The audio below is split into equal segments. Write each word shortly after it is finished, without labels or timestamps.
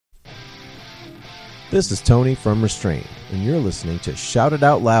This is Tony from Restraint, and you're listening to Shout It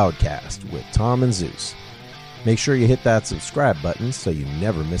Out Loudcast with Tom and Zeus. Make sure you hit that subscribe button so you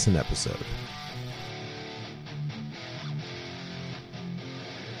never miss an episode.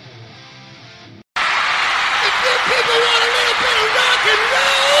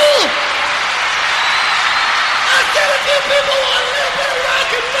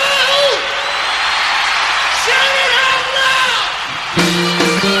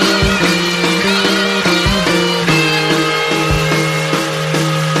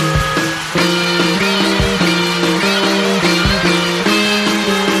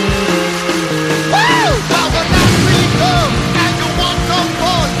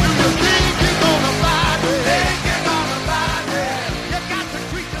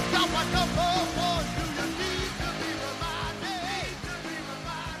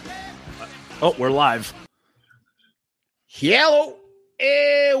 Oh, we're live. Hello.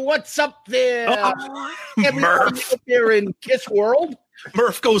 Hey, what's up there? Everybody Murph. up there in Kiss World.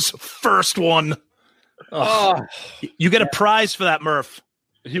 Murph goes first one. Oh, You get a prize for that, Murph.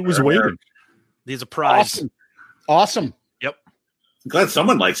 He was waiting. There's a prize. awesome. Yep. I'm glad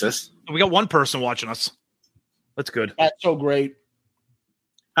someone likes us. We got one person watching us. That's good. That's so great.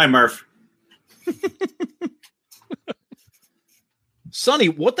 Hi, Murph. Sonny,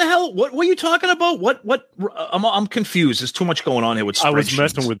 what the hell? What were you talking about? What? I'm confused. There's too much going on here with spreadsheets. I was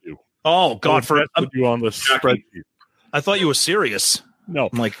messing with you. Oh, God. With you on the spreadsheet. I thought you were serious. No.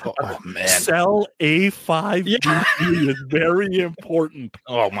 I'm like, oh, man. Cell A5 is very important.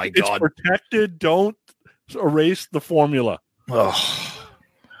 Oh, my It's God. protected. Don't erase the formula. Oh.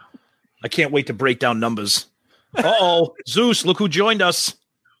 I can't wait to break down numbers. Uh-oh. Zeus, look who joined us.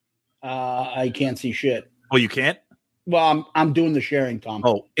 I can't see shit. Oh, you can't? Well, I'm doing the sharing, Tom.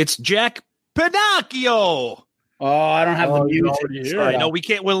 Oh, it's Jack Pinocchio. Oh, I don't have the you're music. already here. Sorry, no, we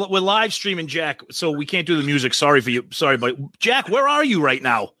can't. We're live streaming, Jack, so we can't do the music. Sorry for you. Sorry, but Jack, where are you right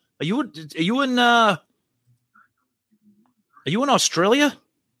now? Are you in Australia?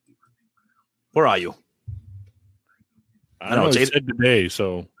 Where are you? I don't know. it's It's said today,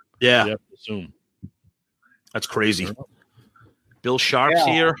 so Yeah, you have to assume. that's crazy. Bill Sharp's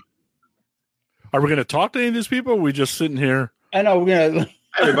Yeah. here. Are we going to talk to any of these people? Or are we just sitting here? I know we're gonna.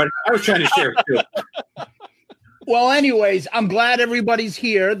 Hi, everybody. I was trying to share it, too. Well, anyways, I'm glad everybody's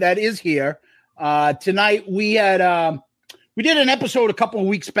here. That is here. Tonight we had we did an episode a couple of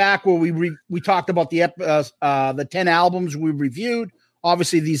weeks back where we talked about the 10 albums we reviewed.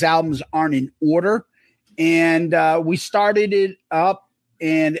 Obviously, these albums aren't in order, and we started it up,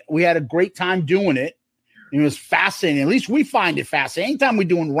 and we had a great time doing it. It was fascinating. At least we find it fascinating. Anytime we're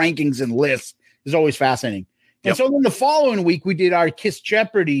doing rankings and lists, it's always fascinating. And Yep. so then the following week, we did our Kiss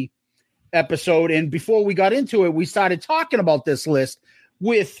Jeopardy episode. And before we got into it, we started talking about this list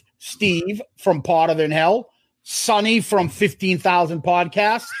with Steve from Potter Than Hell, Sonny from 15,000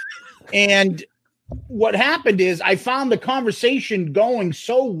 Podcasts. And what happened is I found the conversation going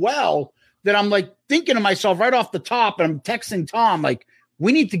so well that I'm like thinking to myself right off the top, and I'm texting Tom, like,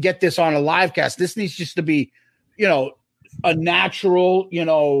 we need to get this on a live cast. This needs just to be, a natural,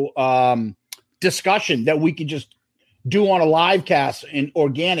 discussion that we could just do on a live cast and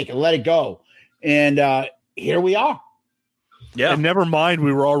organic and let it go. And here we are. Yeah, And never mind,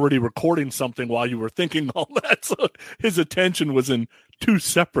 we were already recording something while you were thinking all that. So his attention was in two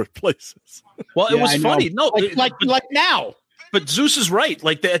separate places. well, it Yeah, was I know. funny. No, Like now. But Zeus is right.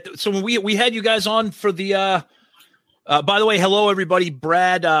 Like that. So when we had you guys on for the. By the way, hello everybody.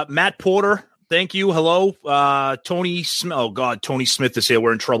 Brad, Matt Porter, thank you. Hello, Tony Smith. Oh God, Tony Smith is here.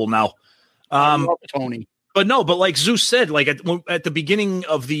 We're in trouble now. I love Tony. But like Zeus said, like at the beginning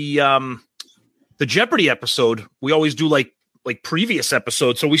of the Jeopardy episode, we always do like previous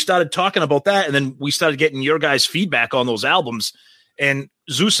episodes. So we started talking about that, and then we started getting your guys' feedback on those albums. And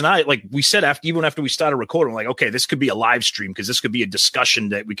Zeus and I, like we said, even after we started recording, we're like, okay, this could be a live stream because this could be a discussion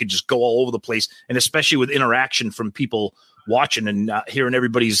that we could just go all over the place, and especially with interaction from people watching and hearing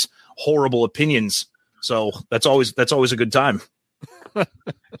everybody's horrible opinions. So that's always a good time.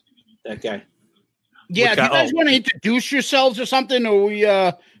 That guy. Yeah, do you guys want to introduce yourselves or something? Or are we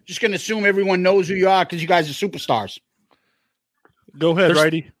just going to assume everyone knows who you are because you guys are superstars? Go ahead, There's-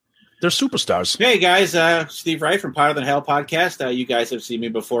 Righty. They're superstars. Hey, guys. Steve Wright from Potter Than Hell podcast. You guys have seen me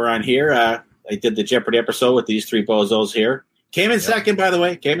before on here. I did the Jeopardy episode with these three bozos here. Came in second, by the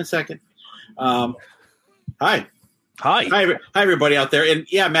way. Hi. Hi, everybody out there. And,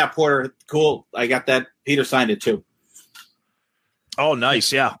 yeah, Matt Porter, cool. I got that. Peter signed it, too. Oh,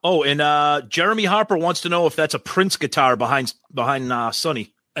 nice. Yeah. Oh, and Jeremy Harper wants to know if that's a Prince guitar behind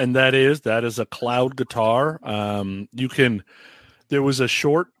Sonny. And that is a cloud guitar. There was a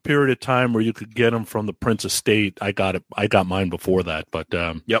short period of time where you could get them from the Prince Estate. I got mine before that. But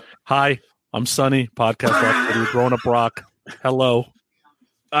Yep. Hi, I'm Sonny, podcast rock, Grown Up Rock. Hello.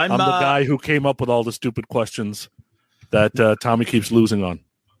 I'm the guy who came up with all the stupid questions that Tommy keeps losing on.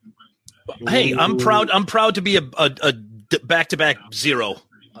 Hey, I'm proud to be a back-to-back zero.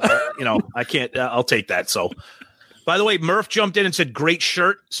 I can't. I'll take that. So, by the way, Murph jumped in and said, "Great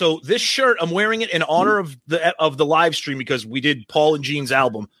shirt." So this shirt, I'm wearing it in honor of the live stream because we did Paul and Gene's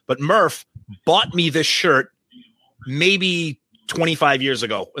album. But Murph bought me this shirt maybe 25 years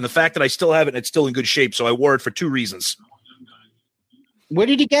ago, and the fact that I still have it and it's still in good shape, so I wore it for two reasons. Where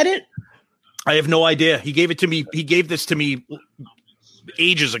did he get it? I have no idea. He gave it to me. He gave this to me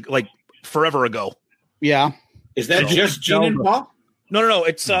ages ago, like forever ago. Yeah. Is that just Gene and Paul? No.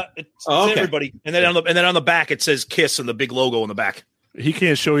 It's everybody. And then on the back it says Kiss and the big logo on the back. He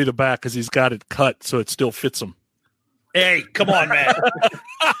can't show you the back because he's got it cut so it still fits him. Hey, come on, man.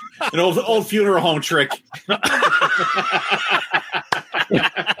 An old funeral home trick.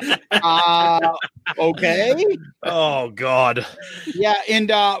 Okay. Oh God. Yeah,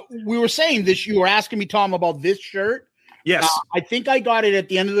 and we were saying this. You were asking me, Tom, about this shirt. Yes. I think I got it at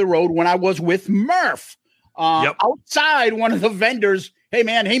the end of the road when I was with Murph. Outside one of the vendors. Hey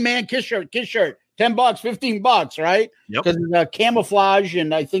man, Kiss shirt, $10, $15, right? Yep. Because it's camouflage,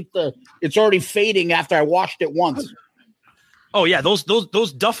 and I think it's already fading after I washed it once. Oh yeah, those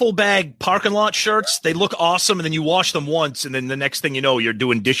duffel bag parking lot shirts, they look awesome, and then you wash them once, and then the next thing you know, you're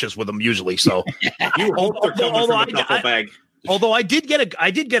doing dishes with them usually. So, although I did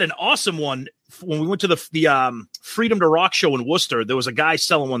get an awesome one when we went to the Freedom to Rock show in Worcester. There was a guy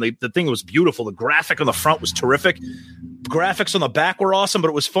selling one. The thing was beautiful. The graphic on the front was terrific. Graphics on the back were awesome, but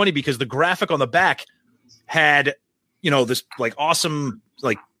it was funny because the graphic on the back had this like awesome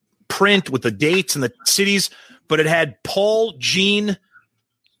like print with the dates and the cities. But it had Paul, Gene,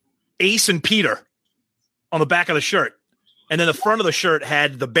 Ace, and Peter on the back of the shirt. And then the front of the shirt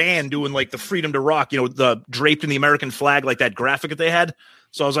had the band doing like the Freedom to Rock, the draped in the American flag, like that graphic that they had.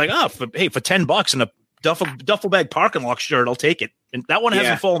 So I was like, for $10 and a duffel bag parking lot shirt, I'll take it. And that one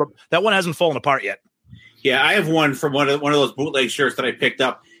hasn't fallen apart yet. Yeah, I have one from one of those bootleg shirts that I picked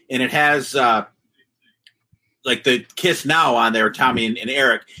up, and it has like the Kiss Now on there, Tommy and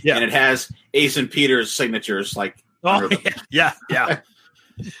Eric, and it has Ace and Peter's signatures. Yeah.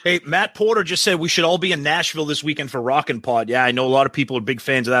 Hey, Matt Porter just said we should all be in Nashville this weekend for Rockin' Pod. Yeah, I know a lot of people are big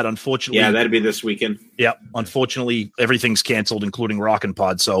fans of that. Unfortunately, that'd be this weekend. Yeah, unfortunately, everything's canceled, including Rockin'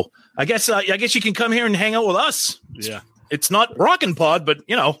 Pod. So I guess you can come here and hang out with us. Yeah, it's not Rockin' Pod, but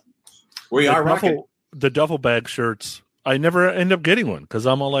we are rocking the duffel bag shirts. I never end up getting one because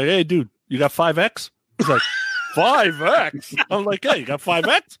I'm all like, "Hey, dude, you got 5X?" He's like, 5X. I'm like, "Hey, you got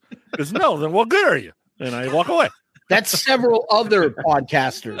 5X?" Because no, then what good are you? And I walk away. That's several other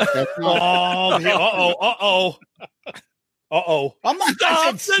podcasters. Uh-oh. I'm not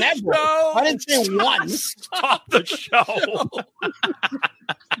going to say several. Show. I didn't say one. Stop the show.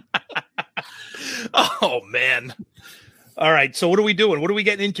 Oh, man. All right, so what are we doing? What are we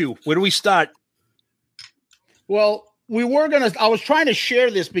getting into? Where do we start? Well, I was trying to share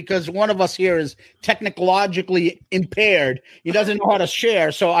this because one of us here is technologically impaired. He doesn't know how to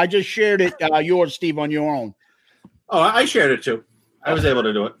share, so I just shared it, yours, Steve, on your own. Oh, I shared it too. I was able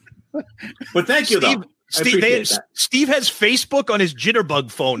to do it. But thank you, though. Steve has Facebook on his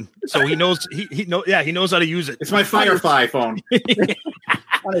Jitterbug phone, so he knows he knows how to use it. It's my Firefly phone.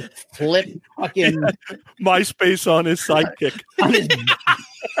 On his flip fucking MySpace on his Sidekick.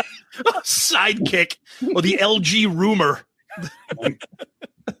 Sidekick or the LG Rumor.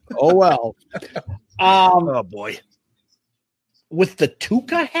 Oh well. Oh boy. With the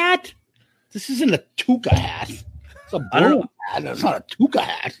Tuca hat? This isn't a Tuca hat. It's a blue hat. It's not a Tuca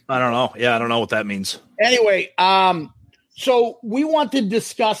hat. I don't know. Yeah, I don't know what that means. Anyway, so we want to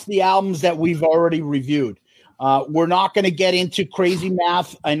discuss the albums that we've already reviewed. We're not going to get into crazy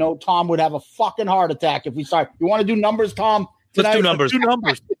math. I know Tom would have a fucking heart attack if we start. You want to do numbers, Tom? Let's do numbers.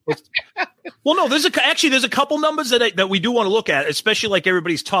 Let's Well, no, there's a couple numbers that we do want to look at, especially like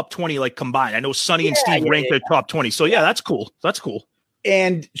everybody's top 20 like combined. I know Sonny and Steve ranked their top 20. So yeah, that's cool. That's cool.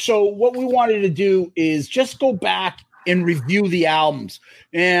 And so what we wanted to do is just go back and review the albums.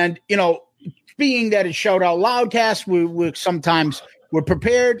 And, being that it's Shout Out Loudcast, we're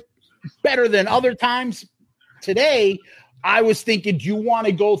prepared better than other times. Today, I was thinking, do you want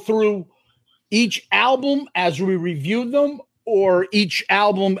to go through each album as we review them or each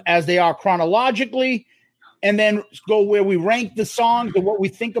album as they are chronologically and then go where we rank the songs and what we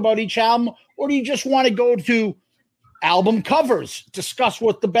think about each album? Or do you just want to go to album covers, discuss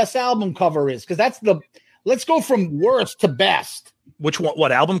what the best album cover is? Because let's go from worst to best. Which one?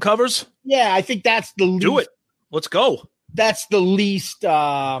 What album covers? Yeah, I think that's the least. Do it. Let's go. That's the least.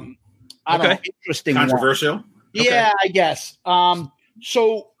 I don't know, interesting. Controversial. One. Yeah, I guess.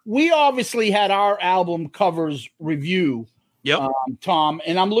 So we obviously had our album covers review. Yep. Tom,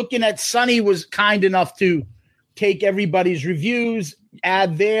 and I'm looking at Sonny was kind enough to take everybody's reviews,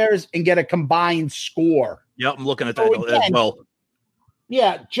 add theirs, and get a combined score. Yep, I'm looking at that as well.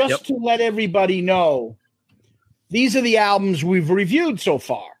 Yeah, just to let everybody know, these are the albums we've reviewed so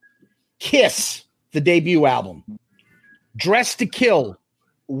far. Kiss, the debut album. Dress to Kill,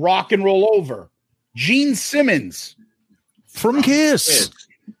 Rock and Roll Over. Gene Simmons. From Kiss.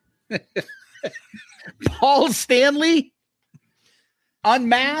 Paul Stanley.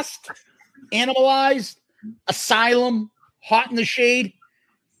 Unmasked. Animalized. Asylum. Hot in the Shade.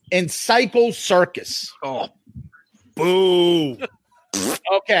 And Psycho Circus. Oh, boo.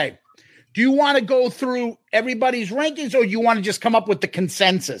 Okay. Do you want to go through everybody's rankings, or do you want to just come up with the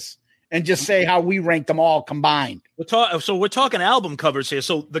consensus and just say how we rank them all combined? We're talking album covers here.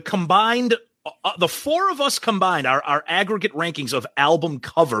 So the combined, the four of us combined, our aggregate rankings of album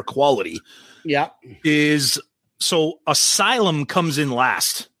cover quality, is so Asylum comes in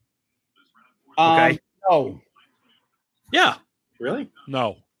last. Okay. No. Yeah. Really?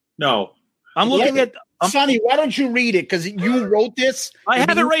 No. I'm looking at. Sonny, why don't you read it? Because you wrote this. I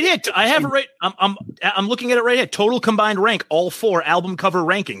have it right here. I have it right. I'm looking at it right here. Total combined rank, all four album cover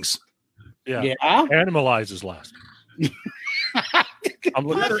rankings. Yeah. Animalize is last. I'm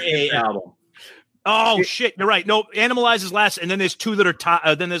looking at A album. Oh shit! You're right. No, Animalize is last, and then there's two that are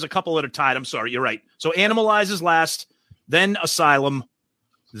tied. Then there's a couple that are tied. I'm sorry. You're right. So Animalize is last, then Asylum,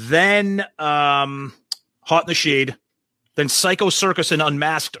 then Hot in the Shade, then Psycho Circus and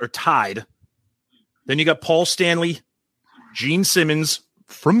Unmasked are tied. Then you got Paul Stanley, Gene Simmons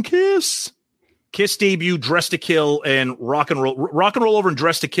from Kiss, Kiss debut, Dress to Kill, and Rock and Roll Over and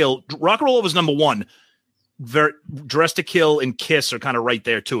Dress to Kill. Rock and Roll Over is number one. Dress to Kill and Kiss are kind of right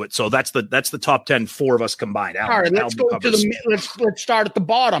there to it. So that's the top 10. Four of us combined. All right, let's go covers. Let's start at the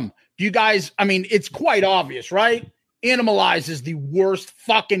bottom. Do you guys? I mean, it's quite obvious, right? Animalize is the worst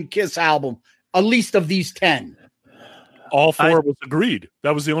fucking Kiss album, at least of these 10. All four of us agreed.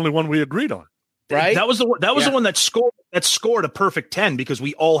 That was the only one we agreed on. Right. That was the one that scored a perfect 10 because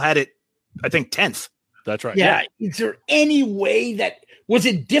we all had it, I think, 10th. That's right. Yeah. Is there any way that was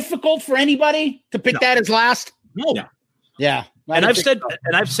it difficult for anybody to pick that as last? No. Yeah. And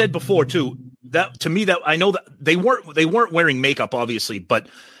I've said before too, that to me that I know that they weren't wearing makeup, obviously, but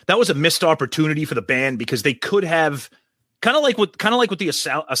that was a missed opportunity for the band because they could have kind of like with the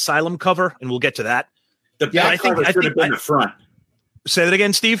Asylum cover, and we'll get to that. The back cover should have been the front. Say that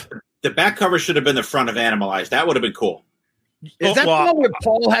again, Steve. The back cover should have been the front of Animalize. That would have been cool. Is that the one where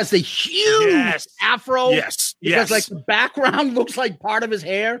Paul has the huge afro? Yes. Because like the background looks like part of his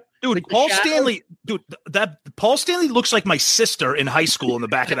hair. Dude, like Paul Stanley, that Paul Stanley looks like my sister in high school in the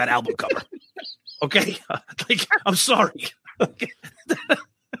back of that album cover. Okay? Like, I'm sorry.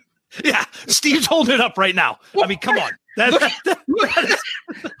 Yeah, Steve's holding it up right now. I mean, come on.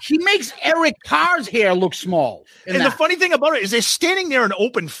 He makes Eric Carr's hair look small. And the funny thing about it is they're standing there in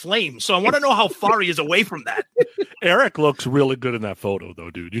open flame. So I want to know how far he is away from that. Eric looks really good in that photo,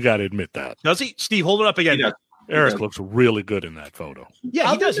 though, dude. You got to admit that. Does he? Steve, hold it up again. Eric looks really good in that photo.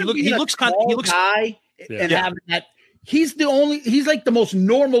 Yeah, he does. He looks kind of. He looks high and having that. He's like the most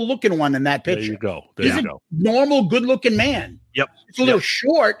normal looking one in that picture. There you go. Normal, good looking man. Yep. It's a little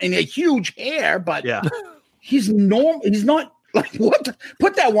short and a huge hair, but yeah. He's normal. He's not like what?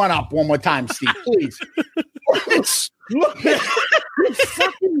 Put that one up one more time, Steve, please. Look at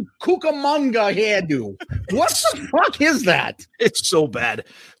fucking Cucamonga hairdo. What the fuck is that? It's so bad.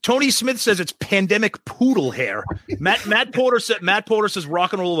 Tony Smith says it's pandemic poodle hair. Matt Porter says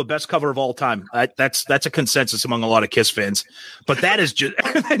Rock and Roll the best cover of all time. That's a consensus among a lot of Kiss fans. But that is just.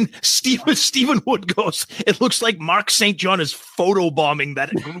 And Stephen Wood goes. It looks like Mark St. John is photobombing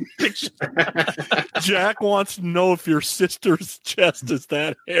that group picture. Jack wants to know if your sister's chest is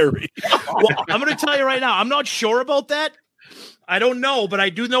that hairy. Well, I'm going to tell you right now. I'm not sure about that. I don't know, but I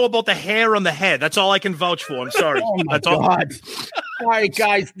do know about the hair on the head. That's all I can vouch for. I'm sorry. Oh my God. All right,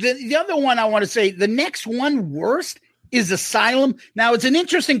 guys. The other one I want to say, the next one worst is Asylum. Now, it's an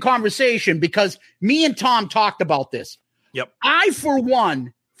interesting conversation because me and Tom talked about this. Yep. I, for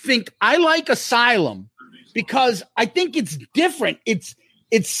one, think I like Asylum because I think it's different.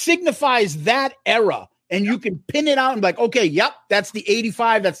 It signifies that era, and you can pin it out and be like, okay, yep, that's the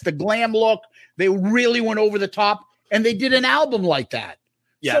 85. That's the glam look. They really went over the top. And they did an album like that.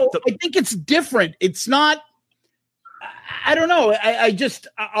 Yeah, so I think it's different. It's not. I don't know.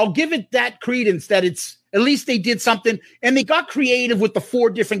 I'll give it that credence that it's At least they did something, and they got creative with the 4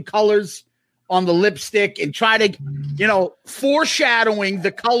 different colors on the lipstick and try to, foreshadowing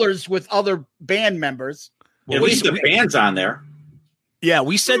the colors with other band members. At least the band's on there. Yeah,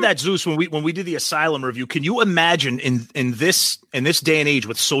 we said that, Zeus, when we did the Asylum review. Can you imagine in this day and age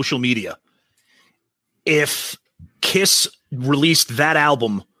with social media, if Kiss released that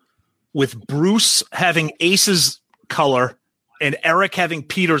album with Bruce having Ace's color and Eric having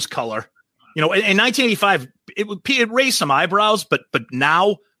Peter's color? In 1985, it raised some eyebrows, but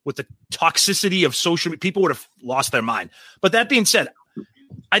now with the toxicity of social media, people would have lost their mind. But that being said,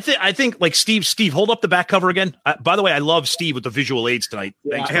 I think like Steve, hold up the back cover again. By the way, I love Steve with the visual aids tonight.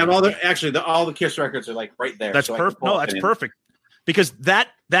 Yeah, I have all the Kiss records are like right there. That's perfect. No, that's perfect. Because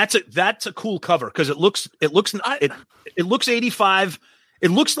that's a cool cover because it looks 85.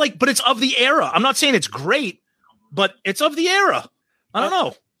 It looks like, but it's of the era. I'm not saying it's great, but it's of the era. I don't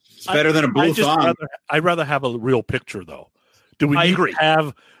know. It's better than a blue thong. I'd rather have a real picture though. Do we need to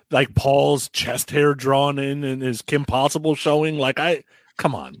have like Paul's chest hair drawn in and his Kim Possible showing?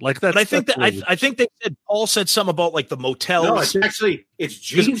 Come on, like that. I think I think they said Paul said something about like the motels. No, it's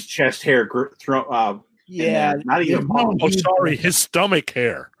Gene's chest hair. Yeah, not even. Oh, sorry, his stomach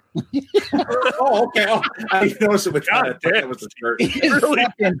hair. Oh, okay. Oh, I noticed it with that was the shirt.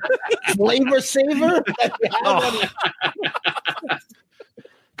 Flavor Saver.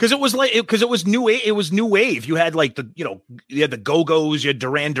 Because it was new. It was new wave. You had like you had the Go-Go's, you had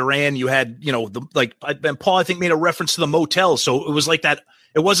Duran Duran, you had and Paul I think made a reference to the motel. So it was like that.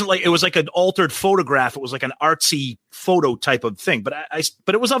 It wasn't like it was like an altered photograph. It was like an artsy photo type of thing. But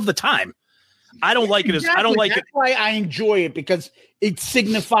but it was of the time. I don't like it. I don't like it. That's why I enjoy it because it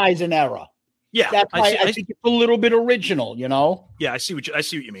signifies an era. Yeah, that's why I think it's a little bit original. Yeah, I see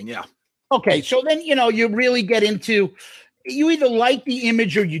what you mean. Yeah. Okay, so then you really get into. You either like the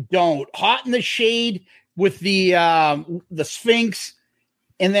image or you don't. Hot in the Shade with the Sphinx,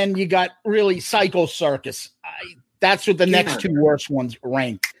 and then you got really Psycho Circus. That's what the next 2 worst ones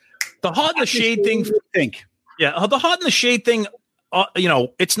rank. The Hot in the Shade thing. Yeah, the Hot in the Shade thing.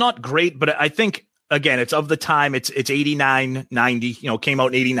 It's not great, but I think again, it's of the time. It's 89, 90. Came out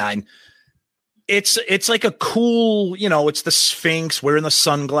in 89. It's like a cool. It's the Sphinx wearing the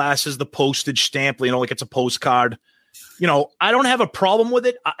sunglasses, the postage stamp. Like it's a postcard. I don't have a problem with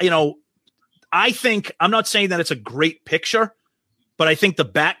it. I think I'm not saying that it's a great picture, but I think the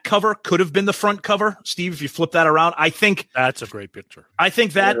back cover could have been the front cover. Steve, if you flip that around, I think that's a great picture. I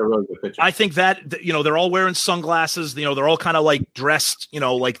think that they're all wearing sunglasses. They're all kind of like dressed,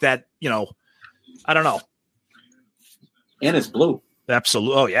 like that. I don't know. And it's blue.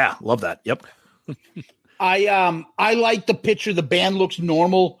 Absolutely. Oh yeah, love that. Yep. I like the picture. The band looks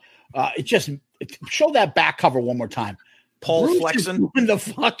normal. Show that back cover one more time. Paul Bruce flexing. Doing the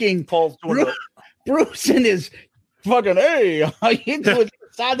fucking Bruce and his fucking into a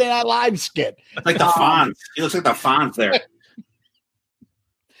Saturday Night Live skit. Like the Fonz. He looks like the Fonz there.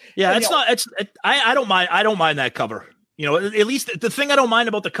 Yeah, I don't mind. I don't mind that cover. At least the thing I don't mind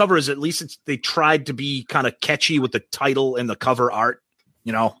about the cover is at least they tried to be kind of catchy with the title and the cover art.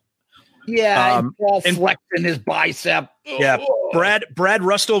 Yeah, and Paul flexing his bicep. Yeah, Brad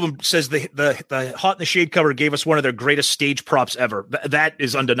Rustover says the Hot in the Shade cover gave us one of their greatest stage props ever. That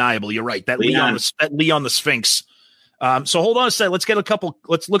is undeniable. You're right. That Leon the Sphinx. So hold on a second. Let's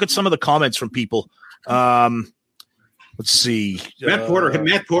look at some of the comments from people. Let's see. Matt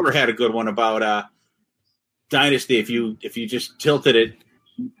Porter had a good one about Dynasty. If you just tilted it,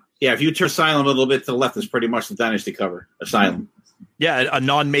 if you turn Asylum a little bit to the left, is pretty much the Dynasty cover. Asylum. Yeah, a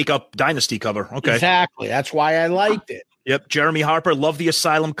non-makeup Dynasty cover. Okay. Exactly. That's why I liked it. Yep. Jeremy Harper, love the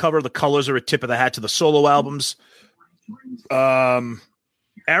Asylum cover. The colors are a tip of the hat to the solo albums. Aaron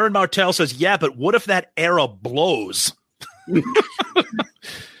Martell says, yeah, but what if that era blows?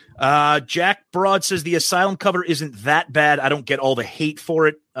 Jack Broad says the Asylum cover isn't that bad. I don't get all the hate for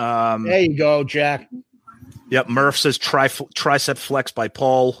it. There you go, Jack. Yep. Murph says tricep flex by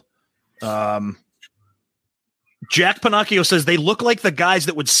Paul. Jack Pinocchio says they look like the guys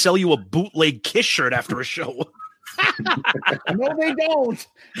that would sell you a bootleg Kiss shirt after a show. No, they don't.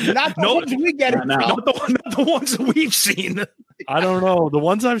 Not the ones we get. Not the ones that we've seen. I don't know. The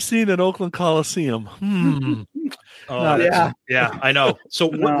ones I've seen at Oakland Coliseum. Yeah, I know. So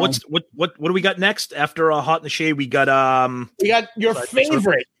what do we got next after Hot in the Shade? We got your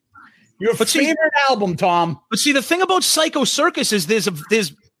favorite. Your favorite album, Tom. But see, the thing about Psycho Circus is there's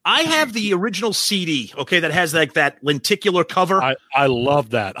I have the original CD, okay, that has like that lenticular cover. I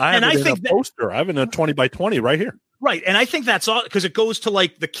love that. I have it in a poster. I have it in a 20 by 20 right here. Right, and I think that's all because it goes to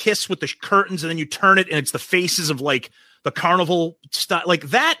like the Kiss with the curtains, and then you turn it, and it's the faces of like the carnival style. Like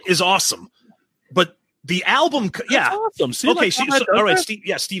that is awesome. But The album, yeah. Awesome. See, Okay, like, all right, Steve.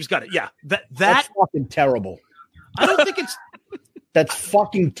 Yeah, Steve's got it. Yeah, that That's fucking terrible. I don't think it's That's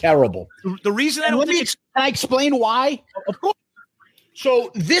fucking terrible. the reason I And don't let think me it's. can I explain why? Of course,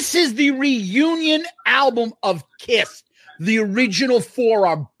 So this is the reunion album of Kiss. The original four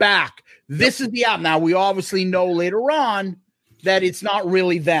are back. This is the album. Now we obviously know later on that it's not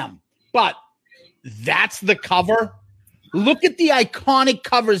really them, but that's the cover. Look at the iconic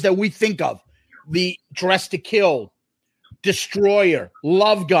covers that we think of: the Dress to Kill, Destroyer,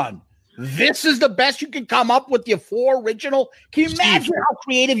 Love Gun. This is the best you can come up with. Your four original. Can you imagine how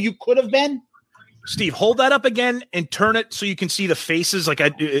creative you could have been? Steve, hold that up again and turn it so you can see the faces. Like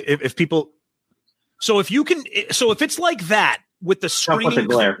if people, so if it's like that with the screaming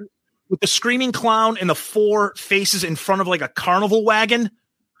clown and the four faces in front of like a carnival wagon,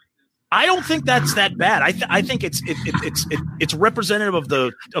 I don't think that's that bad. I think it's representative of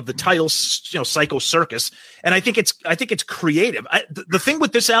the title, Psycho Circus, and I think it's creative. The thing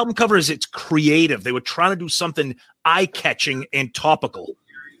with this album cover is it's creative. They were trying to do something eye catching and topical.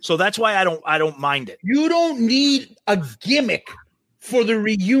 So that's why I don't mind it. You don't need a gimmick for the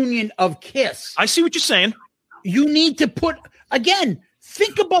reunion of Kiss. I see what you're saying. You need to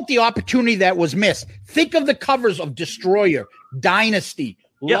think about the opportunity that was missed. Think of the covers of Destroyer, Dynasty,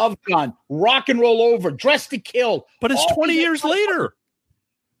 Love Gun, Rock and Roll Over, Dress to Kill. But it's 20 years later.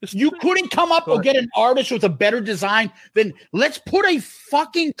 You couldn't come up or get an artist with a better design than let's put a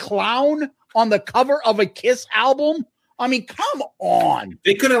fucking clown on the cover of a Kiss album. I mean, come on.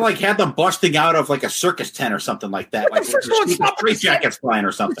 They could have had them busting out of like a circus tent or something like that. Like straight jackets flying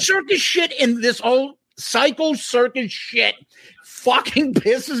or something. Circus shit in this whole Psycho Circus shit fucking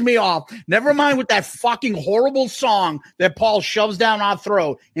pisses me off. Never mind with that fucking horrible song that Paul shoves down our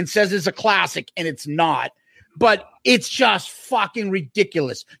throat and says it's a classic, and it's not. But it's just fucking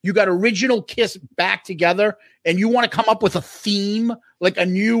ridiculous. You got original Kiss back together, and you want to come up with a theme, like a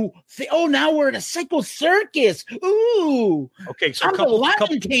new thing. Oh, now we're at a Psycho Circus. Ooh. Okay, so I'm the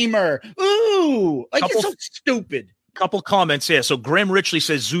Lion Tamer. Ooh. Like, it's so stupid. Couple comments here. So Graham Richley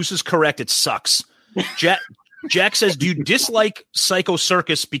says Zeus is correct. It sucks. Jack says, do you dislike Psycho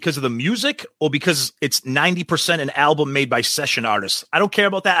Circus because of the music or because it's 90% an album made by session artists? I don't care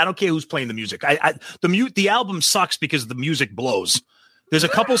about that. I don't care who's playing the music. The album sucks because the music blows. There's a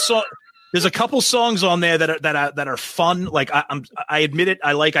couple songs on there that are fun. Like I admit it.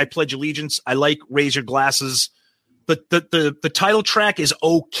 I Pledge Allegiance. I like Raise Your Glasses. The title track is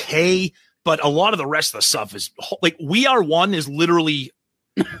okay, but a lot of the rest of the stuff is like We Are One is literally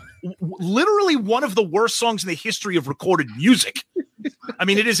one of the worst songs in the history of recorded music. I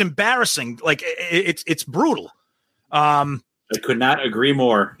mean, it is embarrassing. Like it's brutal. I could not agree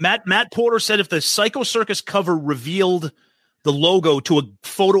more. Matt Porter said if the Psycho Circus cover revealed the logo to a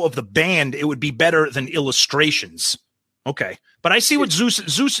photo of the band, it would be better than illustrations. Okay. But I see what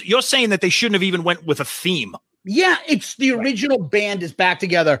Zeus, you're saying that they shouldn't have even went with a theme. Yeah, it's the original band is back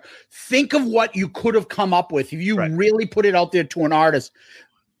together. Think of what you could have come up with if you really put it out there to an artist.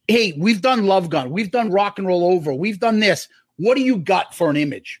 Hey, we've done Love Gun. We've done Rock and Roll Over. We've done this. What do you got for an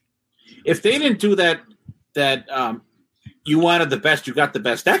image? If they didn't do that you wanted the best, you got the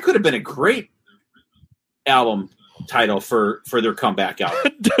best. That could have been a great album title for their comeback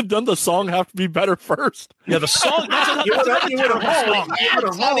album. Doesn't the song have to be better first? Yeah, the song. You would have hoped.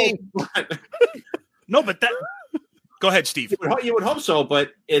 No, but that. Go ahead, Steve. You would hope so,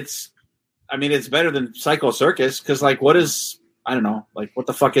 but it's better than Psycho Circus because, what is? I don't know. What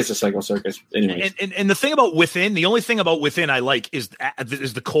the fuck is a Psycho Circus? Anyways. And the thing about Within, the only thing about Within I like is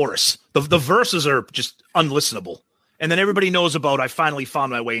the chorus. The verses are just unlistenable. And then everybody knows about I Finally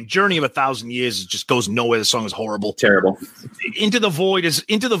Found My Way. And Journey of 1,000 Years just goes nowhere. The song is horrible. Terrible. Into the Void is.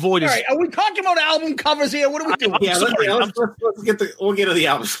 All right, are we talking about album covers here? What are we doing? We'll get to the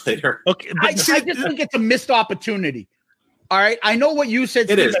albums later. Okay, I just think it's a missed opportunity. All right, I know what you said,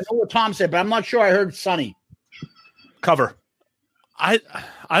 Steve. I know what Tom said, but I'm not sure I heard Sonny. Cover. I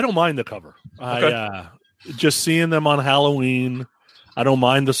don't mind the cover. Okay. Just seeing them on Halloween. I don't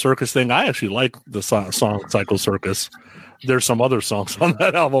mind the circus thing. I actually like the song Psycho Circus. There's some other songs on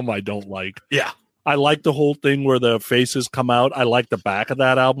that album I don't like. Yeah. I like the whole thing where the faces come out. I like the back of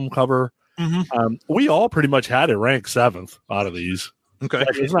that album cover. Mm-hmm. We all pretty much had it ranked 7th out of these. Okay.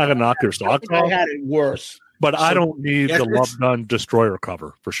 It's not going to knock your socks off. I had it worse. But I don't need the Love Gun Destroyer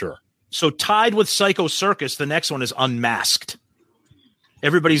cover for sure. So tied with Psycho Circus, the next one is Unmasked.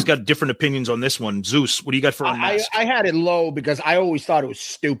 Everybody's got different opinions on this one. Zeus, what do you got for Unmasked? I had it low because I always thought it was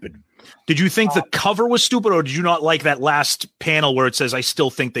stupid. Did you think the cover was stupid, or did you not like that last panel where it says, I still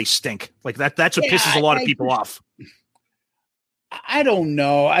think they stink? Like that's what pisses a lot of people off. I don't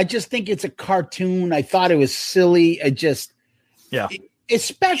know. I just think it's a cartoon. I thought it was silly. It's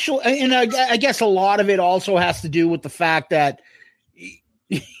special. And I guess a lot of it also has to do with the fact that,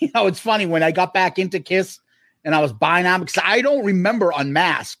 it's funny when I got back into Kiss and I was buying them because I don't remember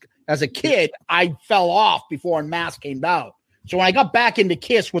Unmasked. As a kid, I fell off before Unmasked came out. So when I got back into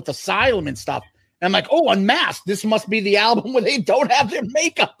Kiss with Asylum and stuff, I'm like, oh, Unmasked. This must be the album where they don't have their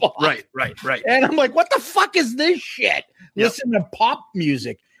makeup on. Right. And I'm like, what the fuck is this shit? Yep. Listen to pop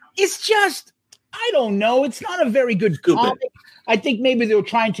music. It's just, I don't know. It's not a very good comic. I think maybe they were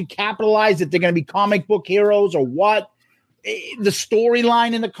trying to capitalize that they're going to be comic book heroes or what. The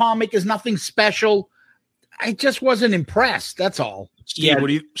storyline in the comic is nothing special. I just wasn't impressed. That's all. Steve, what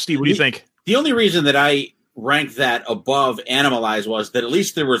do you think? The only reason that I ranked that above Animalize was that at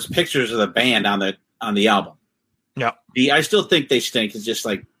least there was pictures of the band on the album. Yeah. I still think They Stink is just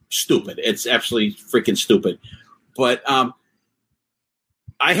like stupid. It's absolutely freaking stupid. But I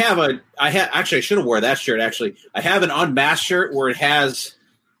should have wore that shirt. Actually, I have an Unmasked shirt where it has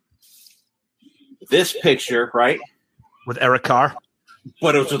this picture, right? With Eric Carr.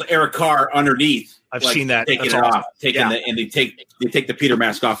 But it was with Eric Carr underneath. I've seen that. Taking That's it awesome. off, and they take the Peter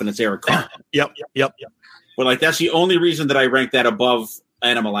mask off, and it's Eric Carr. Yep. But like that's the only reason that I ranked that above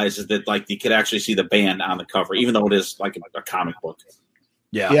Animalize is that like you could actually see the band on the cover, even though it is like a comic book.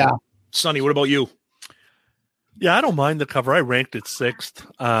 Yeah. Sonny, what about you? Yeah, I don't mind the cover. I ranked it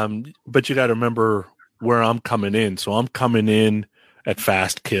 6th, but you got to remember where I'm coming in. So I'm coming in at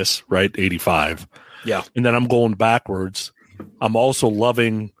Fast Kiss, right, 85. Yeah, and then I'm going backwards. I'm also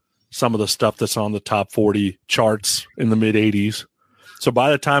loving some of the stuff that's on the top 40 charts in the mid 80s. So by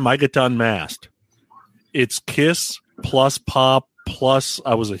the time I get to Unmasked, it's Kiss plus pop plus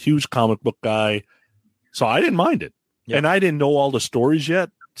I was a huge comic book guy. So I didn't mind it. Yep. And I didn't know all the stories yet.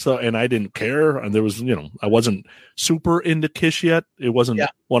 And I didn't care. And there was, I wasn't super into Kiss yet. It wasn't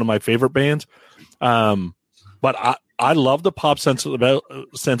one of my favorite bands. But I love the pop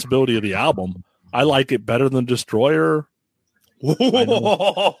sensibility of the album. I like it better than Destroyer.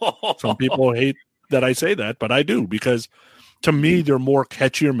 Some people hate that I say that, but I do because to me, they're more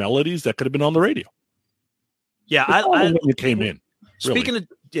catchier melodies that could have been on the radio. Yeah, when you came in. Speaking of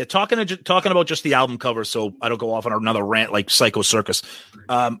talking about just the album cover, so I don't go off on another rant like Psycho Circus.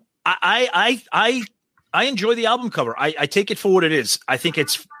 I enjoy the album cover. I take it for what it is. I think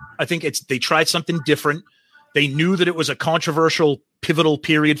it's they tried something different. They knew that it was a controversial, pivotal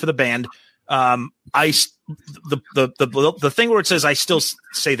period for the band. The thing where it says I still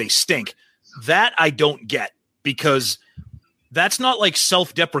say they stink, that I don't get because that's not like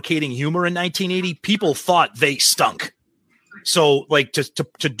self-deprecating humor in 1980. People thought they stunk. So like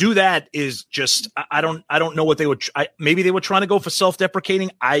to do that is just I don't know what they would maybe they were trying to go for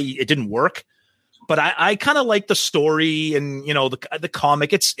self-deprecating. It didn't work, but I kind of like the story and the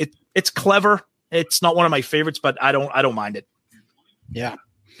comic. It's clever. It's not one of my favorites, but I don't mind it. Yeah.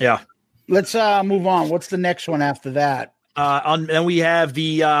 Let's move on. What's the next one after that? And we have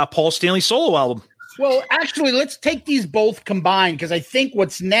the Paul Stanley solo album. Well, actually, let's take these both combined because I think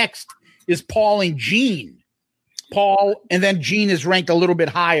what's next is Paul and Gene. Paul, and then Gene is ranked a little bit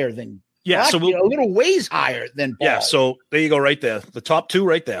higher than a little ways higher than Paul. Yeah, so there you go, right there, the top two,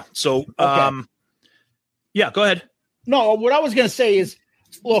 right there. So, go ahead. No, what I was going to say is,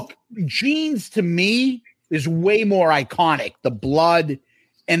 look, Gene's to me is way more iconic. The blood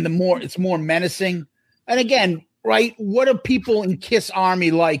and it's more menacing. And again, right, what do people in Kiss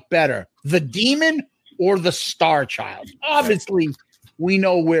Army like better, the Demon or the Star Child? Obviously, we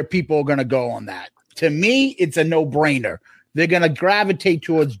know where people are going to go on that. To me, it's a no-brainer. They're going to gravitate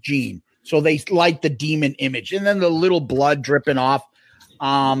towards Gene. So they like the Demon image. And then the little blood dripping off.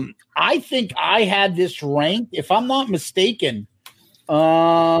 I think I had this ranked, if I'm not mistaken.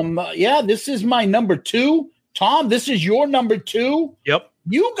 This is my number 2. Tom, this is your number 2. Yep.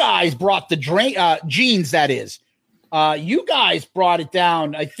 You guys brought the Genes, that is. You guys brought it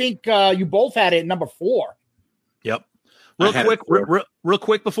down. I think you both had it at number 4. Yep. Real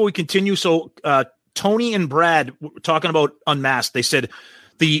quick before we continue. So Tony and Brad were talking about Unmasked. They said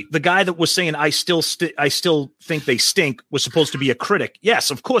the guy that was saying I still think they stink was supposed to be a critic. Yes,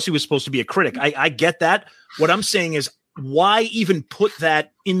 of course he was supposed to be a critic. I get that. What I'm saying is why even put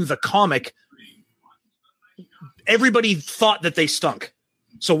that in the comic? Everybody thought that they stunk.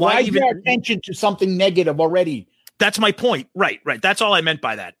 So why even pay attention to something negative already? That's my point. Right. That's all I meant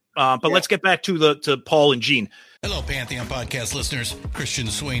by that. Let's get back to Paul and Gene. Hello, Pantheon podcast listeners. Christian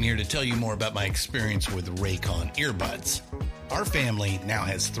Swain here to tell you more about my experience with Raycon earbuds. Our family now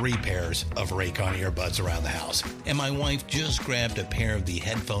has 3 pairs of Raycon earbuds around the house, and my wife just grabbed a pair of the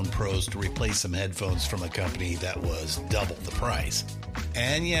Headphone Pros to replace some headphones from a company that was double the price.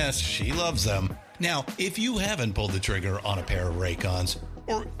 And yes, she loves them. Now, if you haven't pulled the trigger on a pair of Raycons,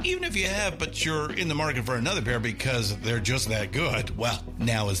 or even if you have, but you're in the market for another pair because they're just that good, well,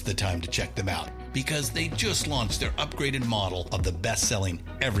 now is the time to check them out, because they just launched their upgraded model of the best-selling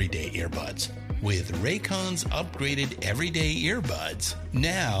everyday earbuds. With Raycon's upgraded everyday earbuds,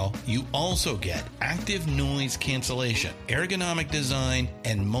 now you also get active noise cancellation, ergonomic design,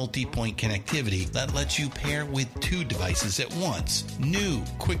 and multi-point connectivity that lets you pair with 2 devices at once. New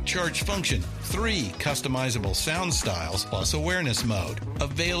quick charge function, 3 customizable sound styles, plus awareness mode.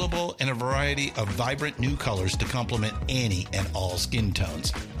 Available in a variety of vibrant new colors to complement any and all skin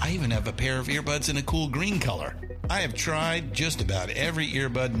tones. I even have a pair of earbuds in a cool green color. I have tried just about every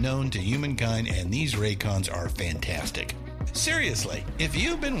earbud known to humankind, and these Raycons are fantastic. Seriously, if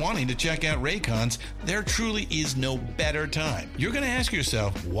you've been wanting to check out Raycons, there truly is no better time. You're going to ask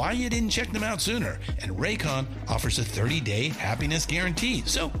yourself why you didn't check them out sooner, and Raycon offers a 30-day happiness guarantee.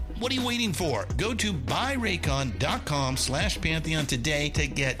 So what are you waiting for? Go to buyraycon.com/Pantheon today to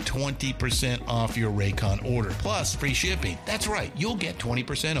get 20% off your Raycon order, plus free shipping. That's right, you'll get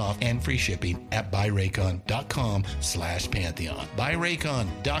 20% off and free shipping at buyraycon.com/Pantheon.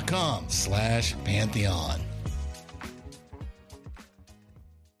 buyraycon.com/Pantheon.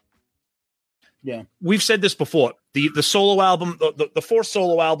 Yeah, we've said this before. The solo album, the 4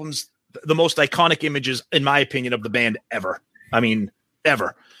 solo albums, the most iconic images, in my opinion, of the band ever. I mean,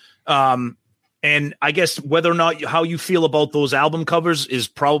 ever. And I guess whether or not how you feel about those album covers is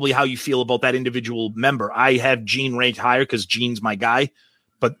probably how you feel about that individual member. I have Gene ranked higher because Gene's my guy,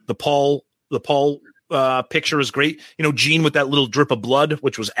 but the Paul picture is great. You know, Gene with that little drip of blood,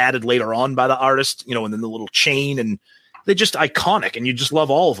 which was added later on by the artist. You know, and then the little chain, and they're just iconic, and you just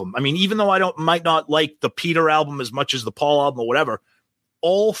love all of them. I mean, even though I might not like the Peter album as much as the Paul album or whatever,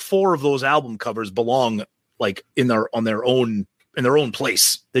 all 4 of those album covers belong like in their own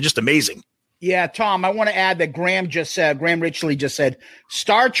place. They're just amazing. Yeah, Tom, I want to add that Graham Richley just said,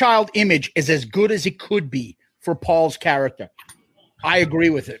 Star Child image is as good as it could be for Paul's character. I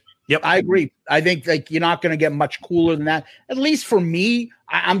agree with it. Yep. I agree. I think like you're not going to get much cooler than that. At least for me,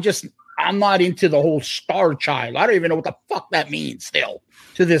 I'm not into the whole Star Child. I don't even know what the fuck that means still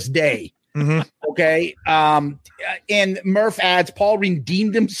to this day. Mm-hmm. Okay. And Murph adds, Paul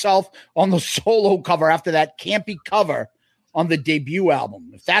redeemed himself on the solo cover after that campy cover on the debut album.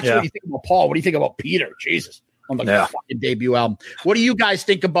 If that's what you think about Paul, what do you think about Peter? Jesus. On the fucking debut album. What do you guys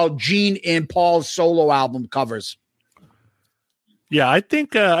think about Gene and Paul's solo album covers? Yeah, I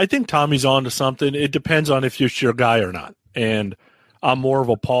think Tommy's on to something. It depends on if you're your guy or not. And I'm more of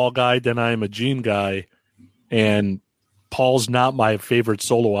a Paul guy than I am a Gene guy, and Paul's not my favorite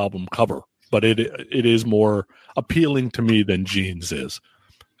solo album cover, but it is more appealing to me than Gene's is.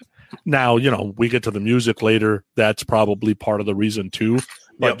 Now, you know, we get to the music later. That's probably part of the reason too.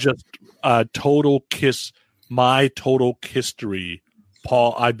 But just total Kiss, my total history,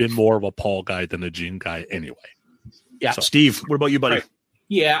 Paul. I've been more of a Paul guy than a Gene guy anyway. Yeah, so, Steve, what about you, buddy?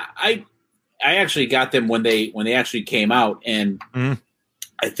 Yeah, I actually got them when they actually came out, and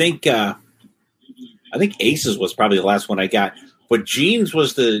I think Aces was probably the last one I got, but Gene's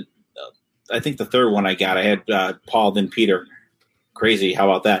was the third one I got. I had Paul, then Peter. Crazy, how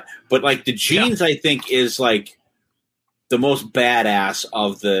about that? But like the Gene's, I think is like the most badass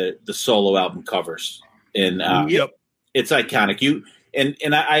of the solo album covers, and it's iconic.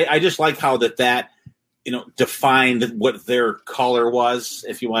 I just like how that you know defined what their color was,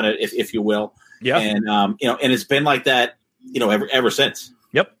 if you want to, if you will. Yeah. And you know, and it's been like that, you know, ever since.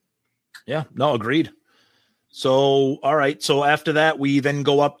 Yep. Yeah. No, agreed. So, all right. So after that, we then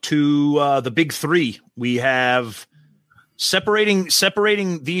go up to the big 3. We have separating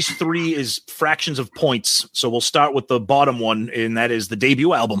these 3 is fractions of points. So we'll start with the bottom one, and that is the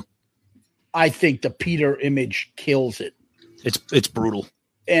debut album. I think the Peter image kills it. It's brutal.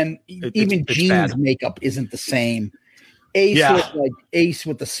 And even Gene's makeup isn't the same. Ace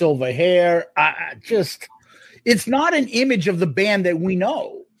with the silver hair. It's not an image of the band that we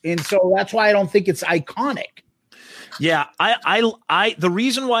know. And so that's why I don't think it's iconic. Yeah. I the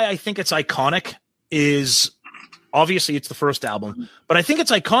reason why I think it's iconic is obviously it's the first album, but I think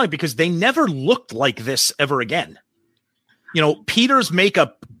it's iconic because they never looked like this ever again. You know, Peter's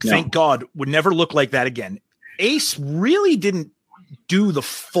makeup, thank God, would never look like that again. Ace really didn't do the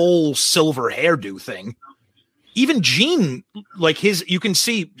full silver hairdo thing. Even Gene, like you can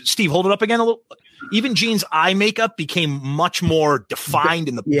see, Steve, hold it up again a little. Even Gene's eye makeup became much more defined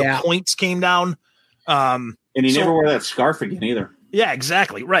and the points came down. And he never wore that scarf again either. Yeah,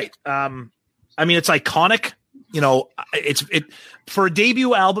 exactly. Right. I mean, it's iconic. You know, it for a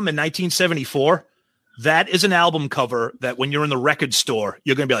debut album in 1974. That is an album cover that when you're in the record store,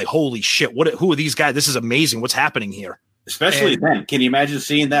 you're going to be like, holy shit, who are these guys? This is amazing. What's happening here? Especially then. Can you imagine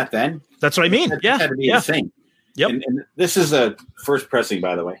seeing that then? That's what I mean. That had to be insane. Yep. And this is a first pressing,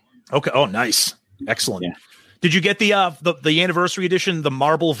 by the way. Okay. Oh, nice. Excellent. Yeah. Did you get the anniversary edition, the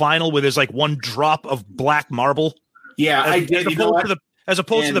marble vinyl where there's like one drop of black marble? Yeah, I did. As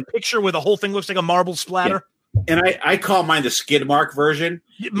opposed to the picture where the whole thing looks like a marble splatter? Yeah. And I call mine the skid mark version.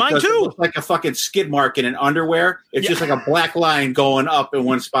 Mine too. It looks like a fucking skid mark in an underwear. It's just like a black line going up in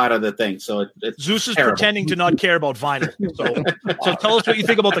one spot of the thing. So it's Zeus is terrible. pretending to not care about vinyl. So tell us what you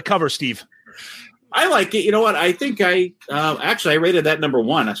think about the cover, Steve. I like it. You know what? I think I rated that number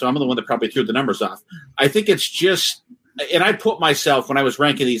 1. So I'm the one that probably threw the numbers off. I think it's just, and I put myself when I was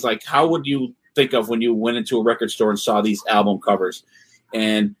ranking these, like, how would you think of when you went into a record store and saw these album covers?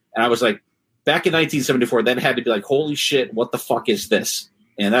 And I was like, back in 1974, that had to be like, holy shit, what the fuck is this?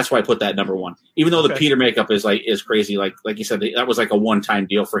 And that's why I put that number 1. Even though the Peter makeup is crazy, like you said, that was like a one-time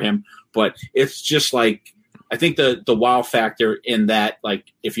deal for him. But it's just like, I think the wow factor in that,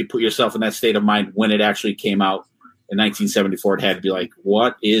 like, if you put yourself in that state of mind when it actually came out in 1974, it had to be like,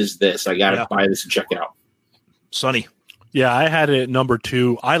 what is this? I got to buy this and check it out. Sonny. Yeah, I had it at number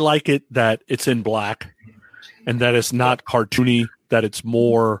 2. I like it that it's in black and that it's not cartoony, that it's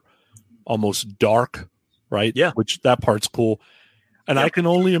more almost dark, right? Yeah. Which that part's cool. And I can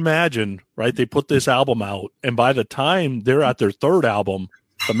only imagine, right? They put this album out, and by the time they're at their third album,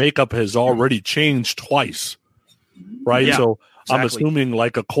 the makeup has already changed twice, right? Yeah, so exactly. I'm assuming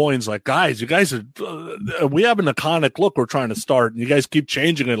like a coin's like, guys, you guys are, we have an iconic look we're trying to start, and you guys keep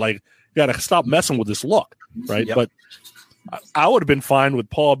changing it. Like, you got to stop messing with this look, right? Yep. But I would have been fine with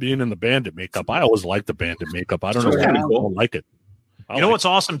Paul being in the Bandit makeup. I always liked the Bandit makeup. I don't know why I don't like it. You know what's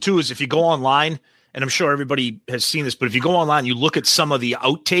awesome too is if you go online, and I'm sure everybody has seen this, but if you go online, you look at some of the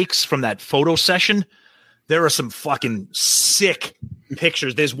outtakes from that photo session, there are some fucking sick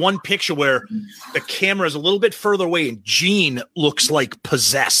pictures. There's one picture where the camera is a little bit further away and Gene looks like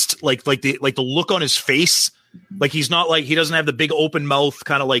possessed, like the look on his face. Like he's not like, he doesn't have the big open mouth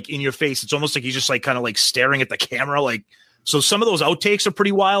kind of like in your face. It's almost like he's just like kind of like staring at the camera. Like, so some of those outtakes are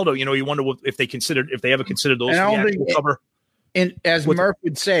pretty wild. Or, you know, you wonder if they ever considered those for the actual cover. And as Murph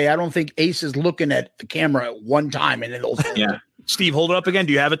would say, I don't think Ace is looking at the camera at one time. And those. Yeah. Steve, hold it up again.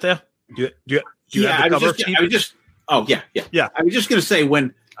 Do you have it there? Do you have the cover, Steve? I was just going to say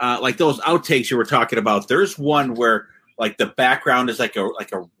when, like those outtakes you were talking about, there's one where like the background is like a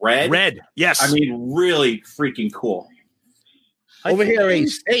red. Red. Yes. I mean, really freaking cool. Over here,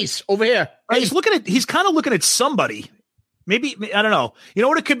 Ace, over here. He's kind of looking at somebody. Maybe, I don't know. You know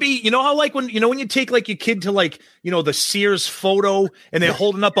what it could be? You know how like when you take like your kid to like, you know, the Sears photo and they're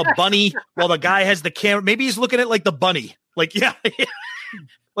holding up a bunny while the guy has the camera. Maybe he's looking at like the bunny. Like, yeah.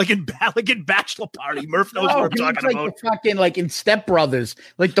 Like in Bachelor Party. Murph knows what I'm talking about. Fucking like in Step Brothers.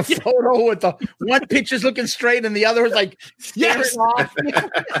 Like the photo with the one picture's looking straight and the other is like staring off.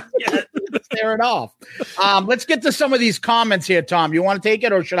 Staring off. Let's get to some of these comments here, Tom. You want to take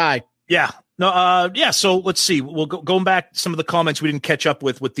it or should I? Yeah. No, yeah. So let's see. We'll going back to some of the comments we didn't catch up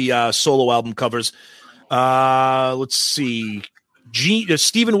with the solo album covers. Let's see.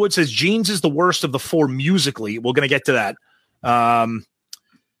 Stephen Wood says Jeans is the worst of the 4 musically. We're going to get to that.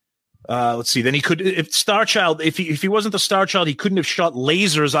 Let's see. Then he could, if Star Child, if he wasn't the Star Child, he couldn't have shot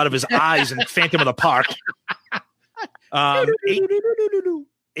lasers out of his eyes in Phantom of the Park.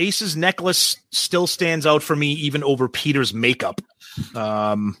 Ace's necklace still stands out for me, even over Peter's makeup.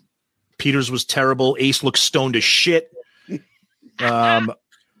 Peter's was terrible. Ace looks stoned as shit. Hold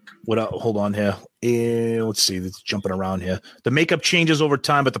on here. Let's see. It's jumping around here. The makeup changes over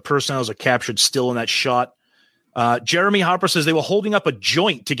time, but the personalities are captured still in that shot. Jeremy Harper says they were holding up a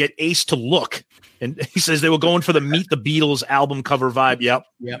joint to get Ace to look. And he says they were going for the Meet the Beatles album cover vibe. Yep.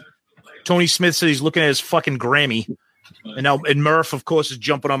 Tony Smith says he's looking at his fucking Grammy. And Murph, of course, is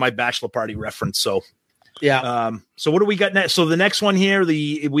jumping on my Bachelor Party reference. So, yeah. So what do we got next? So the next one here,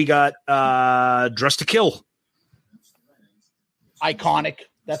 we got Dress to Kill. Iconic.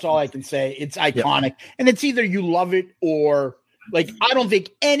 That's all I can say. It's iconic. Yep. And it's either you love it or like, I don't think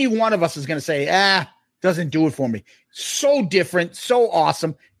any one of us is going to say, doesn't do it for me. So different, so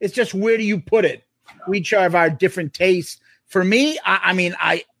awesome. It's just, where do you put it? We each have our different tastes. For me, I mean,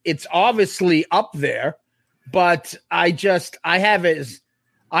 it's obviously up there, but I have it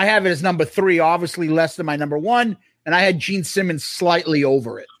as number 3, obviously less than my number 1, and I had Gene Simmons slightly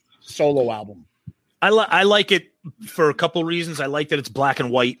over it. Solo album. I like it for a couple of reasons. I like that it's black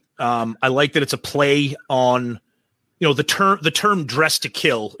and white. I like that it's a play on, the term "dress to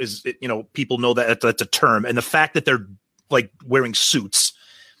kill" is, people know that that's a term, and the fact that they're like wearing suits,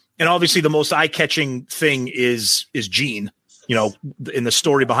 and obviously the most eye-catching thing is Gene, in the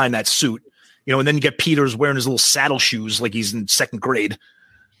story behind that suit, and then you get Peter's wearing his little saddle shoes like he's in second grade.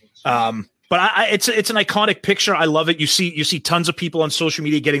 But it's an iconic picture. I love it. You see tons of people on social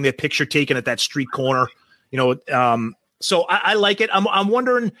media getting their picture taken at that street corner. So I like it. I'm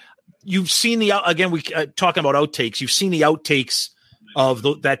wondering. You've seen again. We talking about outtakes. You've seen the outtakes of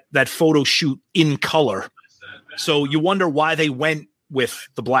that photo shoot in color. So you wonder why they went with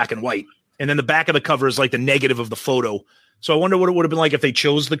the black and white, and then the back of the cover is like the negative of the photo. So I wonder what it would have been like if they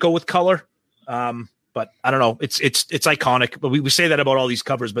chose to go with color. But I don't know. It's iconic. But we say that about all these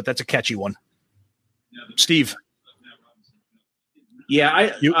covers, but that's a catchy one. Steve.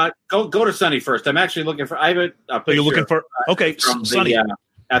 Yeah, go to Sonny first. I'm actually looking for. I have a picture. You're looking for okay, Sonny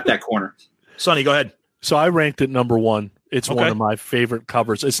at that corner. Sonny, go ahead. So I ranked it number one. It's one of my favorite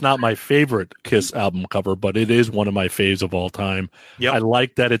covers. It's not my favorite Kiss album cover, but it is one of my faves of all time. Yep. I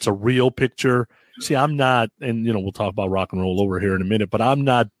like that it's a real picture. See, I'm not, and we'll talk about rock and roll over here in a minute, but I'm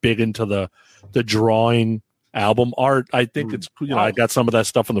not big into the drawing album art. I think it's, I got some of that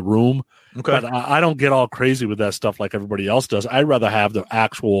stuff in the room, but I don't get all crazy with that stuff like everybody else does. I'd rather have the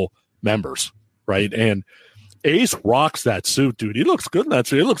actual members, right? And Ace rocks that suit, dude. He looks good in that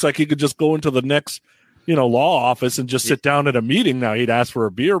suit. It looks like he could just go into the next, law office and just sit down at a meeting. Now he'd ask for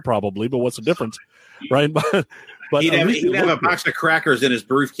a beer probably, but what's the difference, right? But he'd have a box of crackers in his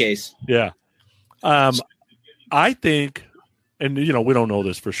briefcase. Yeah. I think, and we don't know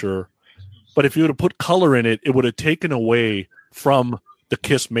this for sure, but if you would have put color in it, it would have taken away from the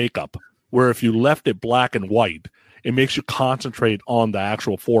Kiss makeup, where if you left it black and white, it makes you concentrate on the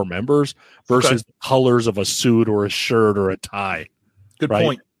actual four members versus the colors of a suit or a shirt or a tie. Good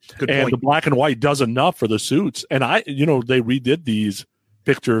point. The black and white does enough for the suits. And they redid these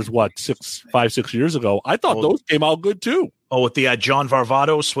pictures, 5-6 years ago. I thought those came out good too. Oh, with the John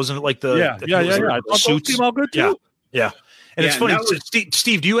Varvatos, wasn't it like the I thought those came out good too. Yeah. And it's funny,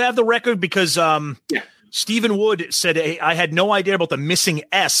 Steve, do you have the record? Because Stephen Wood said, hey, I had no idea about the missing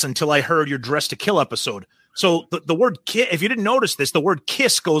S until I heard your Dress to Kill episode. So the word kiss, if you didn't notice this, the word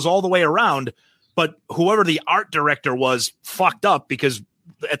kiss goes all the way around, but whoever the art director was fucked up because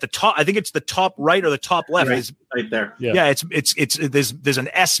at the top, I think it's the top right or the top left is right there. Yeah, it's there's an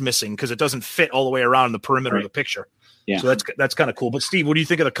S missing because it doesn't fit all the way around the perimeter of the picture. Yeah. So that's kind of cool. But Steve, what do you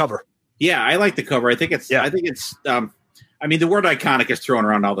think of the cover? Yeah, I like the cover. I think it's the word iconic is thrown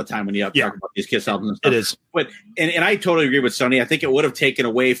around all the time when you talk about these Kiss albums and stuff. It is. But and I totally agree with Sonny. I think it would have taken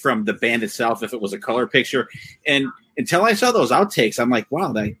away from the band itself if it was a color picture. And until I saw those outtakes, I'm like,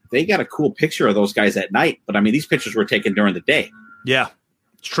 wow, they got a cool picture of those guys at night. But these pictures were taken during the day. Yeah,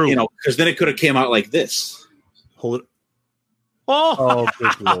 it's true. Because then it could have came out like this. Hold it. Oh,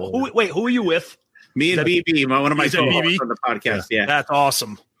 who are you with? Me and BB, one of my co-hosts on the podcast. Yeah. That's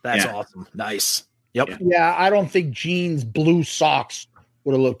awesome. That's awesome. Nice. Yep. Yeah, I don't think Gene's blue socks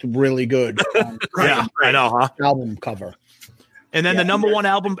would have looked really good. I know, huh? Album cover. And then the number one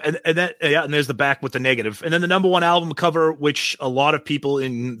album, and there's the back with the negative. And then the number one album cover, which a lot of people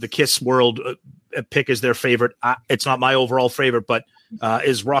in the Kiss world pick as their favorite. It's not my overall favorite, but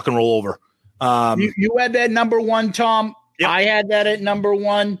is Rock and Roll Over. You had that number one, Tom. Yep. I had that at number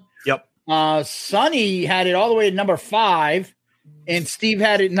one. Yep. Sonny had it all the way at number 5, and Steve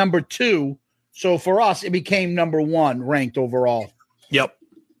had it number 2. So for us, it became number 1 ranked overall. Yep.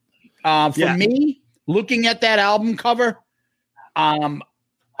 For me, looking at that album cover,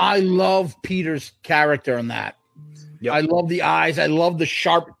 I love Peter's character in that. Yep. I love the eyes. I love the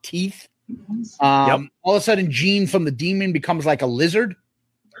sharp teeth. All of a sudden, Gene from the Demon becomes like a lizard.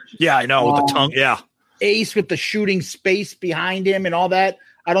 Yeah, I know. With the tongue. Yeah. Ace with the shooting space behind him and all that.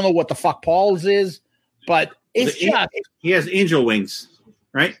 I don't know what the fuck Paul's is, but it's he has angel wings,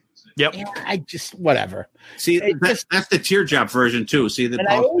 right? Yep. I just whatever. See, that's the teardrop version too. See the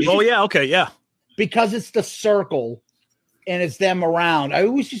okay, yeah. Because it's the circle and it's them around. I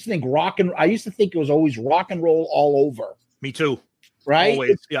always used to think I used to think it was always rock and roll all over. Me too. Right?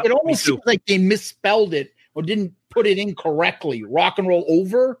 It almost seems like they misspelled it or didn't put it in correctly. Rock and roll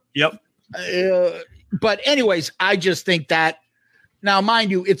over. Yep. But anyways, I just think that now, mind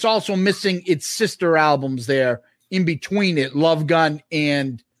you, it's also missing its sister albums there in between it, Love Gun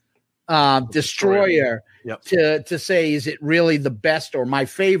and Destroyer. Yep. To say, is it really the best or my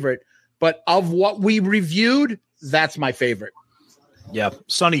favorite? But of what we reviewed, that's my favorite. Yeah.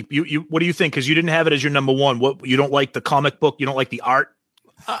 Sonny, you what do you think? Because you didn't have it as your number one. What, you don't like the comic book? You don't like the art?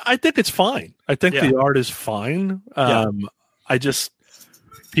 I think it's fine. I think the art is fine. I just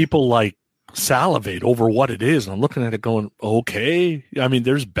people like salivate over what it is. And I'm looking at it going, okay. I mean,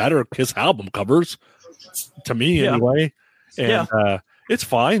 there's better Kiss album covers to me anyway. And it's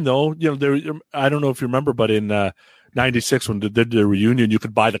fine though. You know, I don't know if you remember, but in 96 when they did the reunion, you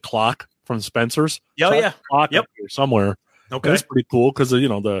could buy the clock from Spencer's. Clock up here somewhere. Okay. And it's pretty cool because you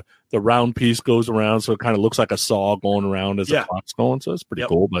know the round piece goes around, so it kind of looks like a saw going around as the clock's going. So it's pretty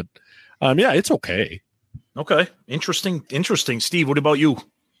cool. But it's okay. Okay. Interesting. Steve, what about you?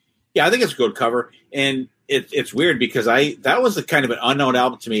 Yeah, I think it's a good cover, and it's weird because that was a kind of an unknown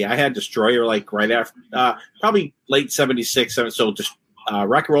album to me. I had Destroyer like right after, probably late '76. So just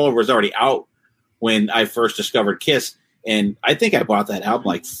Rock and Roller was already out when I first discovered Kiss, and I think I bought that album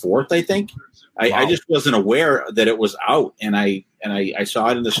like fourth. I think I just wasn't aware that it was out, and I saw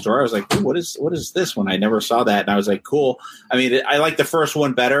it in the store. I was like, what is this one? I never saw that, and I was like, cool. I mean, I like the first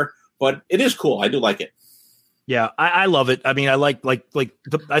one better, but it is cool. I do like it. Yeah, I love it. I mean, I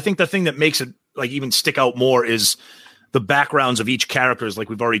I think the thing that makes it like even stick out more is the backgrounds of each characters. Like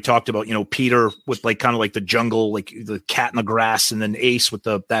we've already talked about, you know, Peter with like kind of like the jungle, like the cat in the grass, and then Ace with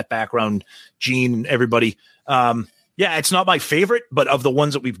that background, Gene and everybody. It's not my favorite, but of the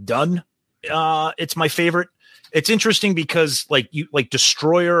ones that we've done, it's my favorite. It's interesting because like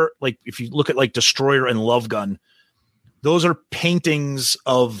Destroyer, like if you look at like Destroyer and Love Gun, those are paintings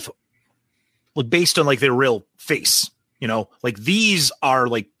of like based on like their real face, you know, like these are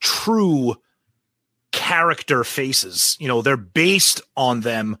like true character faces, you know, they're based on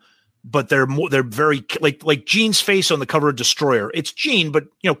them, but they're very like Gene's face on the cover of Destroyer. It's Gene, but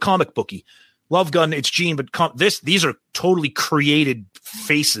you know, comic booky. Love Gun, it's Gene, but these are totally created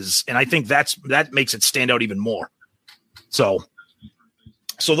faces, and I think that makes it stand out even more. So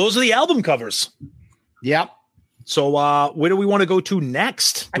those are the album covers. Yep. So where do we want to go to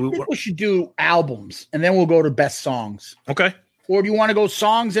next? I think we should do albums, and then we'll go to best songs. Okay. Or do you want to go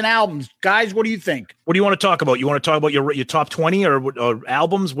songs and albums? Guys, what do you think? What do you want to talk about? You want to talk about your top 20 or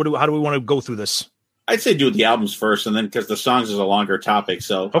albums? How do we want to go through this? I'd say do the albums first, and then because the songs is a longer topic.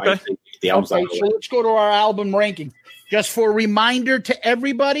 So okay. The albums. Okay, so let's go to our album ranking. Just for a reminder to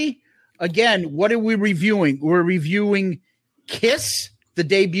everybody, again, what are we reviewing? We're reviewing Kiss, the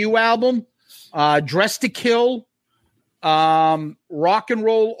debut album, Dress to Kill, Rock and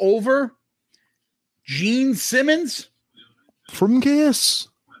Roll Over, Gene Simmons from Kiss,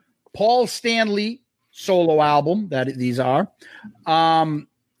 Paul Stanley solo album that these are.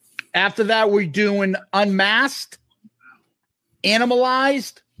 After that, we're doing Unmasked,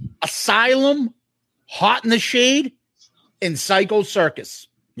 Animalized, Asylum, Hot in the Shade, and Psycho Circus.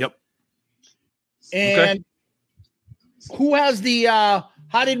 Yep. And who has the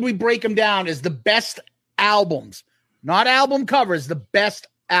how did we break them down as the best albums? Not album covers, the best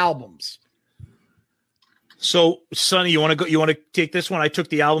albums. So, Sonny, you want to take this one? I took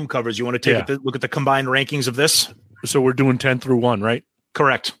the album covers. You want to look at the combined rankings of this? So we're doing 10 through 1, right?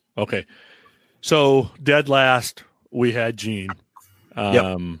 Correct. Okay. So dead last, we had Gene.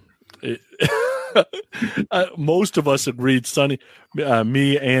 Most of us agreed, Sonny,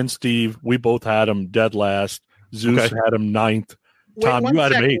 me and Steve, we both had him dead last. Zeus had him 9th. Tom, you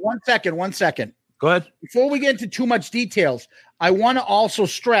had him 8th. One second. Go ahead. Before we get into too much details, I want to also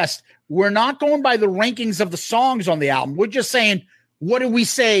stress we're not going by the rankings of the songs on the album. We're just saying, what do we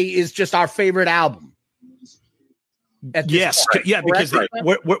say is just our favorite album? Yes. Point, yeah, because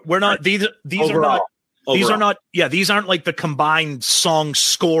we're not, these overall, are not, these aren't like the combined song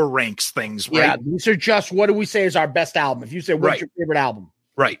score ranks things, right? Yeah, these are just, what do we say is our best album? If you say, what's your favorite album?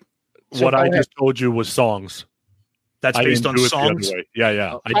 Right. So what I just told you was songs. That's based on songs.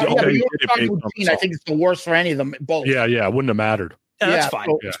 Yeah. I think it's the worst for any of them. Both. Yeah. It wouldn't have mattered. Yeah, that's fine.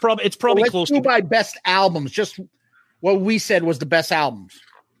 So, it's probably close to by best albums. Just what we said was the best albums.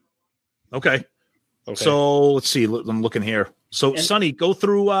 Okay. So let's see. I'm looking here. So Sonny, go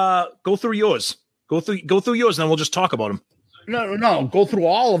through yours. Go through yours, and then we'll just talk about them. No. Go through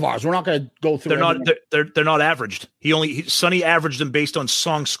all of ours. We're not going to go through. They're not averaged. Sonny averaged them based on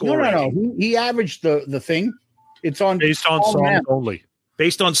song score. No. He averaged the thing. It's on based on songs only.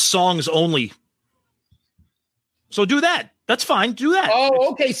 Based on songs only. So do that. That's fine. Do that.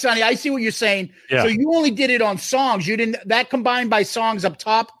 Oh, okay, Sonny. I see what you're saying. Yeah. So you only did it on songs. You didn't. That combined by songs up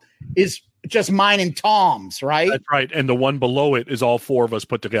top is just mine and Tom's, right? That's right. And the one below it is all 4 of us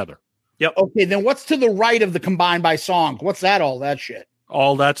put together. Yep. Okay. Then what's to the right of the combined by songs? What's that? All that shit.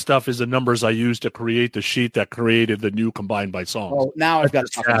 All that stuff is the numbers I used to create the sheet that created the new combined by songs. Oh, now I've got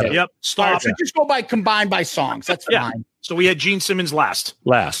to. Yep. Stop. Right, so just go by combined by songs. That's fine. So we had Gene Simmons last.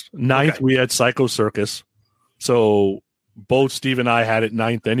 9th, we had Psycho Circus. So both Steve and I had it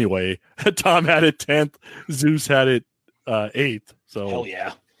 9th anyway. Tom had it 10th. Zeus had it 8th. So hell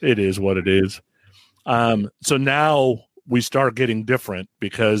yeah. It is what it is. So now we start getting different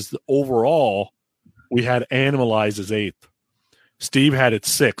because overall we had Animalize as 8th. Steve had it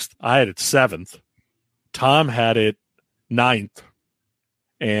 6th. I had it 7th. Tom had it 9th.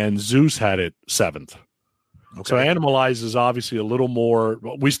 And Zeus had it 7th. Okay. So Animalize is obviously a little more.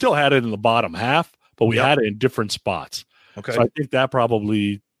 We still had it in the bottom half, but we had it in different spots. Okay. So I think that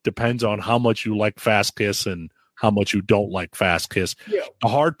probably depends on how much you like Fast Kiss and how much you don't like Fast Kiss. Yeah. The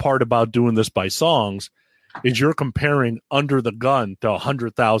hard part about doing this by songs is you're comparing Under the Gun to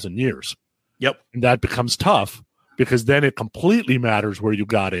 100,000 Years. Yep. And that becomes tough because then it completely matters where you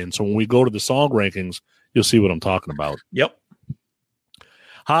got in. So when we go to the song rankings, you'll see what I'm talking about. Yep.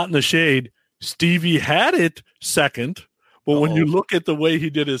 Hot in the Shade, Stevie had it 2nd, but when you look at the way he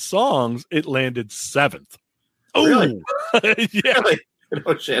did his songs, it landed 7th. Oh, really? Yeah. Really?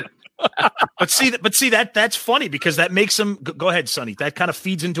 Oh shit. but see that's funny because that makes him go ahead, Sonny. That kind of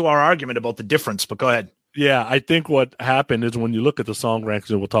feeds into our argument about the difference, but go ahead. Yeah, I think what happened is when you look at the song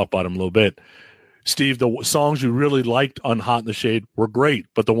rankings, and we'll talk about them a little bit, Steve, the songs you really liked on Hot in the Shade were great,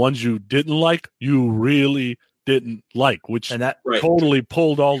 but the ones you didn't like, you really didn't like, which and that totally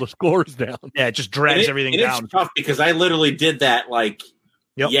pulled all the scores down. Yeah, it just drags everything down. It's tough because I literally did that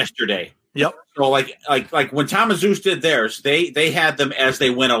yesterday. Yep. So like when Tom and Zeus did theirs, they had them as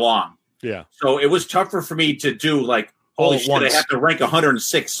they went along. Yeah. So it was tougher for me to do holy shit, I have to rank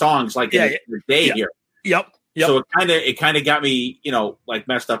 106 songs in a day here. Yep. So it kind of got me,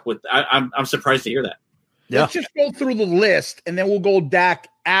 messed up with. I'm surprised to hear that. Yeah. Let's just go through the list, and then we'll go back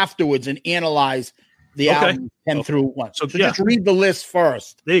afterwards and analyze the album 10 through 1. So just read the list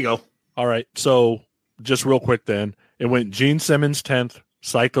first. There you go. All right. So just real quick then, it went Gene Simmons 10th,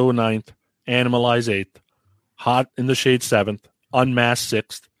 Psycho 9th, Animalize 8th, Hot in the Shade 7th, Unmasked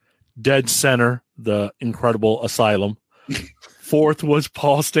 6th, Dead Center, the incredible Asylum. 4th was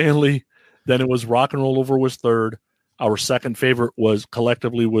Paul Stanley. Then it was Rock and Roll Over was 3rd. Our second favorite was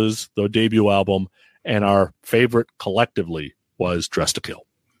the debut album. And our favorite collectively was Dressed to Kill.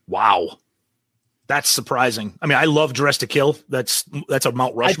 Wow. That's surprising. I mean, I love Dressed to Kill. That's a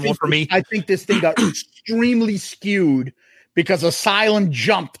Mount Rushmore for me. I think this thing got extremely skewed because Asylum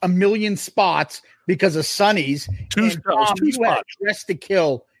jumped a million spots because of Sonny's. Two spots. Dressed to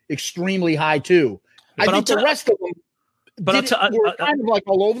Kill extremely high too. I think the rest of them were kind of like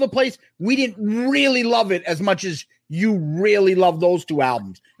all over the place. We didn't really love it as much as you really love those two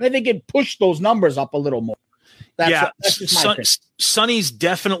albums. And I think it pushed those numbers up a little more. That's just my Sonny's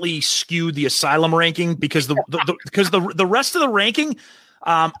definitely skewed the Asylum ranking because the rest of the ranking,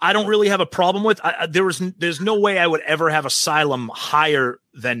 I don't really have a problem with. There's no way I would ever have Asylum higher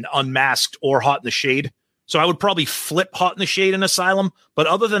than Unmasked or Hot in the Shade. So I would probably flip Hot in the Shade and Asylum. But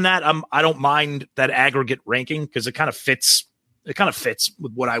other than that, I don't mind that aggregate ranking because it kind of fits. It kind of fits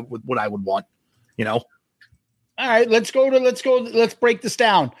with what I would want. All right, let's break this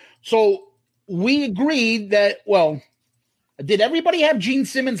down. So we agreed that. Well, did everybody have Gene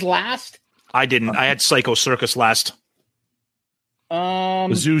Simmons last? I didn't. I had Psycho Circus last.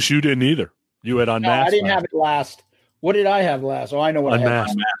 Zeus, you didn't either. You had Unmasked. No, I didn't have it last. What did I have last? Oh, I know what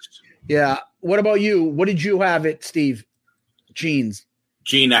Unmasked. I had. Yeah. What about you? What did you have it, Steve? Gene's.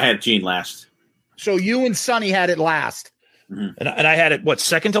 Gene, I had Gene last. So you and Sonny had it last. Mm-hmm. And I had it,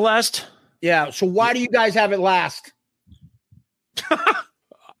 second to last? Yeah. So why do you guys have it last?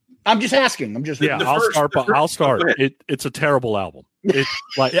 I'm just asking. I'll start. It's a terrible album.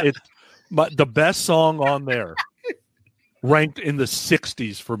 But the best song on there ranked in the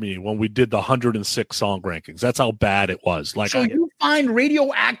 60s for me when we did the 106 song rankings. That's how bad it was. You find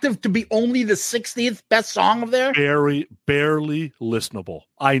Radioactive to be only the 60th best song of there? Barely listenable.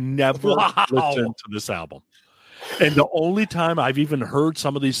 I never listened to this album. And the only time I've even heard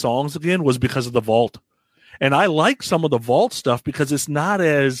some of these songs again was because of the Vault. And I like some of the Vault stuff because it's not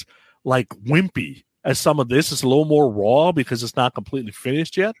as wimpy as some of this. It's a little more raw because it's not completely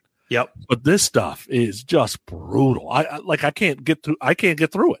finished yet. Yep. But this stuff is just brutal. I can't get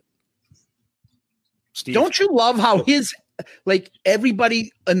through it. Steve. Don't you love how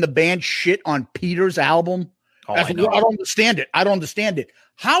everybody in the band shit on Peter's album? Oh, I know. I don't understand it.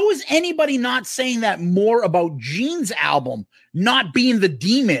 How is anybody not saying that more about Gene's album not being the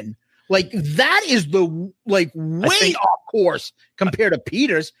demon? That is the way off course compared to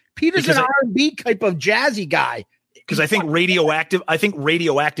Peter's. Peter's an R&B type of jazzy guy. Because I think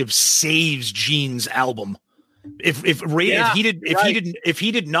Radioactive saves Gene's album. If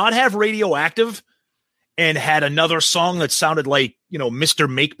he did not have Radioactive and had another song that sounded like Mr.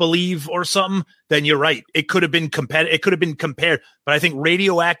 Make Believe or something, then you're right. It could have been compared. But I think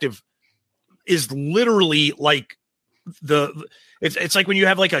Radioactive is literally it's like when you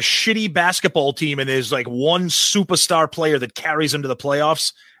have like a shitty basketball team and there's like one superstar player that carries them to the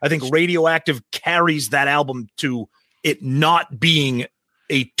playoffs. I think Radioactive carries that album to it not being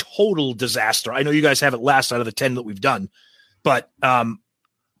a total disaster. I know you guys have it last out of the 10 that we've done, but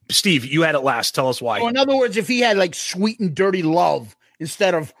Steve, you had it last. Tell us why. So in other words, if he had like Sweet and Dirty Love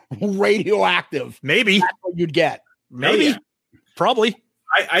instead of Radioactive, maybe that's what you'd get. Maybe, yeah. Probably.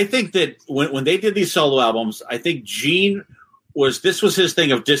 I think that when they did these solo albums, I think Gene this was his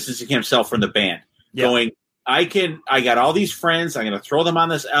thing of distancing himself from the band, going, I got all these friends, I'm going to throw them on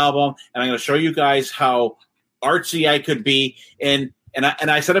this album, and I'm going to show you guys how artsy I could be. And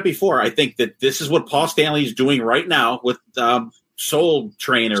I said it before, I think that this is what Paul Stanley is doing right now with Soul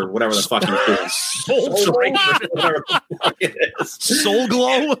Train or whatever the fuck he's doing. Soul Train. Whatever the fuck it is. Soul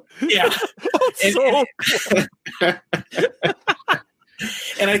Glow? Yeah.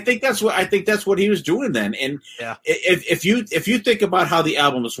 And I think that's what he was doing then. And if you think about how the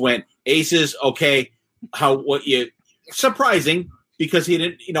albums went, Aces, okay, surprising because he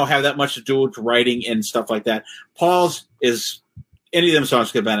didn't have that much to do with writing and stuff like that. Paul's is any of them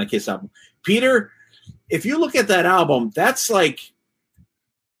songs could have been a Kiss album. Peter, if you look at that album, that's like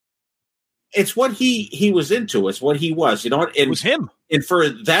it's what he was into. It's what he was. It was him. And for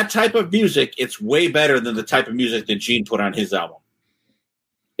that type of music, it's way better than the type of music that Gene put on his album.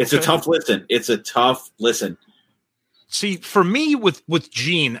 It's a tough listen. It's a tough listen. See, for me with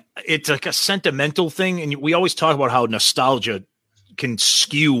Gene, it's like a sentimental thing, and we always talk about how nostalgia can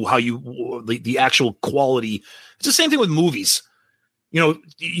skew how the actual quality. It's the same thing with movies.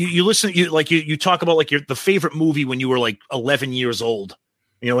 You listen, you talk about like the favorite movie when you were like 11 years old,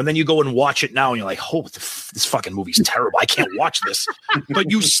 and then you go and watch it now, and you're like, oh, this fucking movie's terrible. I can't watch this,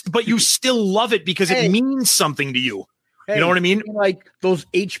 but you still love it because it means something to you. You know what I mean? Like those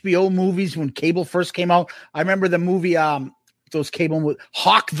HBO movies when cable first came out. I remember the movie, those cable movies,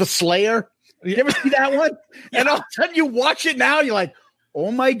 Hawk the Slayer. You ever see that one? And all of a sudden you watch it now, you're like,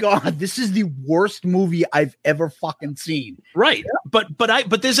 oh my God, this is the worst movie I've ever fucking seen. Right. Yeah.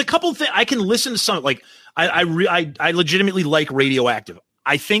 But there's a couple things I can listen to some, like I legitimately like Radioactive.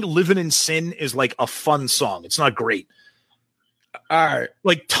 I think Living in Sin is like a fun song. It's not great. All right.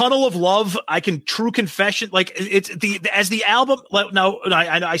 Like Tunnel of Love, True Confession, like it's as the album. Now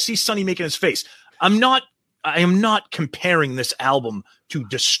I see Sonny making his face. I am not comparing this album to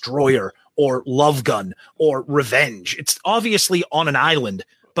Destroyer or Love Gun or Revenge. It's obviously on an island,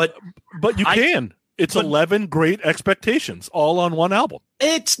 but you can. It's 11 great expectations all on one album.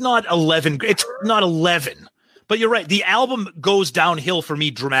 It's not 11. It's not 11. But you're right. The album goes downhill for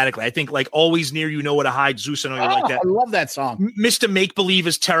me dramatically. I think like Always Near You, Know Where to Hide, Zeus, I Know You Like That. I love that song. Mr. Make Believe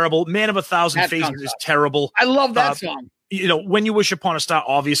is terrible. Man of a Thousand Faces is terrible. I love that song. When You Wish Upon a Star,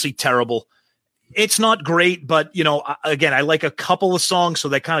 obviously terrible. It's not great, but again, I like a couple of songs, so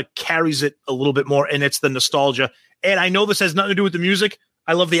that kind of carries it a little bit more, and it's the nostalgia. And I know this has nothing to do with the music.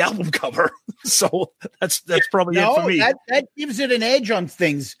 I love the album cover, so that's probably it for me. That gives it an edge on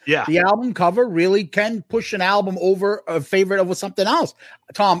things. Yeah, the album cover really can push an album over a favorite over something else.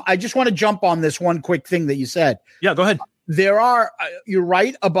 Tom, I just want to jump on this one quick thing that you said. Yeah, go ahead. You're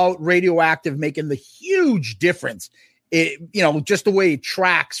right about Radioactive making the huge difference. Just the way it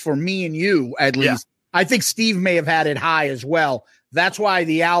tracks for me and you, at least. Yeah. I think Steve may have had it high as well. That's why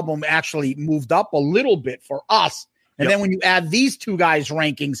the album actually moved up a little bit for us. And then when you add these two guys'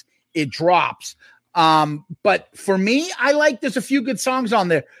 rankings, it drops. But for me, there's a few good songs on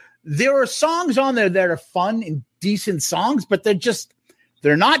there. There are songs on there that are fun and decent songs, but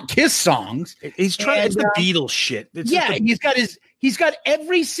they're not Kiss songs. He's trying it's the Beatles shit. He's got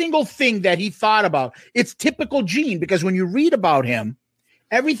every single thing that he thought about. It's typical Gene, because when you read about him,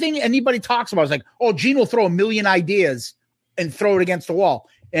 everything anybody talks about is like, oh, Gene will throw a million ideas and throw it against the wall.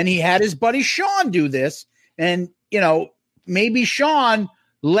 And he had his buddy Sean do this. And, maybe Sean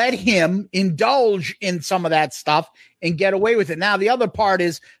let him indulge in some of that stuff and get away with it. Now, the other part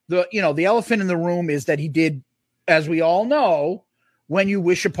is the elephant in the room is that he did, as we all know, When You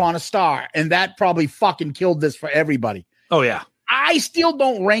Wish Upon a Star. And that probably fucking killed this for everybody. Oh, yeah. I still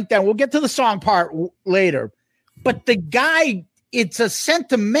don't rank that. We'll get to the song part later. But the guy, it's a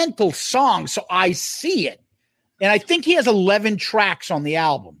sentimental song, so I see it. And I think he has 11 tracks on the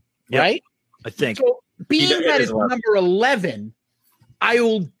album, right? I think. So being that it's number 11,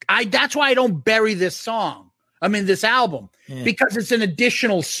 that's why I don't bury this album, because it's an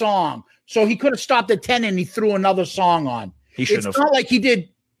additional song. So he could have stopped at 10 and he threw another song on. It's not like he did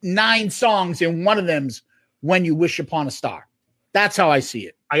 9 songs and one of them's When You Wish Upon a Star. That's how I see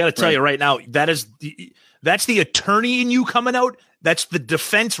it. I got to tell you right now, that's the attorney in you coming out. That's the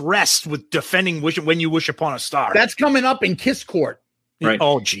defense rests with defending When You Wish Upon a Star. That's coming up in Kiss Court. Right.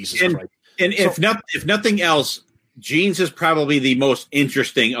 Oh, Jesus Christ. And if nothing else, Jeans is probably the most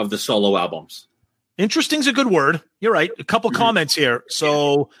interesting of the solo albums. Interesting's a good word. You're right. A couple comments here.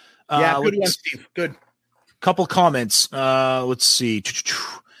 So, good one, Steve. Good. Couple comments. Let's see.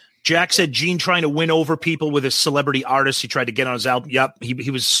 Jack said Gene trying to win over people with his celebrity artists. He tried to get on his album. Yep.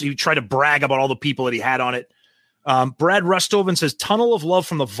 He tried to brag about all the people that he had on it. Brad Rustoven says Tunnel of Love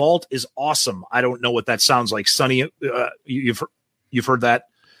from the Vault is awesome. I don't know what that sounds like. Sonny, you've heard that?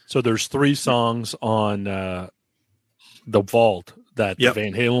 So there's 3 songs on the Vault that the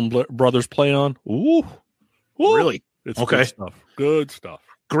Van Halen brothers play on. Ooh. Really? It's okay. Good stuff. Good stuff.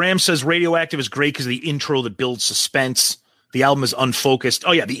 Graham says Radioactive is great because of the intro that builds suspense. The album is unfocused.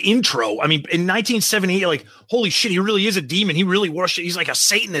 Oh, yeah, the intro. I mean, in 1978, like, holy shit, he really is a demon. He really worships. He's like a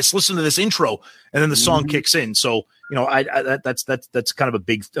Satanist. Listen to this intro. And then the song kicks in. So, you know, that's kind of a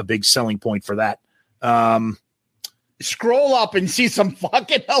big selling point for that. Scroll up and see some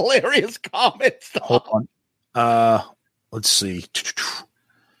fucking hilarious comments. Hold on. Let's see.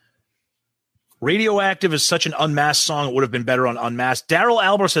 Radioactive is such an Unmasked song. It would have been better on Unmasked. Daryl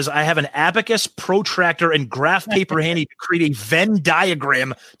Albert says, I have an abacus, protractor, and graph paper handy to create a Venn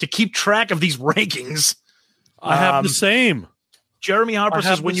diagram to keep track of these rankings. I have the same. Jeremy Harper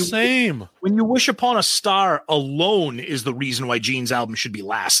says, when you wish upon a star alone is the reason why Gene's album should be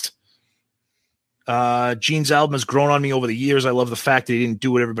last. Gene's album has grown on me over the years. I love the fact that he didn't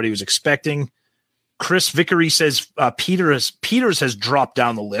do what everybody was expecting. Chris Vickery says Peters has dropped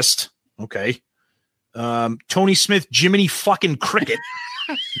down the list. Okay. Tony Smith, Jiminy fucking Cricket.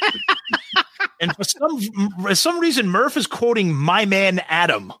 And for some reason, Murph is quoting my man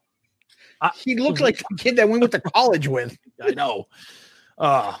Adam. He looks like the kid that we went to college with. I know.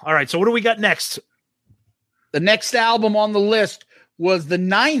 All right. So what do we got next? The next album on the list was the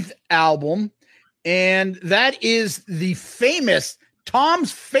 9th album, and that is the famous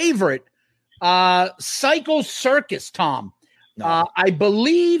Tom's favorite, Psycho Circus, Tom. No. I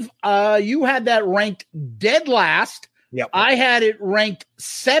believe you had that ranked dead last. Yep. I had it ranked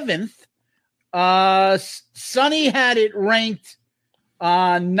 7th. Sonny had it ranked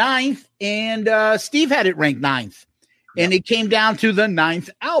 9th, and Steve had it ranked 9th. And it came down to the 9th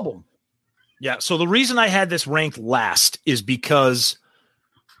album. Yeah, so the reason I had this ranked last is because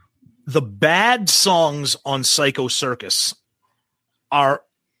the bad songs on Psycho Circus are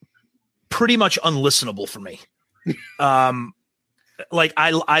pretty much unlistenable for me. Like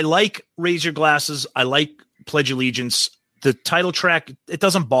I like Raise Your Glasses. I like Pledge Allegiance. The title track, it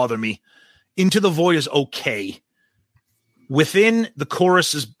doesn't bother me. Into the Void is okay. Within, the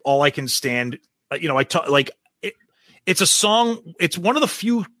chorus is all I can stand. You know, it's a song. It's one of the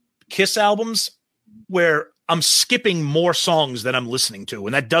few Kiss albums where I'm skipping more songs than I'm listening to,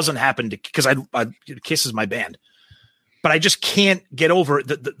 and that doesn't happen because Kiss is my band. But I just can't get over it.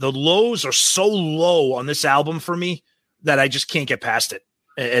 The lows are so low on this album for me that I just can't get past it.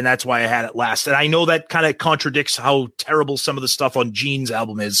 And that's why I had it last. And I know that kind of contradicts how terrible some of the stuff on Gene's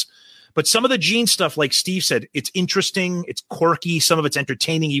album is. But some of the Gene stuff, like Steve said, it's interesting, it's quirky, some of it's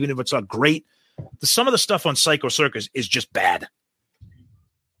entertaining, even if it's not great. Some of the stuff on Psycho Circus is just bad.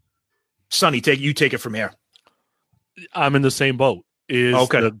 Sonny, take it from here. I'm in the same boat.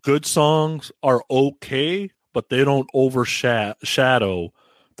 Okay. The good songs are okay, but they don't overshadow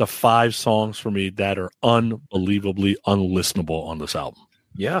the 5 songs for me that are unbelievably unlistenable on this album.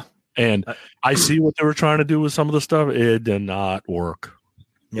 Yeah. And I see what they were trying to do with some of the stuff. It did not work.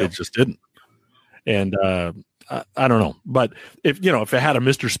 Yep. It just didn't. And I don't know. But if it had a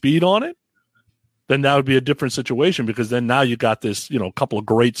Mr. Speed on it, then that would be a different situation, because then now you got this, couple of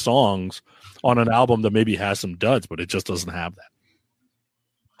great songs on an album that maybe has some duds, but it just doesn't have that.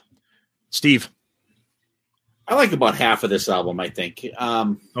 Steve. I like about half of this album, I think.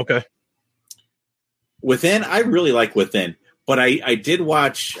 Okay. Within, I really like Within, but I did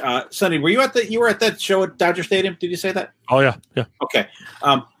watch. Sonny, you were at that show at Dodger Stadium? Did you say that? Oh yeah. Okay.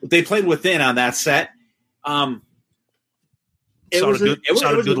 They played Within on that set. It was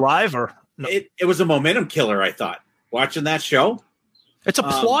good live, or no? It was a momentum killer. I thought watching that show. It's a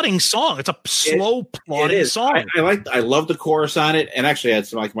plodding song. It's a slow plodding song. I love the chorus on it, and actually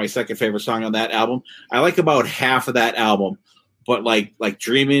that's like my second favorite song on that album. I like about half of that album, but like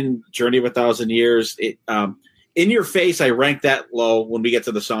Dreamin', Journey of 1,000 Years, In Your Face, I rank that low when we get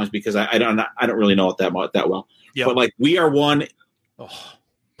to the songs because I don't really know it that well. Yep. But like We Are One,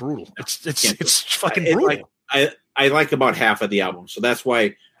 brutal. It's fucking brutal. I like about half of the album, so that's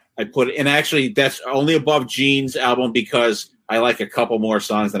why I put it. And actually, that's only above Gene's album because I like a couple more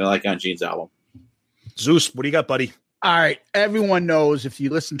songs than I like on Gene's album. Zeus, what do you got, buddy? All right. Everyone knows if you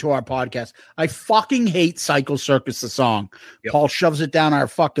listen to our podcast, I fucking hate Psycho Circus, the song. Yep. Paul shoves it down our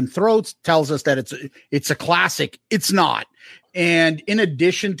fucking throats, tells us that it's a classic. It's not. And in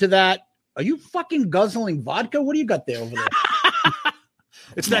addition to that, are you fucking guzzling vodka? What do you got there over there?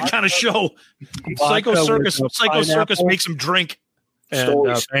 It's that kind of show. Vodka Psycho Circus makes him drink.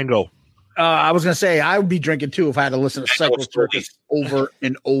 And Bango. I was going to say, I would be drinking too if I had to listen to Psycho Circus over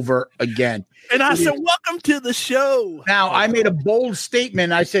and over again. And I said, welcome to the show. Now, I made a bold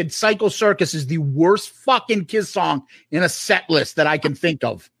statement. I said Psycho Circus is the worst fucking Kiss song in a set list that I can think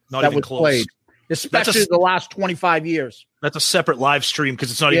of Not that even was close. played, especially the last 25 years. That's a separate live stream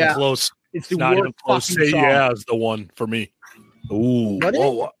because it's not even close. It's the Not even worst close. fucking Say song. Yeah is the one for me. Ooh. What is it?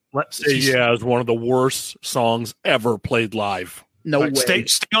 Whoa. Say Yeah is one of the worst songs ever played live. No way.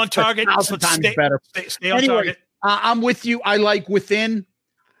 Stay on target. 1,000 times better. Stay on Anyway, target. I'm with you. I like Within.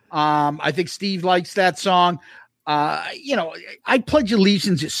 I think Steve likes that song. I Pledge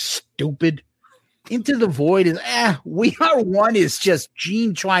Allegiance is stupid. Into the Void is We Are One is just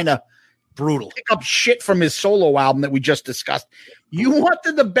Gene trying to Brutal. pick up shit from his solo album that we just discussed. You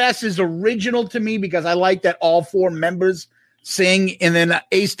Wanted the Best is original to me because I like that all four members sing, and then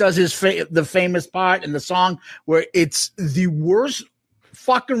Ace does the famous part in the song where it's the worst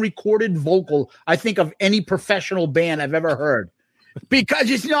fucking recorded vocal I think of any professional band I've ever heard because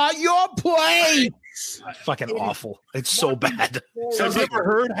it's not your place. Fucking awful. It's so bad. Have you ever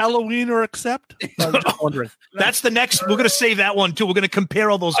heard Halloween or Accept? I'm just wondering. That's the next. We're going to save that one too. We're going to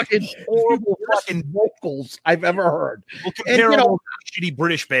compare all those Fucking horrible fucking vocals I've ever heard. We'll compare And, all those shitty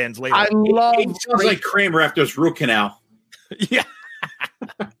British bands later. I love It sounds like Kramer after his root canal. yeah.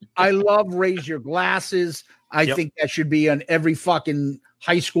 I love Raise Your Glasses. I Yep. think that should be on every fucking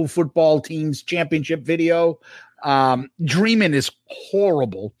high school football team's championship video. Dreamin' is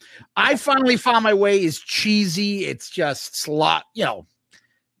horrible. I Finally Found My Way is cheesy. It's just slot.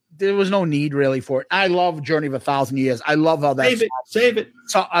 There was no need really for it. I love Journey of 1,000 Years. I love how that Save it.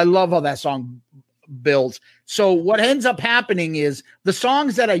 So I love how that song builds. So what ends up happening is the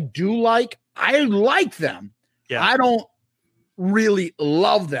songs that I do like, I like them. Yeah. I don't really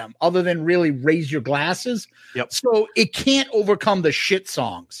love them other than really Raise Your Glasses. Yep. So it can't overcome the shit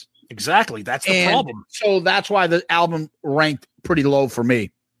songs. Exactly. That's the And problem. so that's why the album ranked pretty low for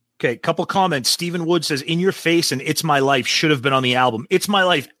me. Okay, couple comments. Stephen Wood says, "In Your Face" and "It's My Life" should have been on the album. "It's My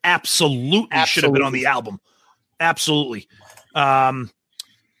Life" absolutely should have been on the album. Absolutely. Let's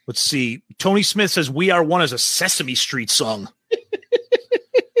see. Tony Smith says, "We Are One" is a Sesame Street song.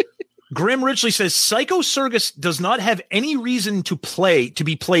 Grim Richley says, "Psycho Circus does not have any reason to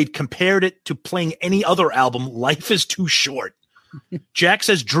be played. Compared it to playing any other album. Life is too short." Jack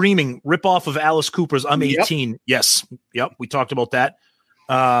says, "Dreaming," ripoff of Alice Cooper's "I'm 18." Yes. Yep. We talked about that.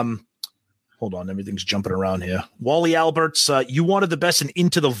 Hold on. Everything's jumping around here. Wally Alberts, "You Wanted the Best" and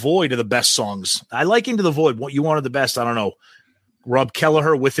 "Into the Void" are the best songs. I like "Into the Void." What You Wanted the Best, I don't know. Rob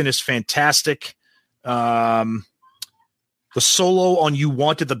Kelleher, "Within" is fantastic. The solo on "You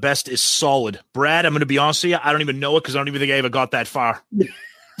Wanted the Best" is solid. Brad, I'm going to be honest with you. I don't even know it because I don't even think I ever got that far.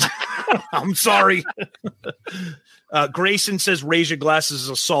 I'm sorry. Grayson says "Raise Your Glasses" is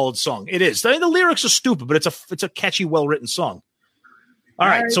a solid song. It is. I mean, the lyrics are stupid, but it's a catchy, well-written song. All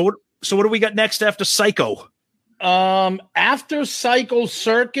right. So what do we got next after Psycho? After Psycho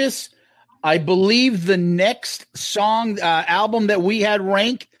Circus, I believe the next song album that we had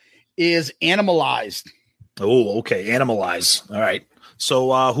ranked is Animalized. Oh, okay. Animalize. All right.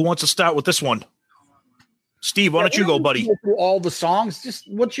 So who wants to start with this one? Steve, why don't you go, buddy? Go through all the songs.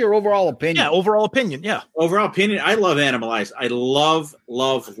 Just what's your overall opinion? Yeah, overall opinion. Yeah. Overall opinion, I love Animalize. I love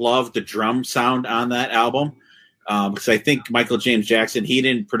the drum sound on that album. Because I think Michael James Jackson, he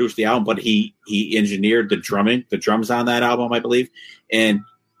didn't produce the album, but he engineered the drums on that album, I believe. And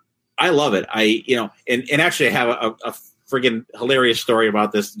I love it. And actually I have a friggin' hilarious story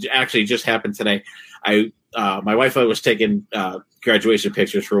about this. Actually just happened today. My wife and I was taking graduation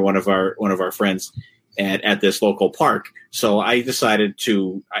pictures for one of our friends at this local park. So I decided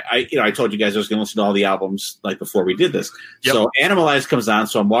to, I told you guys I was going to listen to all the albums like before we did this. Yep. So Animalize comes on.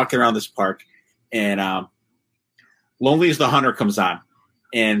 So I'm walking around this park and Lonely as the Hunter comes on.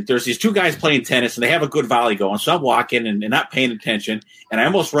 And there's these two guys playing tennis and they have a good volley going. So I'm walking and not paying attention. And I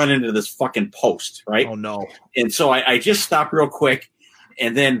almost run into this fucking post, right? Oh, no. And so I just stop real quick.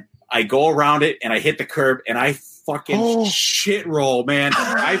 And then I go around it and I hit the curb and I fucking shit roll, man.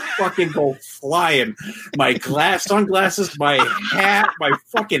 I fucking go flying. My sunglasses, my hat, my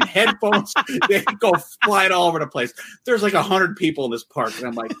fucking headphones, they go flying all over the place. There's like 100 people in this park, and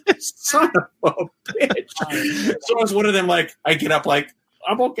I'm like, son of a bitch. So I was one of them, like, I get up like,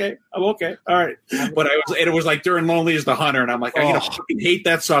 I'm okay. All right. But it was like during Lonely as the Hunter, and I'm like, I'm going to fucking hate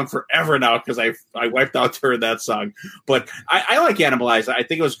that song forever now because I wiped out during that song. But I like Animalize. I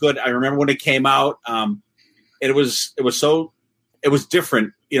think it was good. I remember when it came out, it was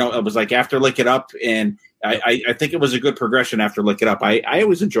different. You know, it was like after Lick It Up, and I think it was a good progression after Lick It Up. I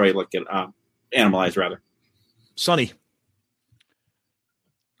always enjoy Animalize, rather. Sonny.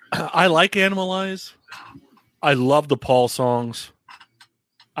 I like Animalize. I love the Paul songs.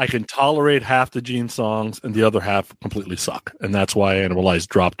 I can tolerate half the Gene songs, and the other half completely suck. And that's why Animalize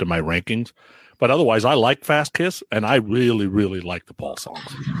dropped in my rankings. But otherwise, I like Fast Kiss, and I really, really like the Paul songs.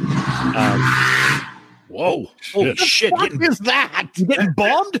 Whoa. Holy shit. What is that? You getting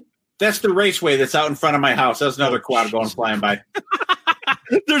bombed? That's the Raceway that's out in front of my house. That's another quad going flying by.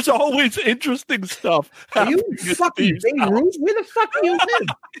 There's always interesting stuff. Are you fucking Babe Ruth? Where the fuck do you live? I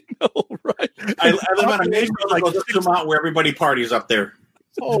know, right? I live on a major like this amount where everybody parties up there.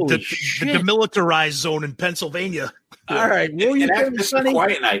 Holy The shit. demilitarized zone in Pennsylvania. All right. Will you And give that's Sonny? a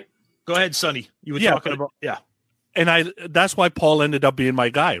quiet night. Go ahead, Sonny. You were Yeah, talking about And that's why Paul ended up being my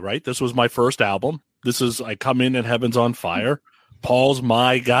guy, right? This was my first album. I come in and Heaven's on Fire. Paul's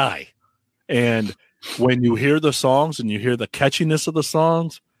my guy. And when you hear the songs and you hear the catchiness of the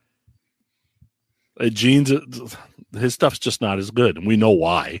songs, Gene's, his stuff's just not as good. And we know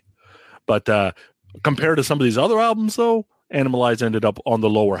why. But compared to some of these other albums, though, Animalize ended up on the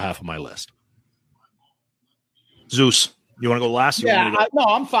lower half of my list. Zeus. You want to go last? Yeah, no,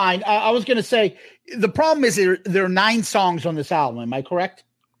 I'm fine. I was going to say the problem is there are 9 songs on this album. Am I correct?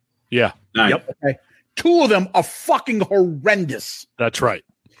 Yeah, Yep. Okay. 2 of them are fucking horrendous. that's right.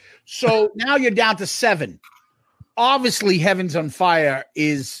 So now you're down to 7. Obviously, Heaven's on Fire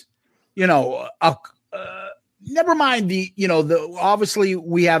is, never mind obviously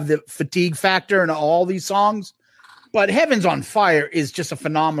we have the fatigue factor in all these songs, but Heaven's on Fire is just a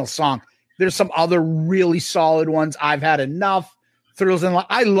phenomenal song. There's some other really solid ones. I've Had Enough, Thrills and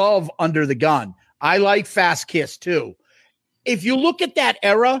I love Under the Gun. I like Fast Kiss too. If you look at that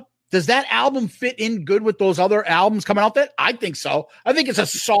era, does that album fit in good with those other albums coming out there? I think so. I think it's a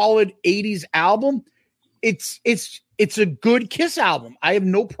solid 80s album. It's a good Kiss album. I have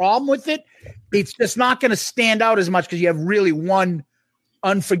no problem with it. It's just not going to stand out as much because you have really one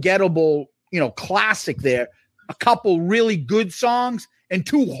unforgettable, classic there, a couple really good songs and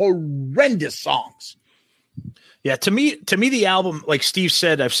 2 horrendous songs. Yeah, to me, the album, like Steve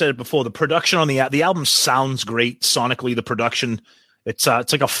said, I've said it before. The production on the album sounds great sonically. The production, it's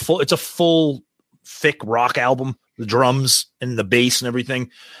like a full thick rock album. The drums and the bass and everything.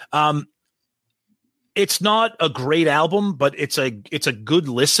 It's not a great album, but it's a good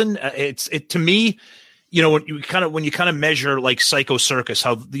listen. To me, when you kind of measure like Psycho Circus,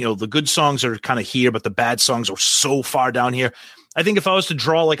 how the good songs are kind of here, but the bad songs are so far down here. I think if I was to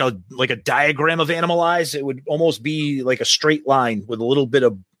draw like a diagram of Animalize, it would almost be like a straight line with a little bit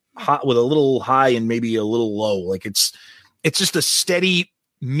of with a little high and maybe a little low. Like it's just a steady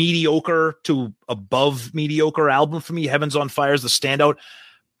mediocre to above mediocre album for me. Heaven's on Fire is the standout.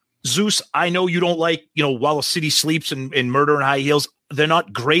 Zeus, I know you don't like, While the City Sleeps and Murder in High Heels. They're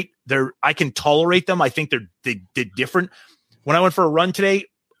not great. I can tolerate them. I think they're different. When I went for a run today,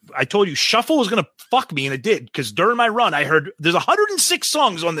 I told you Shuffle was going to fuck me, and it did, because during my run, I heard there's 106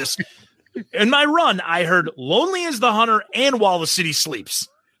 songs on this. In my run, I heard Lonely as the Hunter and While the City Sleeps.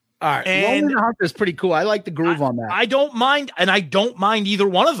 All right. And Lonely Hunter is pretty cool. I like the groove on that. I don't mind, and I don't mind either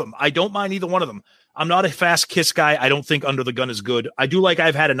one of them. I'm not a Fast Kiss guy. I don't think Under the Gun is good. I do like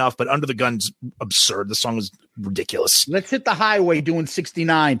I've Had Enough, but Under the Gun's absurd. The song is ridiculous. Let's hit the highway doing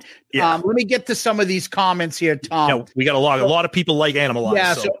 69. Yeah. Let me get to some of these comments here, Tom. Yeah, we got a lot of people like Animalize.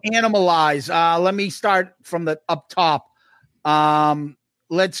 Yeah, so Animalize. Let me start from the up top.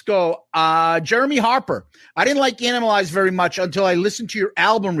 Let's go. Jeremy Harper. I didn't like Animalize very much until I listened to your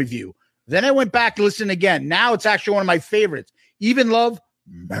album review. Then I went back to listen again. Now it's actually one of my favorites. Even Love,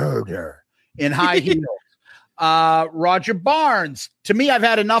 Murder in High Heels. Roger Barnes. To me, I've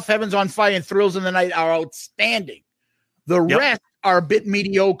Had Enough. Heaven's on Fire and Thrills in the Night are outstanding. The rest are a bit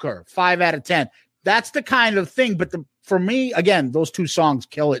mediocre. 5 out of 10. That's the kind of thing. But for me, again, those 2 songs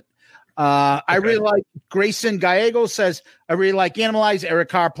kill it. I really like Grayson Gallego says, I really like Animalize. Eric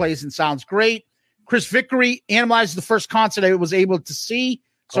Carr plays and sounds great. Chris Vickery, Animalize is the first concert I was able to see.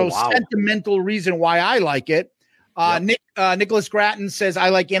 So sentimental reason why I like it. Nicholas Grattan says, I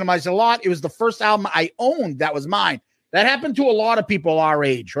like Animalize a lot. It was the first album I owned that was mine. That happened to a lot of people our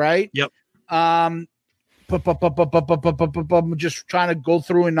age, right? Yep. Just trying to go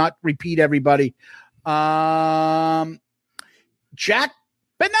through and not repeat everybody. Jack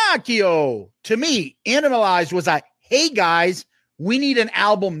Pinocchio, to me, Animalize was a, hey guys, we need an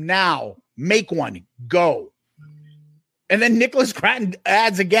album now. Make one. Go. And then Nicholas Grattan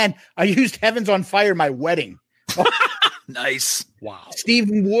adds again, I used Heaven's on Fire my wedding. Nice. Wow.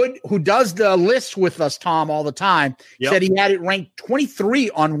 Stephen Wood, who does the list with us, Tom, all the time, said he had it ranked 23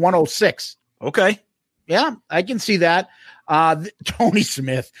 on 106. Okay. Yeah, I can see that. Tony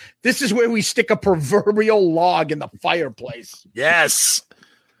Smith, this is where we stick a proverbial log in the fireplace. Yes.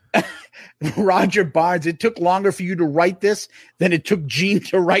 Roger Barnes, it took longer for you to write this than it took Gene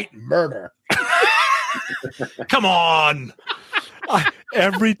to write Murder. Come on.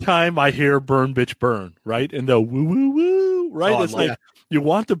 Every time I hear Burn Bitch Burn, right? And the woo woo woo, right? Oh, it's like you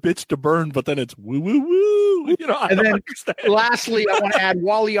want the bitch to burn, but then it's woo woo woo. You know, I don't understand. Lastly, I want to add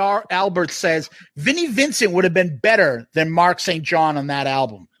Wally Albert says Vinnie Vincent would have been better than Mark St. John on that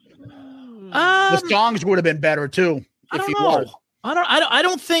album. The songs would have been better too. I don't know. I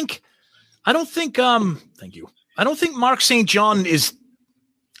don't think thank you. I don't think Mark St. John is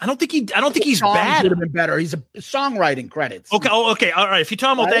I don't think he's bad. Would have been better. He's a songwriting credits. Okay. Oh, okay. All right. If you're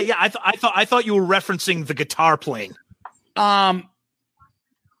talking about that, yeah, I thought you were referencing the guitar playing.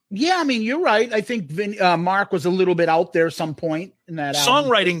 Yeah, I mean, you're right. I think Mark was a little bit out there some point in that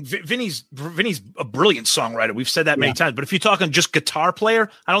songwriting. Vinny's a brilliant songwriter. We've said that many times. But if you're talking just guitar player,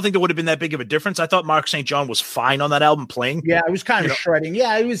 I don't think there would have been that big of a difference. I thought Mark St. John was fine on that album playing. Yeah, it was kind of shredding.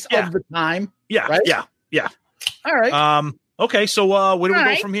 Yeah, it was of the time. Yeah, right? yeah. All right. Okay, so where do we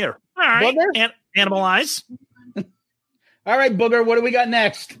go from here? All right. Animalize. All right, Booger, what do we got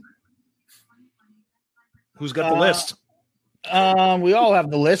next? Who's got the list? We all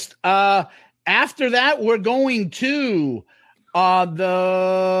have the list. After that, we're going to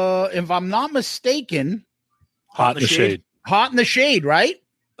if I'm not mistaken, Hot in the Shade. Hot in the Shade, right?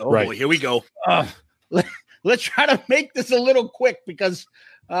 Oh, right. Here we go. Let's try to make this a little quick because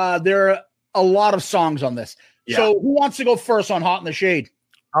there are a lot of songs on this. Yeah. So who wants to go first on Hot in the Shade?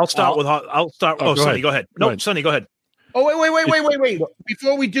 I'll start with Hot. Oh, Sonny, go ahead. No, Sonny, go ahead. Oh, wait.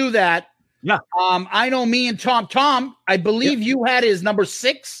 Before we do that, yeah. I know me and Tom. Tom, I believe you had his number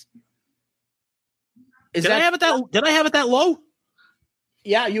 6. Did I have it that low?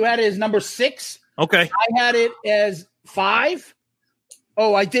 Yeah, you had it as number 6. Okay. I had it as 5.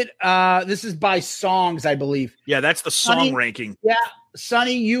 Oh, I did. This is by songs, I believe. Yeah, that's the song ranking. Yeah,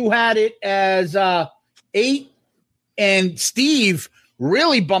 Sonny, you had it as 8, and Steve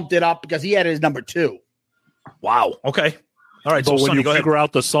really bumped it up because he had it as number 2. Wow. Okay. All right. But so when Sonny, you figure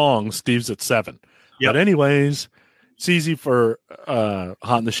out the song, Steve's at 7. Yep. But anyways, it's easy for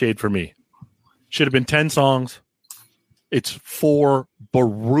Hot in the Shade for me. Should have been 10 songs. It's 4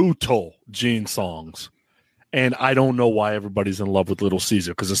 brutal Gene songs. And I don't know why everybody's in love with Little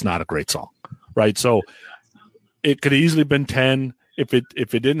Caesar because it's not a great song, right? So it could easily been 10. If it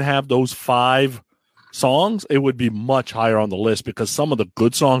didn't have those 5 songs, it would be much higher on the list because some of the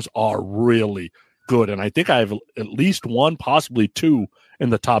good songs are really good. And I think I have at least 1, possibly 2 in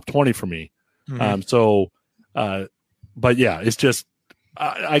the top 20 for me. Mm-hmm. But yeah, it's just,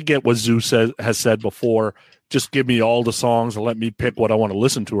 I get what Zeus has said before. Just give me all the songs and let me pick what I want to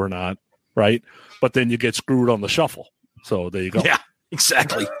listen to or not, right? But then you get screwed on the shuffle. So there you go. Yeah,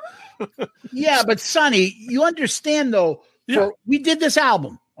 exactly. Yeah, but Sonny, you understand though, we did this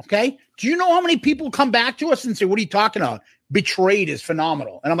album, okay? Do you know how many people come back to us and say, what are you talking about? Betrayed is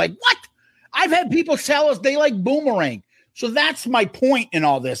phenomenal. And I'm like, what? I've had people tell us they like Boomerang. So that's my point in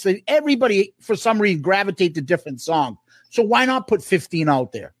all this. That everybody, for some reason, gravitate to different songs. So why not put 15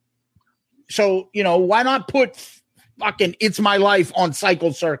 out there? So, why not put fucking It's My Life on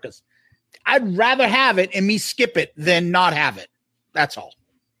Cycle Circus? I'd rather have it and me skip it than not have it. That's all.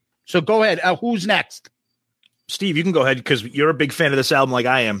 So go ahead. Who's next? Steve, you can go ahead because you're a big fan of this album like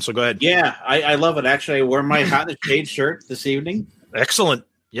I am. So go ahead. Yeah, I love it. Actually, I wore my Hot in the Shade shirt this evening. Excellent.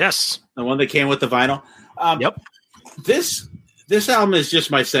 Yes. The one that came with the vinyl. Yep. This album is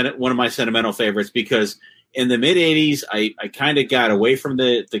just one of my sentimental favorites because in the mid 80s, I kind of got away from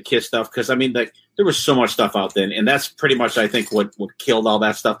the Kiss stuff because there was so much stuff out then, and that's pretty much I think what killed all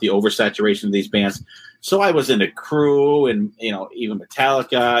that stuff, the oversaturation of these bands. So I was into Crew and even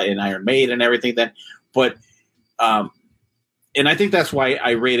Metallica and Iron Maiden and everything then, but and I think that's why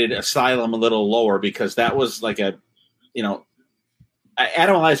I rated Asylum a little lower because that was like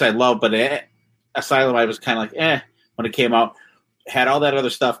Animalize I love, but Asylum I was kind of like when it came out, had all that other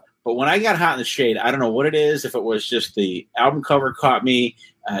stuff. But when I got Hot in the Shade, I don't know what it is. If it was just the album cover caught me,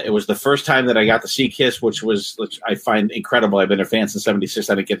 it was the first time that I got to see Kiss, which I find incredible. I've been a fan since '76.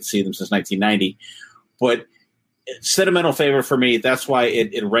 I didn't get to see them since 1990. But sentimental favor for me. That's why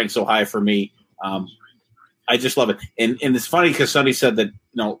it ranks so high for me. I just love it. And it's funny because somebody said that,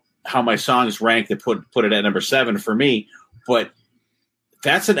 how my songs rank that put it at number 7 for me. But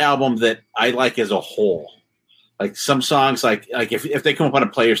that's an album that I like as a whole. Like some songs, like if they come up on a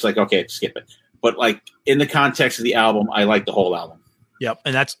playlist, like, okay, skip it. But like in the context of the album, I like the whole album. Yep,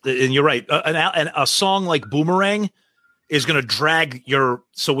 and you're right. And a song like Boomerang is going to drag your.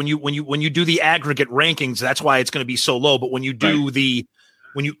 So when you do the aggregate rankings, that's why it's going to be so low. But when you do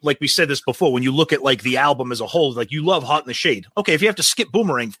when you, like we said this before, when you look at like the album as a whole, like you love Hot in the Shade. Okay, if you have to skip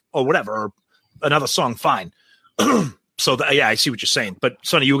Boomerang or whatever, or another song, fine. So I see what you're saying. But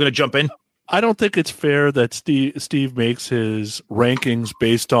Sonny, you were going to jump in. I don't think it's fair that Steve makes his rankings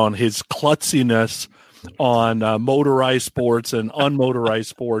based on his klutziness on motorized sports and unmotorized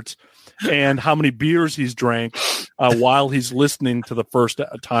sports and how many beers he's drank while he's listening to the first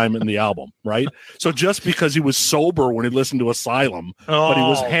time in the album, right? So just because he was sober when he listened to Asylum, but he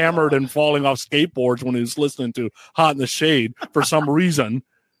was hammered and falling off skateboards when he was listening to Hot in the Shade, for some reason,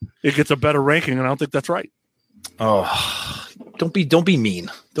 it gets a better ranking, and I don't think that's right. Oh, don't be mean.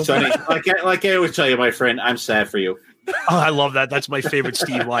 Sonny, like I always tell you, my friend, I'm sad for you. Oh, I love that. That's my favorite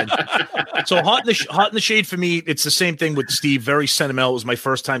Steve line. So Hot in the Shade for me, it's the same thing with Steve. Very sentimental. It was my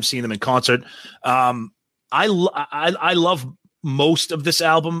first time seeing them in concert. I love most of this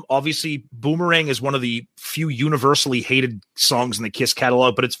album. Obviously, Boomerang is one of the few universally hated songs in the Kiss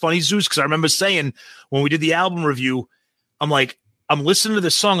catalog. But it's funny, Zeus, because I remember saying when we did the album review, I'm listening to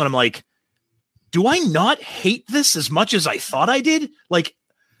this song and I'm like, do I not hate this as much as I thought I did?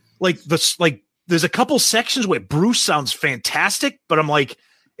 There's a couple sections where Bruce sounds fantastic, but I'm like,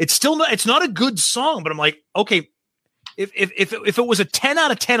 it's not a good song, but I'm like, okay, if it was a 10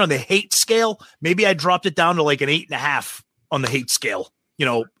 out of 10 on the hate scale, maybe I dropped it down to like an 8.5 on the hate scale,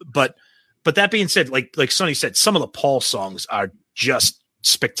 but that being said, like Sonny said, some of the Paul songs are just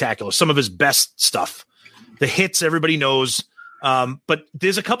spectacular. Some of his best stuff, the hits everybody knows. But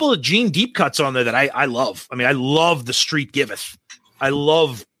there's a couple of Gene deep cuts on there that I love. I mean, I love The Street Giveth. I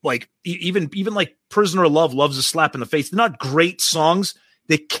love like even like Prisoner of Love loves a slap in the face. They're not great songs.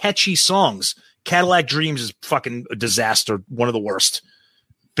 They're catchy songs. Cadillac Dreams is fucking a disaster. One of the worst.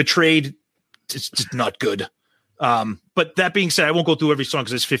 Betrayed, it's just not good. But that being said, I won't go through every song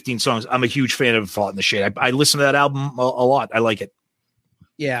because there's 15 songs. I'm a huge fan of Hot in the Shade. I listen to that album a lot. I like it.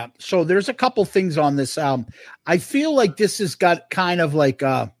 Yeah. So there's a couple things on this album. I feel like this has got kind of like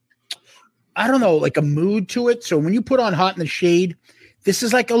a mood to it. So when you put on Hot in the Shade, this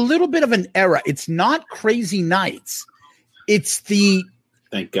is like a little bit of an era. It's not Crazy Nights. It's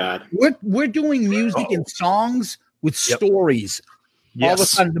thank God. We're doing music and songs with stories. Yes. All of a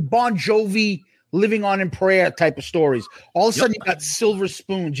sudden, the Bon Jovi Living On in Prayer type of stories. All of a sudden, you got Silver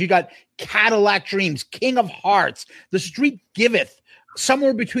Spoons. You got Cadillac Dreams, King of Hearts, The Street Giveth.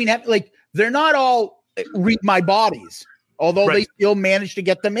 Somewhere between, like, they're not all Read My Bodies, although they still managed to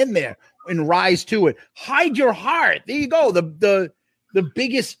get them in there and rise to it. Hide Your Heart. There you go. The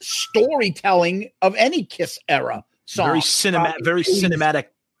biggest storytelling of any Kiss era song. Very cinematic.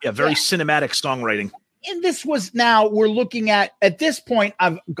 Yeah, very cinematic songwriting. And this was we're looking at this point,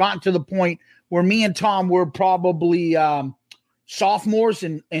 I've gotten to the point where me and Tom were probably sophomores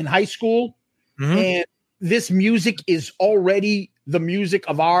in high school. Mm-hmm. And this music is already the music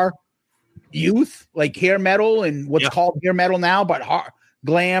of our youth, like hair metal and what's called hair metal now, but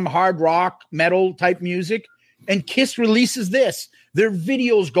glam, hard rock, metal type music. And Kiss releases this. Their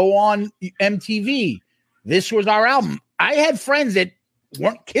videos go on MTV. This was our album. I had friends that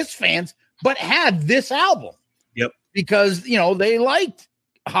weren't Kiss fans, but had this album. Yep. Because, they liked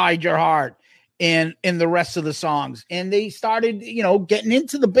Hide Your Heart and the rest of the songs. And they started, getting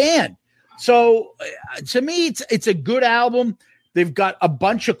into the band. So to me, it's a good album. They've got a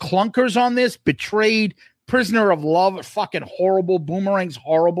bunch of clunkers on this. Betrayed, Prisoner of Love, fucking horrible. Boomerang's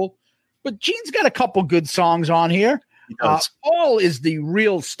horrible. But Gene's got a couple good songs on here. Paul is the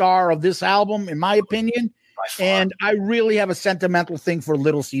real star of this album, in my opinion. And I really have a sentimental thing for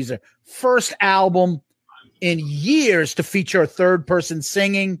Little Caesar. First album in years to feature a third person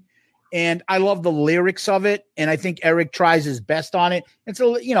singing. And I love the lyrics of it. And I think Eric tries his best on it. And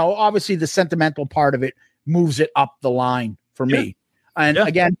so, obviously the sentimental part of it moves it up the line for me. And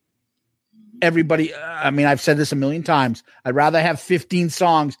again, everybody, I've said this a million times. I'd rather have 15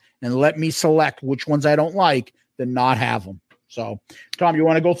 songs and let me select which ones I don't like than not have them. So, Tom, you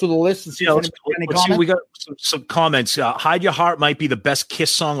want to go through the list and see if let's any see. comments? We got some comments. Hide Your Heart might be the best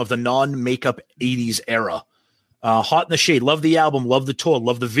Kiss song of the non-makeup 80s era. Hot in the Shade. Love the album. Love the tour.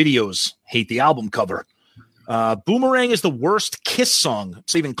 Love the videos. Hate the album cover. Boomerang is the worst Kiss song.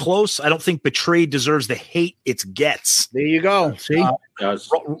 It's even close. I don't think Betrayed deserves the hate it gets. There you go. See?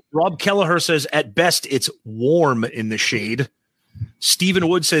 Rob Kelleher says, at best, it's warm in the shade. Stephen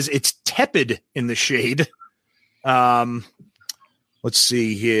Wood says, it's tepid in the shade. Let's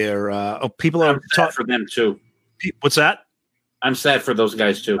see here. People are talking for them, too. What's that? I'm sad for those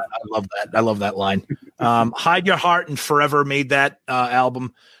guys, too. I love that. I love that line. Hide Your Heart and Forever made that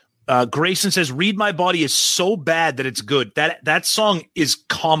album. Grayson says, Read My Body is so bad that it's good. That song is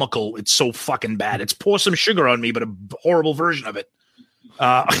comical. It's so fucking bad. It's Pour Some Sugar on Me, but a horrible version of it.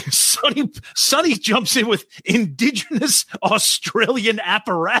 Sonny jumps in with Indigenous Australian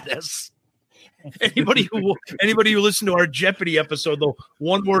Apparatus. Anybody who listened to our Jeopardy episode, the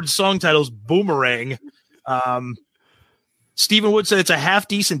one-word song title is Boomerang. Stephen Wood said it's a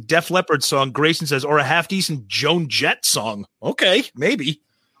half-decent Def Leppard song. Grayson says, or a half-decent Joan Jett song. Okay, maybe.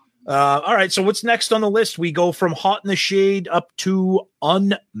 All right, so what's next on the list? We go from Hot in the Shade up to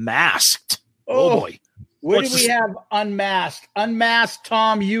Unmasked. Oh boy. Where do we have Unmasked? Unmasked,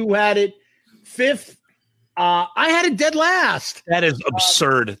 Tom, you had it 5th. I had it dead last. That is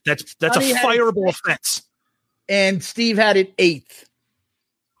absurd. That's a fireable offense. And Steve had it 8th.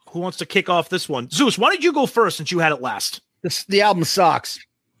 Who wants to kick off this one? Zeus, why don't you go first since you had it last? The album sucks.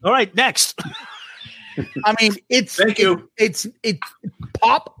 All right, next. I mean, it's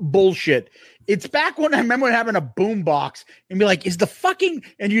pop bullshit. It's back when I remember having a boom box and be like, is the fucking,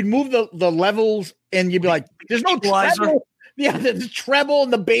 and you'd move the levels and you'd be like, there's no treble. Yeah, the treble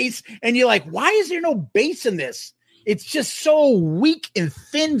and the bass. And you're like, why is there no bass in this? It's just so weak and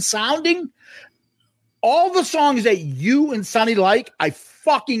thin sounding. All the songs that you and Sonny like, I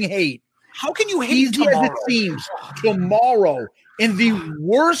fucking hate. How can you hate Easy as it seems, Tomorrow, in the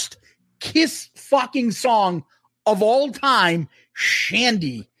worst Kiss fucking song of all time,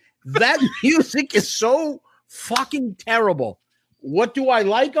 Shandy. That music is so fucking terrible. What do I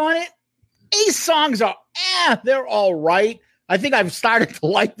like on it? These songs are, they're all right. I think I've started to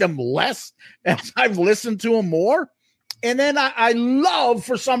like them less as I've listened to them more. And then I love,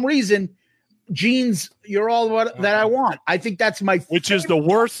 for some reason, Gene's You're All That I Want. I think that's my favorite. Which is the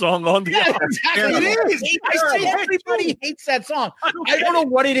worst song on the album. Exactly. It is. I say everybody hates that song. I don't know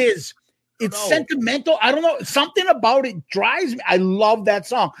what it is. It's sentimental. I don't know. Something about it drives me. I love that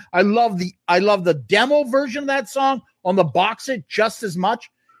song. I love the demo version of that song on the box set just as much.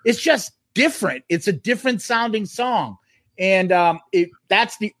 It's just different. It's a different sounding song. And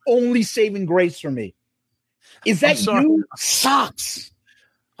that's the only saving grace for me. Is that you sucks.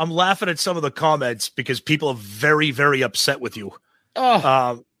 I'm laughing at some of the comments because people are very, very upset with you.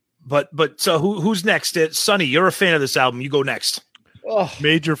 But so who's next? Sonny, you're a fan of this album. You go next.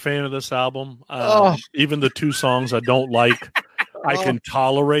 Major fan of this album. Even the 2 songs I don't like, I can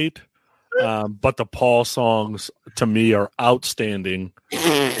tolerate. But the Paul songs to me are outstanding,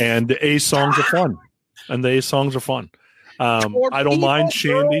 and the A songs are fun. I don't mind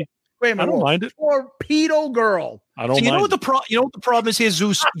Shandy. Wait a minute, I don't mind it. Torpedo Girl. I don't. So mind what the problem is here,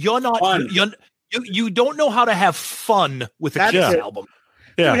 Zeus? You're not. You don't know how to have fun with a Kiss album.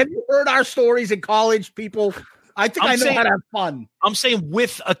 Yeah. Dude, have you heard our stories in college, people? I think I know how to have fun. I'm saying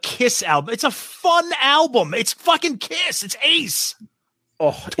with a Kiss album. It's a fun album. It's fucking Kiss. It's Ace.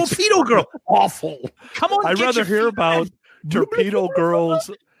 Torpedo Girl. Awful. Come on. I'd rather hear about Torpedo Girls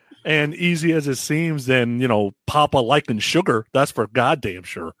and Easy as It Seems than, Papa Liking Sugar. That's for goddamn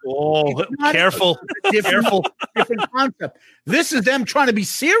sure. Oh, careful. Different concept. This is them trying to be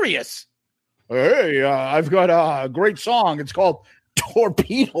serious. Hey, I've got a great song. It's called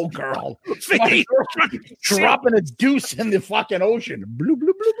Torpedo Girl. Dropping a deuce in the fucking ocean. Bloop,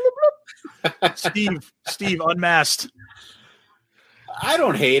 bloop, bloop, bloop, bloop. Steve, Unmasked. I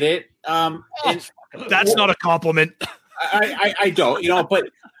don't hate it. That's not a compliment. I don't,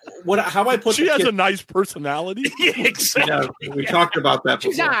 but how I put she has a nice personality. Yeah, exactly. We talked about that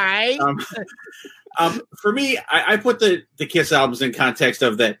before. She's all right. For me, I put the Kiss albums in context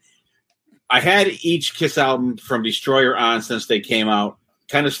of that. I had each Kiss album from Destroyer on since they came out,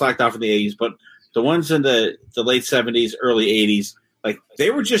 kind of slacked off in the 80s, but the ones in the late 70s, early 80s, like they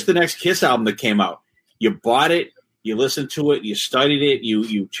were just the next Kiss album that came out. You bought it, you listened to it, you studied it,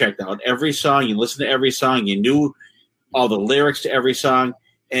 you checked out every song, you listened to every song, you knew all the lyrics to every song,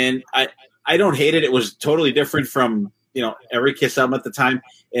 and I don't hate it. It was totally different from every Kiss album at the time.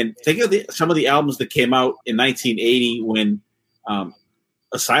 And think of some of the albums that came out in 1980 when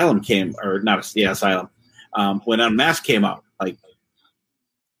Asylum came, or not, Asylum, when Unmasked came out. like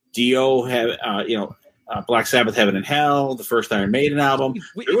Dio have Black Sabbath, Heaven and Hell, the first Iron Maiden album.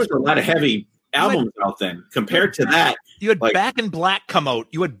 There was a lot of heavy albums out then. Compared to that, you had like, Back in Black come out.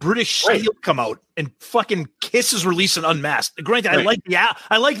 You had British Steel come out, and fucking Kiss is releasing Unmasked. Granted, I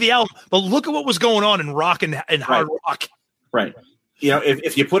like the album, but look at what was going on in rock and hard rock. Right. You know,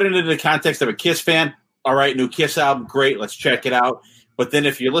 if you put it into the context of a Kiss fan, all right, new Kiss album, great, let's check it out. But then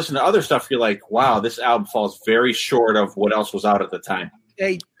if you listen to other stuff, you're like, wow, this album falls very short of what else was out at the time.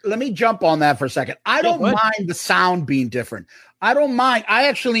 Hey, let me jump on that for a second. I don't mind the sound being different. I don't mind. I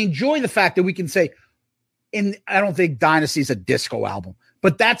actually enjoy the fact that we can say, I don't think Dynasty's a disco album,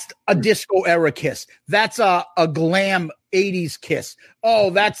 but that's a disco era Kiss. That's a glam 80s Kiss.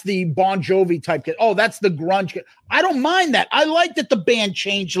 Oh, that's the Bon Jovi type Kiss. Oh, that's the grunge Kiss. I don't mind that. I like that the band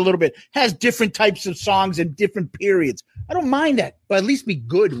changed a little bit, has different types of songs in different periods. I don't mind that, but at least be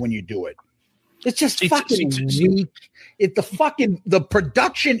good when you do it. It's just fucking weak. The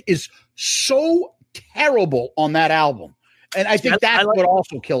production is so terrible on that album, and I think that's what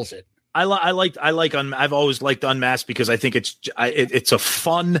also kills it. I've always liked Unmasked because I think it's a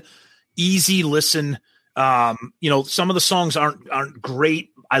fun, easy listen. Some of the songs aren't great.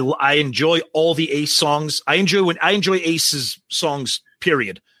 I enjoy all the Ace songs. I enjoy Ace's songs,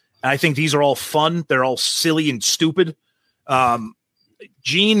 period. And I think these are all fun. They're all silly and stupid.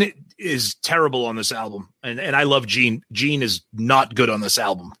 Gene is terrible on this album, and I love Gene. Gene is not good on this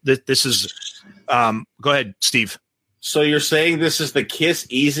album. This is go ahead, Steve. So you're saying this is the Kiss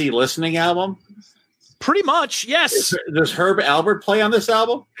easy listening album? Pretty much, yes. Does Herb Albert play on this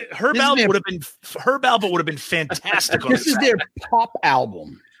album? Herb Albert would have been fantastic. This is their pop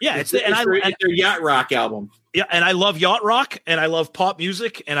album. Yeah, it's their yacht rock album. Yeah, and I love yacht rock, and I love pop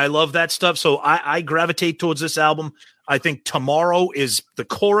music, and I love that stuff. So I gravitate towards this album. I think the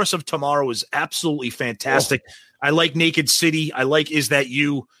chorus of Tomorrow is absolutely fantastic. Oh. I like Naked City. I like Is That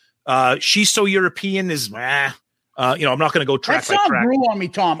You? She's So European is I'm not going to go track by track. That song grew on me,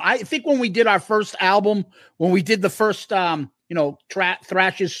 Tom. I think when we did our first album, when we did the first,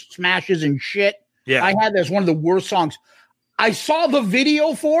 thrashes, smashes, and shit, I had that as one of the worst songs. I saw the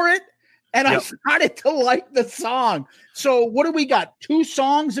video for it, and I started to like the song. So what do we got? 2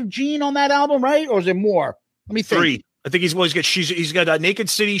 songs of Gene on that album, right? Or is it more? Let me think. 3. I think he's got Naked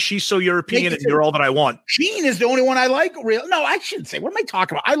City, She's So European, and You're All That I Want. Gene is the only one I like. No, I shouldn't say. What am I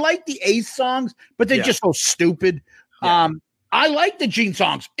talking about? I like the Ace songs, but they're just so stupid. Yeah. I like the Gene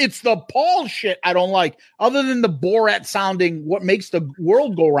songs. It's the Paul shit I don't like. Other than the Borat sounding, what makes the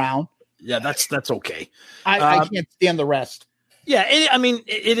world go round. Yeah, that's okay. I can't stand the rest. Yeah,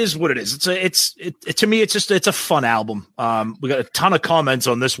 it is what it is. To me, it's a fun album. We got a ton of comments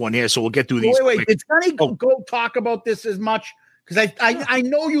on this one here, so we'll get through these. Wait, did Sonny go talk about this as much? Because I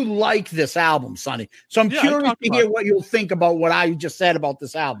know you like this album, Sonny. So I'm curious to hear what you'll think about what I just said about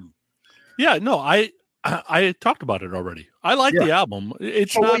this album. Yeah, no, I talked about it already. I like the album.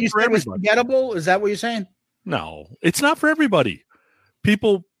 It's so not what you for said everybody. Was forgettable? Is that what you're saying? No, it's not for everybody.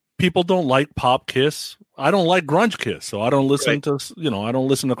 People don't like pop Kiss. I don't like grunge Kiss, so I don't listen to I don't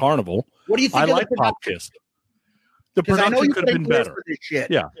listen to Carnival. What do you think? I like pop Kiss. The production could have been better.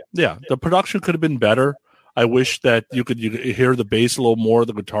 Yeah. The production could have been better. I wish that you could hear the bass a little more,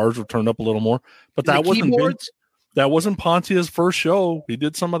 the guitars were turned up a little more. But that wasn't Pontia's first show. He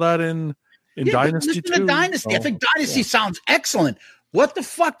did some of that in Dynasty too. Dynasty. I think Dynasty sounds excellent. What the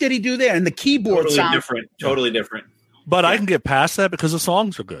fuck did he do there? And the keyboard sounds totally different. But I can get past that because the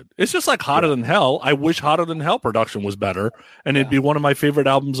songs are good. It's just like Hotter Than Hell. I wish Hotter Than Hell production was better, and it'd be one of my favorite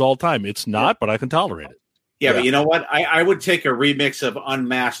albums all time. It's not, but I can tolerate it. Yeah, but you know what? I would take a remix of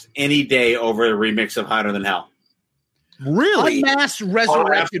Unmasked any day over a remix of Hotter Than Hell. Really? Unmasked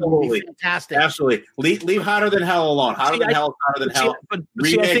Resurrected would be fantastic. Absolutely. Leave Hotter Than Hell alone. Hotter Than Hell. But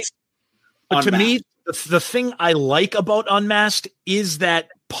to me, the thing I like about Unmasked is that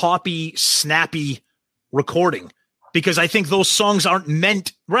poppy, snappy recording. Because I think those songs aren't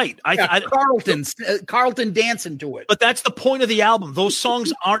meant right. Carlton dancing to it. But that's the point of the album. Those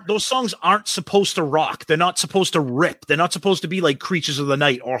songs aren't supposed to rock. They're not supposed to rip. They're not supposed to be like Creatures of the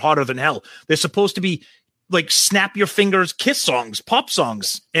Night or Hotter Than Hell. They're supposed to be like snap your fingers, Kiss songs, pop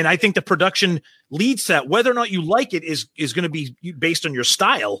songs. And I think the production leads to that. Whether or not you like it is going to be based on your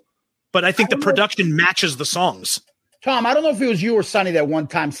style. But I think the production matches the songs. Tom, I don't know if it was you or Sonny that one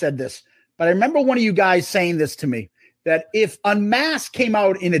time said this, but I remember one of you guys saying this to me. That if Unmasked came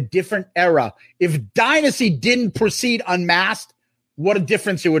out in a different era, if Dynasty didn't precede Unmasked, what a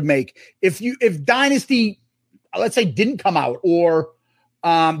difference it would make. If Dynasty, let's say, didn't come out, or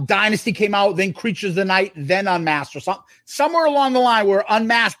Dynasty came out, then Creatures of the Night, then Unmasked, or something, somewhere along the line where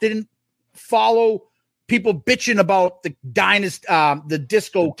Unmasked didn't follow people bitching about the dynasty, the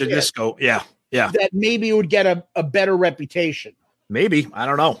disco, The disco. Yeah. that maybe it would get a better reputation. Maybe. I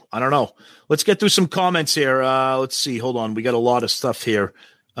don't know. Let's get through some comments here. Let's see. Hold on. We got a lot of stuff here.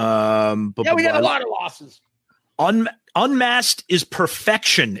 We got a lot of losses. Unmasked is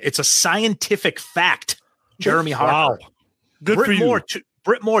perfection. It's a scientific fact. Jeremy Harper. Wow. Good for you.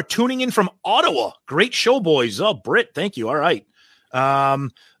 Britt Moore tuning in from Ottawa. Great show, boys. Oh, Britt, thank you. All right.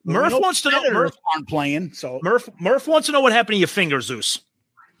 Murph wants to know. Murph aren't playing. So Murph wants to know what happened to your finger, Zeus.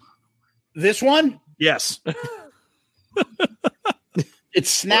 This one, Yes. it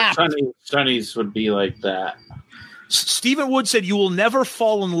snapped. Sonny's would be like that. Stephen Wood said, "You will never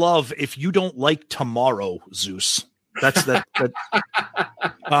fall in love if you don't like tomorrow, Zeus." That's that.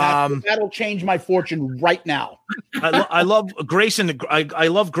 That'll change my fortune right now. I love Grayson. I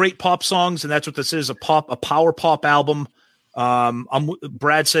love great pop songs, and that's what this is, a power pop album.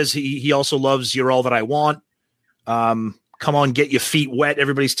 Brad says he also loves You're All That I Want. Come on, get your feet wet.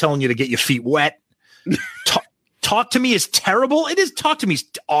 Everybody's telling you to get your feet wet. Talk to Me is terrible. It is. Talk to Me is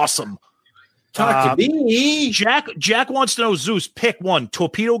awesome. Talk to me. Jack wants to know, Zeus, pick one,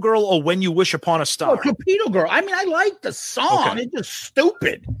 Torpedo Girl or When You Wish Upon a Star. Oh, Torpedo Girl. I mean, I like the song. Okay. It's just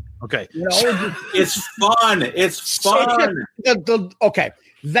stupid. Okay. You know, It's fun. It's fun. Okay.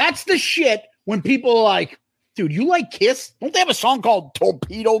 That's the shit when people are like, dude, you like Kiss? Don't they have a song called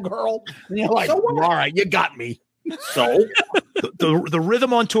Torpedo Girl? And you're like, all right, you got me. So the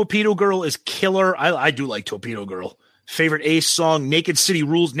rhythm on Torpedo Girl is killer. I do like Torpedo Girl. Favorite Ace song, Naked City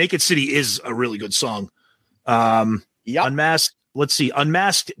Rules. Naked City is a really good song. Unmasked. Let's see.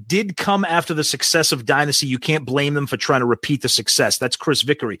 Unmasked did come after the success of Dynasty. You can't blame them for trying to repeat the success. That's Chris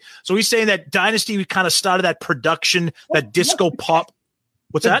Vickery. So he's saying that Dynasty kind of started that production, that disco pop.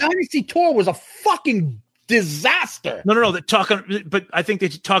 What's that? The Dynasty tour was a fucking disaster. No. But I think they're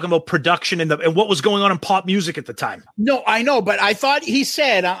talking about production and what was going on in pop music at the time. No, I know, but I thought he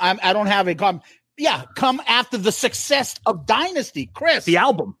said, I don't have it. Come after the success of Dynasty, Chris. The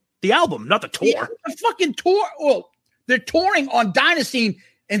album, not the tour. The fucking tour. Well, they're touring on Dynasty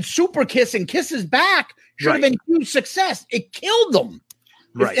and Super Kiss and Kiss is Back should have been huge success. It killed them.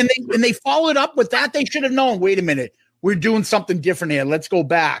 Right. And they followed up with that. They should have known, wait a minute, we're doing something different here. Let's go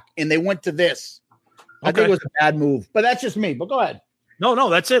back. And they went to this. I think it was a bad move. But that's just me. But go ahead. No,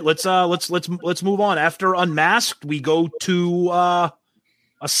 that's it. Let's move on. After Unmasked, we go to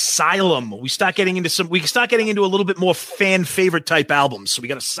Asylum. We start getting into a little bit more fan favorite type albums. So we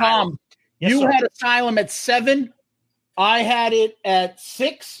got Asylum. You had Asylum at 7. I had it at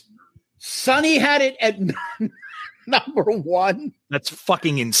 6. Sonny had it at number 1. That's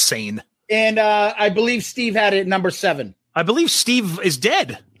fucking insane. And I believe Steve had it at number 7. I believe Steve is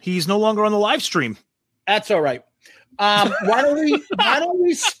dead. He's no longer on the live stream. That's all right. Why don't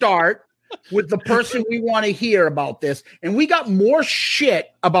we start with the person we want to hear about this? And we got more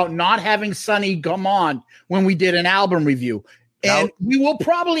shit about not having Sonny come on when we did an album review. And we will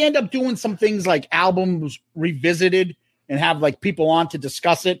probably end up doing some things like albums revisited and have like people on to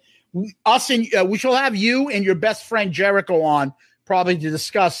discuss it. We shall have you and your best friend Jericho on probably to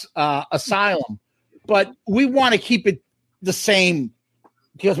discuss Asylum. But we want to keep it the same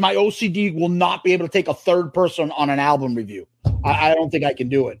because my OCD will not be able to take a third person on an album review. I don't think I can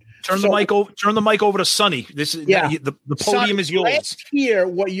do it. Turn the mic over to Sonny. This is the podium Sonny, is yours. Let's hear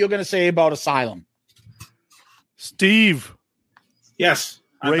what you're going to say about Asylum. Steve. Yes.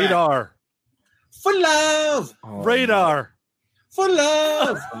 Radar. For love. Oh, Radar. For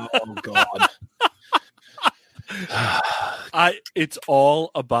love. Oh God. It's all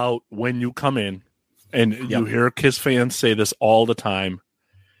about when you come in, and you hear Kiss fans say this all the time.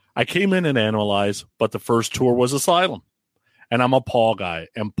 I came in and analyzed, but the first tour was Asylum. And I'm a Paul guy,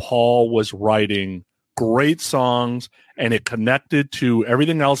 and Paul was writing great songs, and it connected to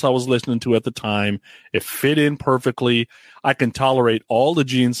everything else I was listening to at the time. It fit in perfectly. I can tolerate all the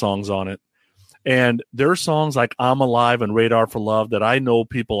Gene songs on it. And there are songs like I'm Alive and Radar for Love that I know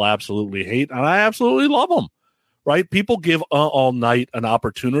people absolutely hate, and I absolutely love them. Right? People give All Night an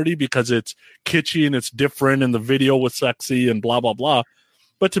opportunity because it's kitschy and it's different, and the video was sexy and blah, blah, blah.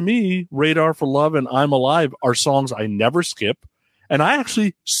 But to me, Radar for Love and I'm Alive are songs I never skip, and I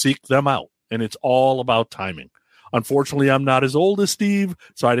actually seek them out, and it's all about timing. Unfortunately, I'm not as old as Steve,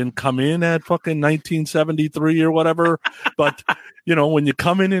 so I didn't come in at fucking 1973 or whatever. But, when you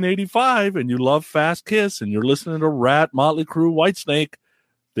come in 85 and you love Fast Kiss and you're listening to Rat, Motley Crue, Whitesnake,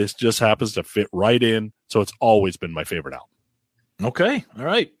 this just happens to fit right in. So it's always been my favorite album. Okay. All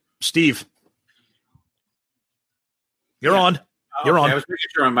right. Steve. You're on. You're on. I was making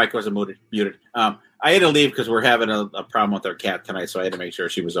sure my mic wasn't muted. I had to leave because we're having a problem with our cat tonight, so I had to make sure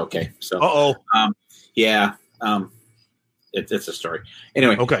she was okay. So, Yeah. It's a story.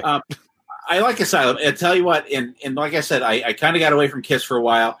 Anyway. Okay. I like Asylum. I tell you what, and like I said, I kind of got away from Kiss for a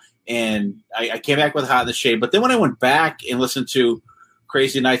while, and I came back with Hot in the Shade. But then when I went back and listened to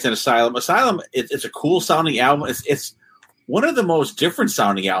Crazy Nights and Asylum, it's a cool sounding album. It's one of the most different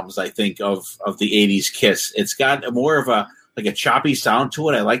sounding albums, I think, of the 80s Kiss. It's got more of a choppy sound to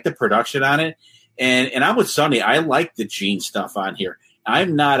it. I like the production on it. And I'm with Sonny. I like the Gene stuff on here.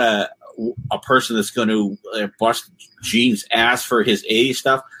 I'm not a person that's going to bust Gene's ass for his 80s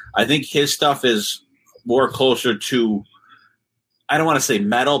stuff. I think his stuff is more closer to, I don't want to say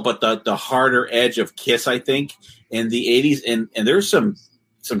metal, but the harder edge of Kiss, I think, in the 80s. And there's some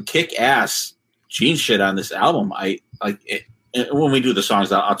kick-ass Gene shit on this album. I like it. When we do the songs,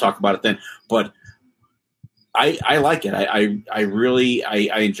 I'll talk about it then. But I like it. I really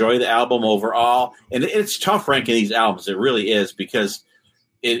enjoy the album overall. And it's tough ranking these albums. It really is, because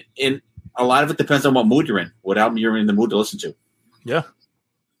a lot of it depends on what mood you're in, what album you're in the mood to listen to. Yeah.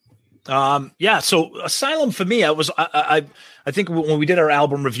 So Asylum for me, I think when we did our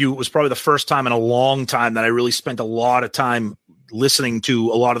album review, it was probably the first time in a long time that I really spent a lot of time listening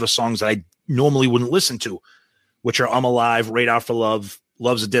to a lot of the songs that I normally wouldn't listen to, which are I'm Alive, Radar for Love,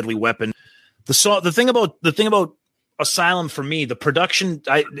 Love's a Deadly Weapon. The thing about Asylum for me, the production,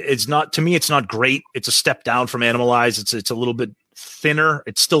 it's not great. It's a step down from Animalize. It's a little bit thinner.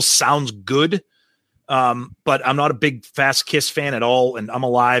 It still sounds good. But I'm not a big Fast Kiss fan at all, and I'm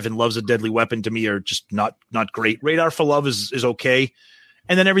Alive and Love's a Deadly Weapon to me are just not great. Radar for Love is okay,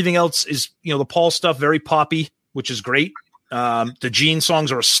 and then everything else is, the Paul stuff, very poppy, which is great. The Gene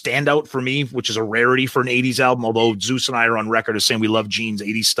songs are a standout for me, which is a rarity for an 80s album, although Zeus and I are on record as saying we love Gene's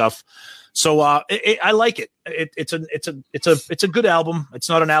 80s stuff. So I like it. It's a good album. It's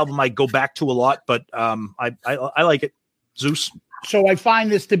not an album I go back to a lot, but I like it. Zeus. So I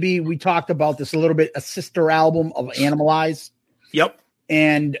find this to be, we talked about this a little bit, a sister album of Animalize. Yep.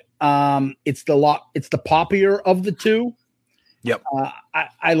 And it's the poppier of the two. Yep.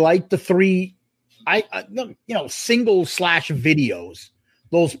 I like the three, single / videos,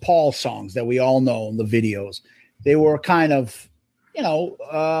 those Paul songs that we all know in the videos. They were kind of,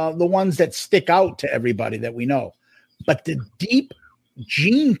 the ones that stick out to everybody that we know. But the deep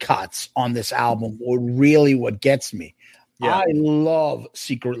Gene cuts on this album were really what gets me. Yeah. I love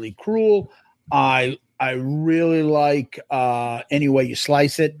Secretly Cruel. I really like Any Way You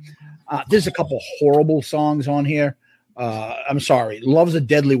Slice It. There's a couple horrible songs on here. I'm sorry. Love's a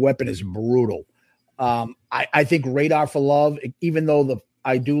Deadly Weapon is brutal. I think Radar for Love, even though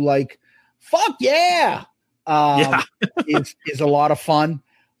I do like Fuck Yeah, is a lot of fun.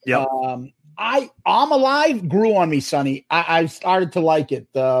 Yep. I'm Alive grew on me, Sonny. I started to like it.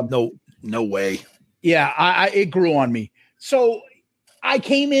 No way. Yeah, it grew on me. So I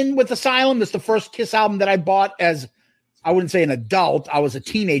came in with Asylum. That's the first Kiss album that I bought as, I wouldn't say an adult. I was a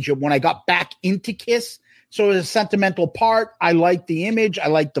teenager when I got back into Kiss. So it was a sentimental part. I liked the image. I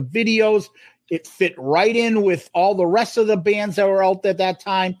liked the videos. It fit right in with all the rest of the bands that were out there at that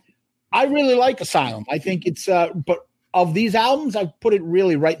time. I really like Asylum. I think it's, but of these albums, I put it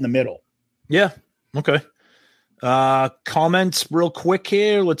really right in the middle. Yeah. Okay. Comments real quick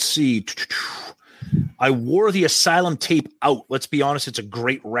here. Let's see. I wore the Asylum tape out. Let's be honest, it's a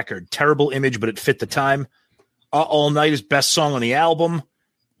great record. Terrible image, but it fit the time. All Night is best song on the album.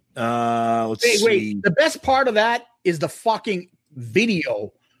 Let's see. Wait. The best part of that is the fucking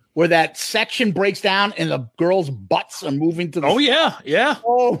video where that section breaks down and the girls' butts are moving to the. Oh, yeah.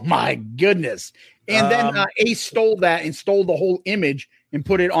 Oh, my goodness. And then Ace stole that and stole the whole image and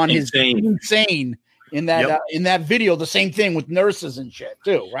put it on Insane. In that video, the same thing with nurses and shit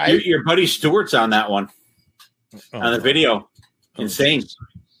too, right? Your buddy Stewart's on that one, on the video. Insane.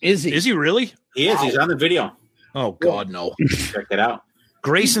 Is he? Is he really? He is. Wow. He's on the video. Oh God, no! Check it out.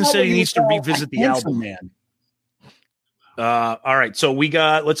 Grayson said he needs to revisit the album. Man. All right, so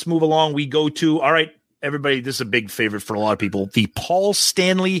let's move along. We go to, all right, everybody. This is a big favorite for a lot of people. The Paul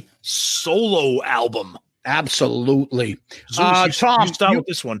Stanley solo album. Absolutely. Tom, you start with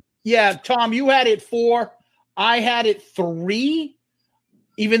this one. Yeah, Tom, you had it 4. I had it 3,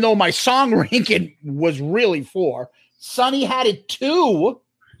 even though my song ranking was really 4. Sonny had it 2.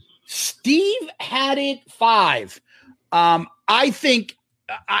 Steve had it 5. I think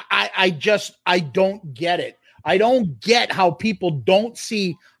I don't get it. I don't get how people don't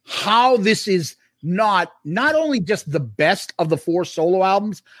see how this is not only just the best of the 4 solo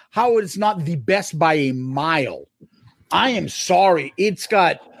albums, how it's not the best by a mile. I am sorry. It's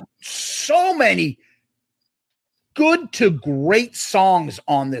got so many good to great songs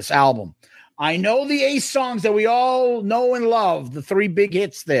on this album. I know the Ace songs that we all know and love, the 3 big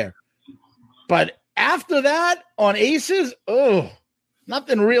hits there. But After that, on Aces,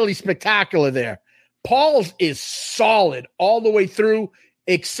 nothing really spectacular there. Paul's is solid all the way through,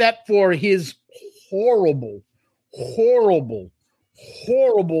 except for his horrible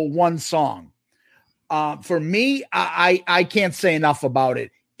one song. For me, I can't say enough about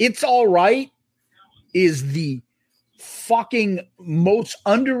it. It's All Right is the fucking most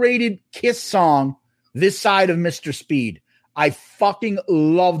underrated Kiss song this side of Mr. Speed. I fucking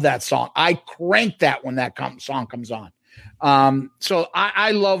love that song. I crank that when that song comes on. So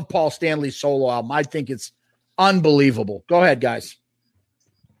I love Paul Stanley's solo album. I think it's unbelievable. Go ahead, guys.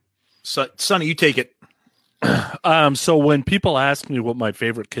 So, Sonny, you take it. So when people ask me what my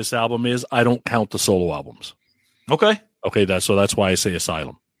favorite Kiss album is, I don't count the solo albums. Okay. That's why I say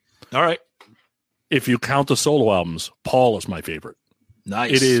Asylum. All right. If you count the solo albums, Paul is my favorite.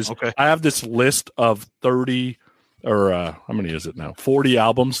 Nice. It is. Okay. I have this list of 30 or how many is it now? 40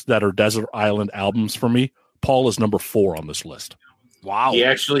 albums that are Desert Island albums for me. Paul is number 4 on this list. Wow. He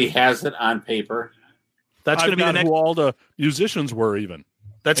actually has it on paper. That's going to be the next. Who all the musicians were even.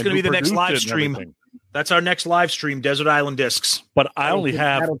 That's going to be the next live stream. That's our next live stream, Desert Island Discs. But I only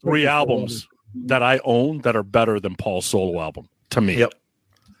have 3 albums that I own that are better than Paul's solo album to me. Yep.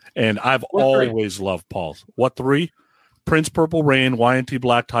 And I've always loved Paul's. What 3? Prince, Purple Rain, Y&T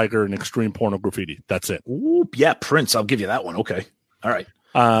Black Tiger, and Extreme Porno Graffiti. That's it. Ooh, yeah, Prince. I'll give you that one. Okay. All right.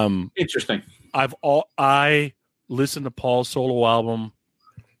 Interesting. I listen to Paul's solo album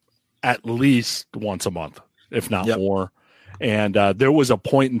at least once a month, if not more. And there was a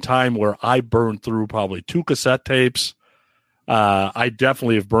point in time where I burned through probably 2 cassette tapes. I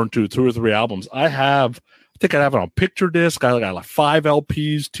definitely have burned through 2 or 3 albums. I think I have it on picture disc. I got like 5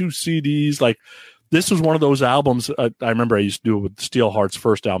 LPs, 2 CDs. Like, this was one of those albums. I remember I used to do it with Steelheart's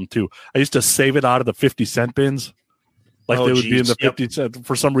first album too. I used to save it out of the 50-cent bins. Like they would be in the 50 cent.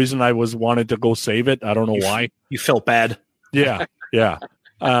 For some reason, I wanted to go save it. I don't know why. You felt bad. Yeah.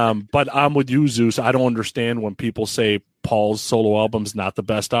 But I'm with you, Zeus. I don't understand when people say Paul's solo album's not the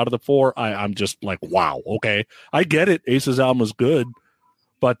best out of the 4. I'm just like, wow, okay. I get it. Ace's album is good,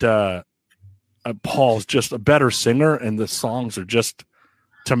 but Paul's just a better singer, and the songs are just,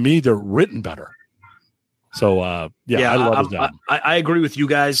 to me, they're written better. So, I love his album. I agree with you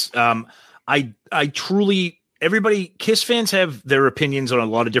guys. I truly, everybody, Kiss fans have their opinions on a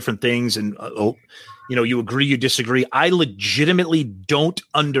lot of different things, and you agree, you disagree. I legitimately don't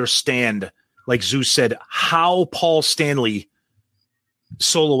understand, like Zeus said, how Paul Stanley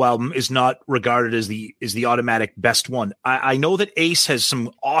solo album is not regarded as the automatic best one. I know that Ace has some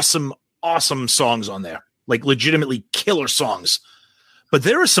awesome songs on there, like legitimately killer songs, but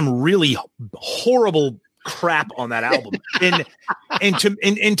there is some really horrible crap on that album.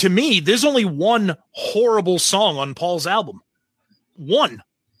 And to me, there's only one horrible song on Paul's album. One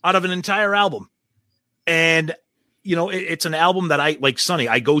out of an entire album. And it's an album that I like. Sonny,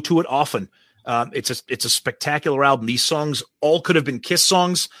 I go to it often. It's a spectacular album. These songs all could have been Kiss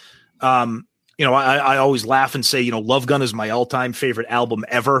songs. I always laugh and say, Love Gun is my all-time favorite album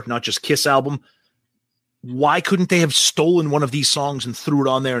ever, not just Kiss album. Why couldn't they have stolen one of these songs and threw it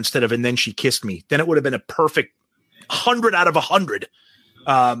on there instead of And Then She Kissed Me? Then it would have been a perfect 100 out of 100.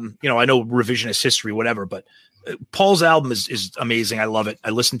 I know revisionist history, whatever, but Paul's album is amazing. I love it.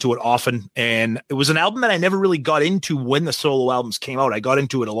 I listen to it often, and it was an album that I never really got into when the solo albums came out. I got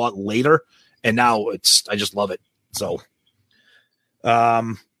into it a lot later, and now I just love it. So,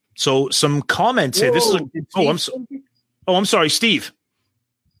 some comments here. I'm sorry, Steve.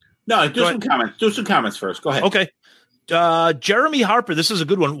 No, do some comments. Do some comments first. Go ahead. Okay. Jeremy Harper, this is a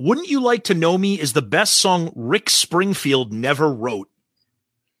good one. Wouldn't You Like to Know Me is the best song Rick Springfield never wrote.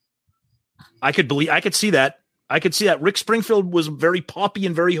 I could see that. I could see that. Rick Springfield was very poppy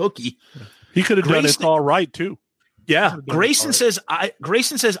and very hooky. He could have done it all right too. Yeah. Grayson says, I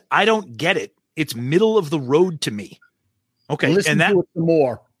don't get it. It's middle of the road to me. Okay. Listen to it some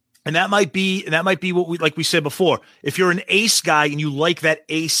more. And that might be what we said before. If you're an Ace guy and you like that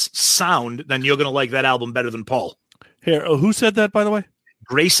Ace sound, then you're going to like that album better than Paul. Here, who said that, by the way?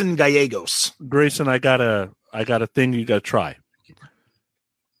 Grayson Gallegos. Grayson, I got a thing you got to try.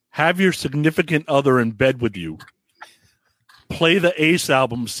 Have your significant other in bed with you. Play the Ace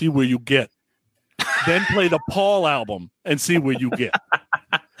album, see where you get. Then play the Paul album and see where you get.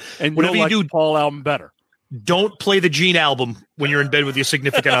 And whatever you do, the Paul album better. Don't play the Gene album when you're in bed with your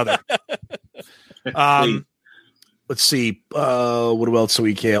significant other. Let's see. What else do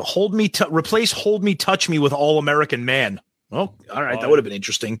we care? Replace Hold Me, Touch Me with All American Man. Oh, all right. That would have been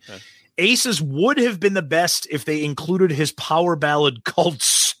interesting. Okay. Aces would have been the best if they included his power ballad called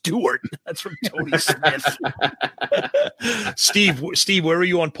Stewart. That's from Tony Smith. Steve, where are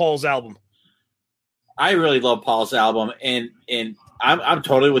you on Paul's album? I really love Paul's album, and I'm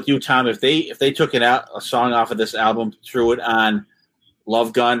totally with you, Tom. If they took a song off of this album, threw it on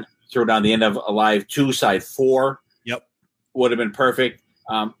Love Gun, threw it on the end of Alive 2, side 4, yep, would have been perfect.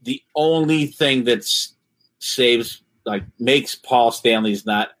 The only thing that makes Paul Stanley's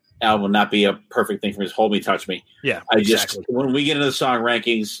album not be a perfect thing for me is Hold Me, Touch Me. Yeah, exactly. When we get into the song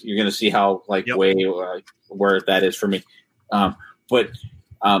rankings, you're going to see how where that is for me. But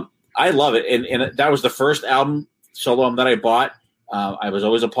I love it, and that was the first solo album that I bought. I was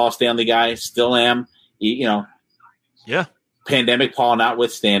always a Paul Stanley guy, still am. Yeah. Pandemic Paul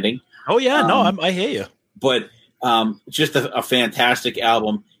notwithstanding. Oh yeah, no, I hear you. But just a fantastic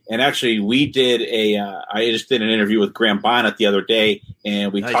album. And actually, we did I just did an interview with Graham Bonnet the other day,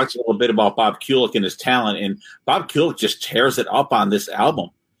 and we talked a little bit about Bob Kulick and his talent. And Bob Kulick just tears it up on this album.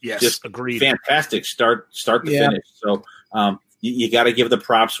 Yes, just agreed. Fantastic start to finish. So you got to give the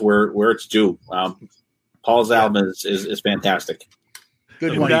props where it's due. Paul's album is fantastic.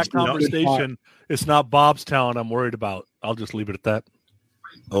 Good In one. that conversation, it's not Bob's talent I'm worried about. I'll just leave it at that.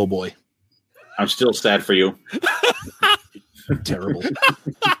 Oh boy, I'm still sad for you. Terrible.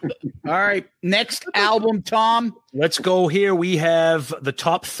 All right, next album, Tom. Let's go here. We have the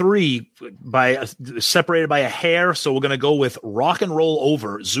top 3 separated by a hair. So we're going to go with Rock and Roll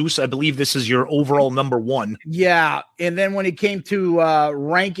Over. Zeus, I believe this is your overall number 1. Yeah, and then when it came to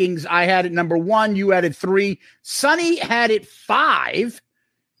rankings, I had it number 1. You had it 3. Sonny had it 5,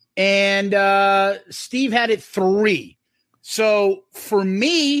 and Steve had it 3. So for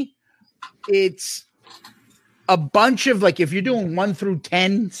me, it's a bunch of, like, if you're doing 1 through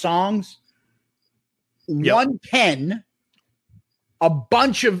 10 songs, 110, a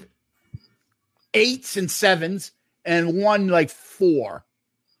bunch of 8s and 7s, and 1 like 4.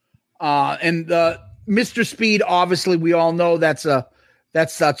 And Mr. Speed, obviously, we all know that's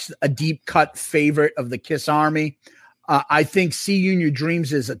such a deep cut favorite of the Kiss Army. I think "See You in Your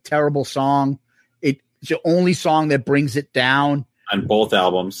Dreams" is a terrible song. It's the only song that brings it down on both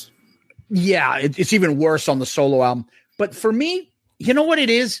albums. Yeah, it's even worse on the solo album. But for me, you know what it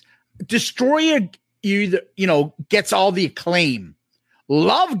is? Destroyer gets all the acclaim.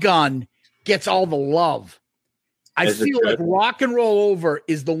 Love Gun gets all the love. I feel like Rock and Roll Over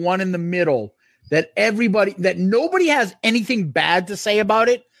is the one in the middle that nobody has anything bad to say about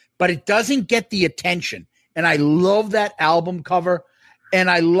it, but it doesn't get the attention. And I love that album cover.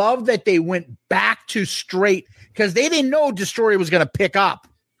 And I love that they went back to straight because they didn't know Destroyer was going to pick up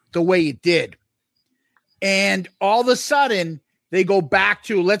the way it did. And all of a sudden, they go back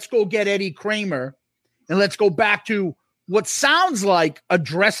to, let's go get Eddie Kramer, and let's go back to what sounds like a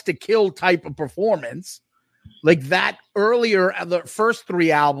Dress to Kill type of performance. Like that earlier, the first 3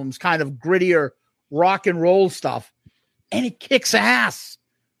 albums, kind of grittier rock and roll stuff. And it kicks ass.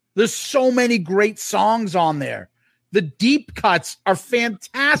 There's so many great songs on there. The deep cuts are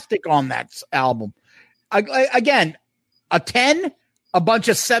fantastic on that album. Again, a 10, a bunch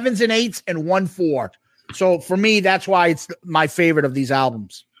of 7s and 8s, and 1 4. So for me, that's why it's my favorite of these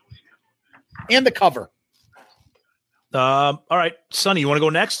albums. And the cover. All right, Sonny, you want to go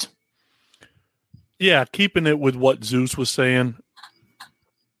next? Yeah, keeping it with what Zeus was saying.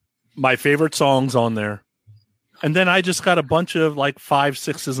 My favorite songs on there. And then I just got a bunch of like 5,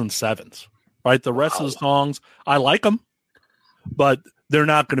 6s, and 7s. Right? The rest of the songs, I like them, but they're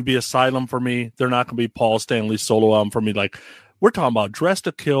not going to be Asylum for me. They're not going to be Paul Stanley's solo album for me. Like, we're talking about Dress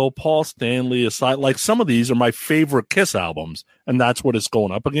to Kill, Paul Stanley, Asylum. Like, some of these are my favorite Kiss albums, and that's what it's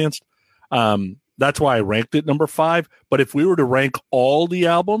going up against. That's why I ranked it number 5. But if we were to rank all the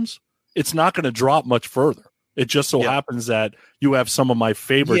albums, it's not going to drop much further. It just so happens that you have some of my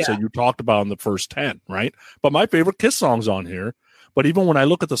favorites that you talked about in the first 10, right? But my favorite Kiss songs on here. But even when I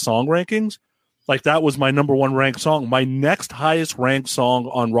look at the song rankings, like that was my number 1 ranked song. My next highest ranked song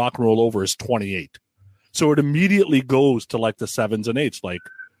on Rock and Roll Over is 28. So it immediately goes to like the 7s and 8s, like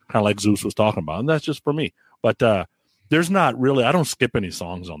kind of like Zeus was talking about. And that's just for me. But there's not really, I don't skip any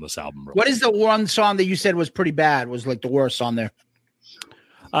songs on this album. Really. What is the one song that you said was pretty bad, was like the worst on there?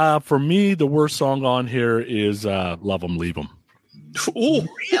 For me, the worst song on here is Love 'Em, Leave 'Em. Oh,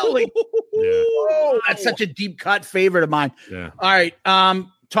 really? Yeah. Oh, that's such a deep cut favorite of mine. Yeah. All right.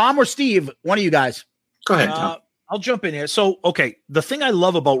 Tom or Steve, one of you guys. Go ahead, Tom. I'll jump in here. So, okay, the thing I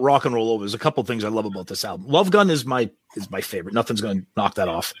love about Rock and Roll Over is a couple things I love about this album. Love Gun is my favorite. Nothing's going to knock that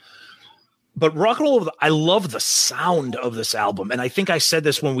off. But Rock and Roll Over, I love the sound of this album. And I think I said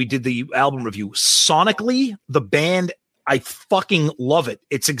this when we did the album review. Sonically, the band, I fucking love it.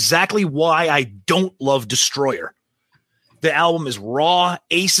 It's exactly why I don't love Destroyer. The album is raw.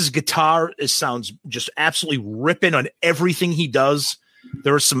 Ace's guitar sounds just absolutely ripping on everything he does.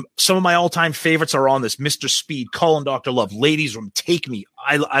 There are some of my all-time favorites are on this. Mr. Speed, Calling Dr. Love, Ladies Room, Take Me.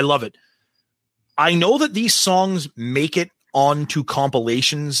 I love it. I know that these songs make it onto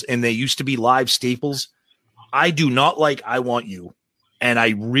compilations and they used to be live staples. I do not like I Want You, and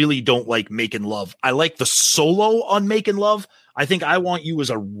I really don't like Making Love. I like the solo on Making Love. I think I Want You is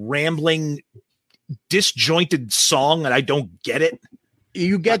a rambling, disjointed song, and I don't get it.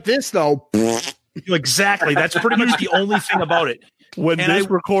 You get this, though. Exactly. That's pretty much the only thing about it. When this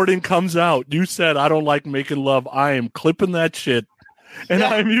recording comes out, you said, I don't like Making Love. I am clipping that shit, and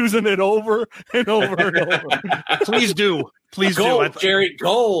I'm using it over and over and over. Please do. Please gold, do. Jerry,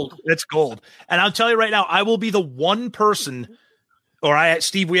 gold. It's gold. And I'll tell you right now, I will be the one person,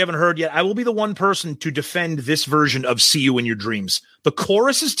 Steve, we haven't heard yet. I will be the one person to defend this version of See You in Your Dreams. The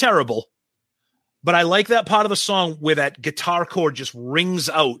chorus is terrible, but I like that part of the song where that guitar chord just rings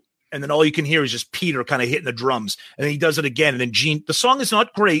out. And then all you can hear is just Peter kind of hitting the drums. And then he does it again. And then Gene, the song is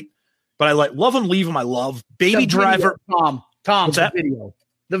not great, but I like Love 'Em, Leave 'Em. I love Baby Driver. Tom,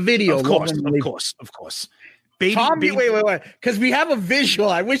 the video. Of course. Baby, Tom, baby. wait. Because we have a visual.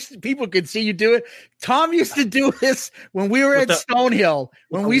 I wish people could see you do it. Tom used to do this when we were at Stonehill.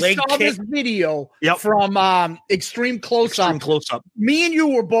 When we saw this video from Extreme Close-Up. Me and you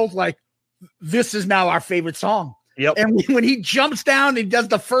were both like, this is now our favorite song. Yep. And when he jumps down, he does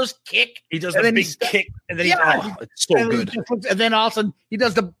the first kick. He does the big kick, and then it's so good. And then all of a sudden, he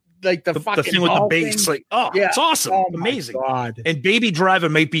does the fucking thing with the bass. Thing. It's awesome, amazing. God. And Baby Driver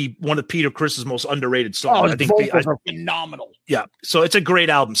might be one of Peter Criss's most underrated songs. I think vocals are phenomenal. Yeah, so it's a great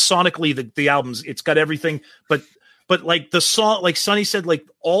album. Sonically, the album's it's got everything, but like the song, like Sonny said, like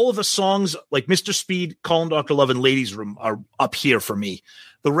all of the songs, like Mr. Speed, Calling Dr. Love, and Ladies Room are up here for me.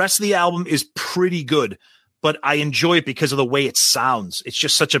 The rest of the album is pretty good, but I enjoy it because of the way it sounds. It's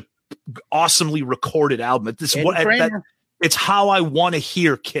just such a awesomely recorded album. It's how I want to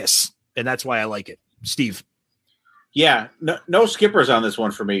hear Kiss, and that's why I like it. Steve. Yeah, no skippers on this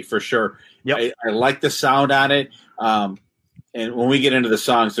one for me, for sure. Yep. I like the sound on it. And when we get into the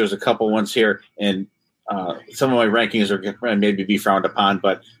songs, there's a couple ones here, and some of my rankings are going to maybe be frowned upon,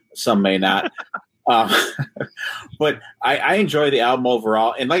 but some may not. But I enjoy the album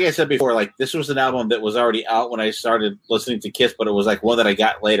overall. And like I said before, like this was an album that was already out when I started listening to Kiss, but it was like one that I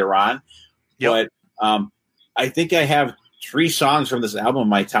got later on. Yep. But I think I have 3 songs from this album in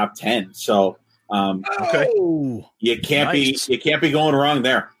my top 10. So you can't be going wrong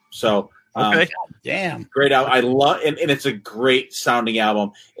there. So damn, great album. I love and it's a great sounding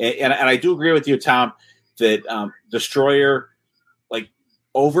album. And I do agree with you, Tom, that Destroyer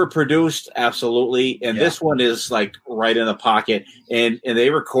overproduced, absolutely, and this one is like right in the pocket, and they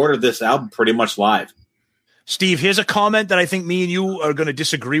recorded this album pretty much live. Steve, here's a comment that I think me and you are going to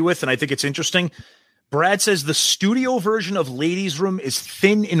disagree with, and I think it's interesting. Brad says the studio version of Ladies Room is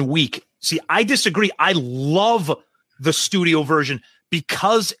thin and weak. See, I disagree. I love the studio version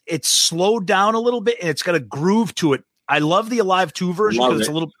because it's slowed down a little bit and it's got a groove to it. I love the Alive 2 version because it's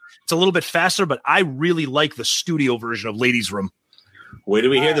a little bit faster, but I really like the studio version of Ladies Room. Wait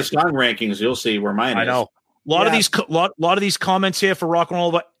till we hear the song rankings. You'll see where mine is. I know. A lot of these comments here for Rock and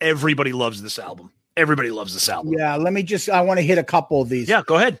Roll, but everybody loves this album. Everybody loves this album. Yeah, I want to hit a couple of these. Yeah,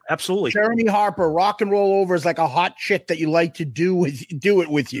 go ahead. Absolutely. Jeremy Harper, Rock and Roll Over is like a hot chick that you like to do it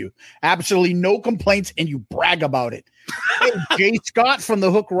with you. Absolutely no complaints, and you brag about it. Hey, Jay Scott from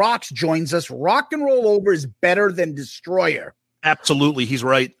The Hook Rocks joins us. Rock and Roll Over is better than Destroyer. Absolutely, he's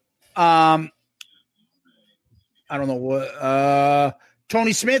right. I don't know what.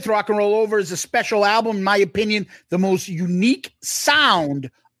 Tony Smith, Rock and Roll Over is a special album, in my opinion, the most unique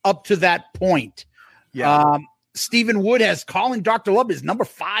sound up to that point. Yeah. Stephen Wood has Calling Dr. Love is number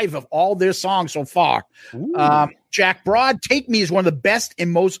 5 of all their songs so far. Jack Broad, Take Me is one of the best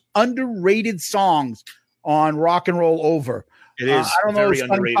and most underrated songs on Rock and Roll Over. It is. I don't know if I'm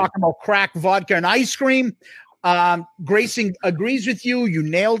talking about crack, vodka, and ice cream. Grayson agrees with you. You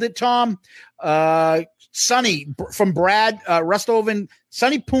nailed it, Tom. Sonny from Brad Rustoven.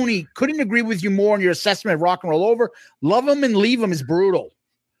 Sonny Pooney couldn't agree with you more on your assessment of Rock and Roll Over. Love 'Em and Leave 'Em is brutal.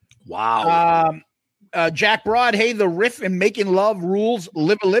 Wow. Jack Broad, hey, the riff in Making Love rules.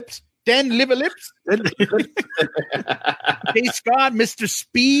 Liver lips. Then liver lips. Jay Scott, Mr.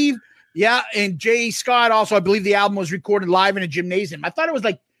 Speed. Yeah, and Jay Scott also, I believe the album was recorded live in a gymnasium. I thought it was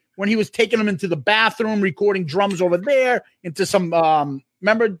like when he was taking them into the bathroom, recording drums over there, into some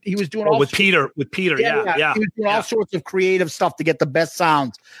remember he was doing all with Peter. Yeah. He was doing all sorts of creative stuff to get the best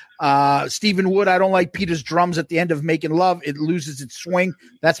sounds. Stephen Wood, I don't like Peter's drums at the end of Making Love. It loses its swing.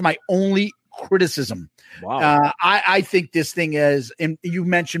 That's my only criticism. Wow. I think this thing is, and you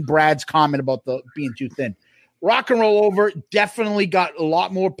mentioned Brad's comment about the being too thin. Rock and Roll Over definitely got a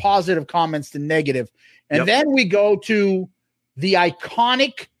lot more positive comments than negative. And then we go to the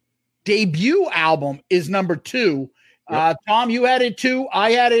iconic debut album is number 2. Tom, you had it 2.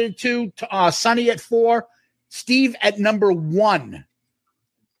 I had it 2. Sonny at 4. Steve at number 1.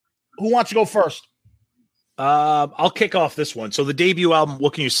 Who wants to go first? I'll kick off this one. So the debut album,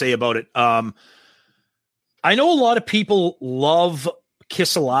 what can you say about it? I know a lot of people love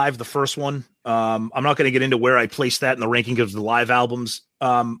Kiss Alive, the first one. I'm not going to get into where I place that in the ranking of the live albums.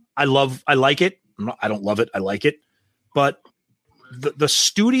 I like it. I don't love it. I like it. But the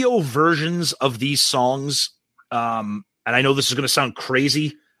studio versions of these songs, and I know this is going to sound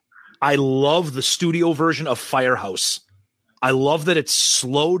crazy, I love the studio version of Firehouse. I love that it's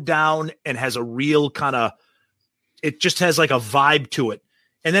slowed down and has a real kind of, it just has like a vibe to it.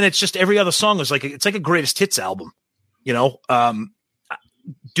 And then it's just every other song is like, it's like a greatest hits album,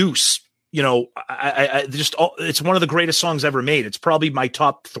 Deuce, it's one of the greatest songs ever made. It's probably my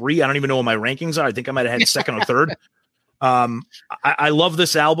top 3. I don't even know what my rankings are. I think I might've had second or third. I love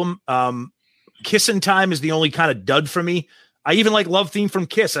this album. Kissin' Time is the only kind of dud for me. I even like Love Theme from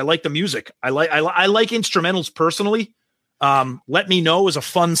Kiss. I like the music. I like instrumentals personally. Let Me Know is a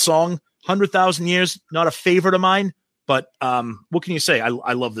fun song. 100,000 Years, not a favorite of mine, but what can you say?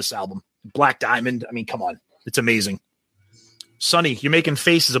 I love this album. Black Diamond. I mean, come on. It's amazing. Sonny, you're making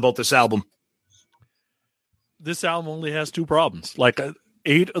faces about this album. This album only has 2 problems. Like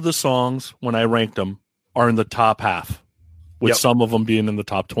 8 of the songs, when I ranked them, are in the top half, with some of them being in the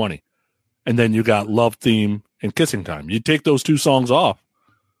top 20. And then you got Love Theme and Kissing Time. You take those 2 songs off,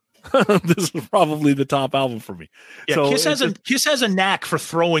 this is probably the top album for me. Yeah, so Kiss has a knack for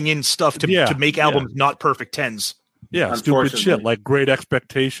throwing in stuff to make albums not perfect 10s. Yeah, stupid shit like Great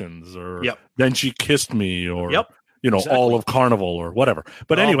Expectations or Then She Kissed Me or All of Carnival or whatever.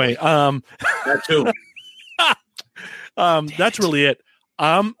 But anyway, that too. That's really it.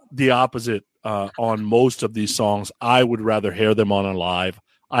 I'm the opposite on most of these songs. I would rather hear them on a live.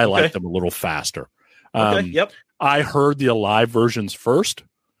 I like them a little faster. I heard the Alive versions first.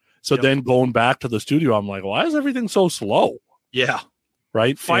 So then going back to the studio, I'm like, why is everything so slow? Yeah.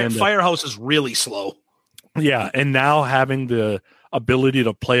 Right? Firehouse is really slow. Yeah. And now having the ability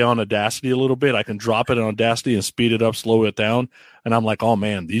to play on Audacity a little bit, I can drop it on Audacity and speed it up, slow it down. And I'm like, oh,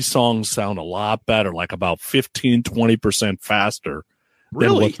 man, these songs sound a lot better, like about 15, 20% faster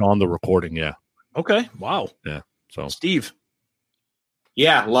than what's on the recording. Yeah. Okay. Wow. Yeah. So, Steve.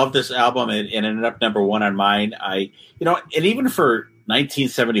 Yeah, love this album. It ended up number 1 on mine. And even for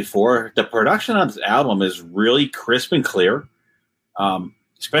 1974, the production on this album is really crisp and clear,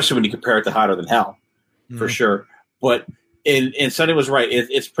 especially when you compare it to Hotter Than Hell, for sure. But and Sonny was right.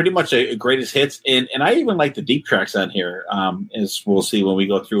 It's pretty much a greatest hits, and I even like the deep tracks on here, as we'll see when we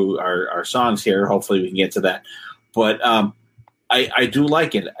go through our songs here. Hopefully, we can get to that. But I do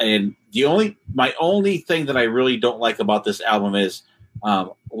like it, and my only thing that I really don't like about this album is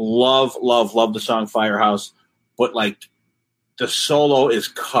love the song Firehouse, but like the solo is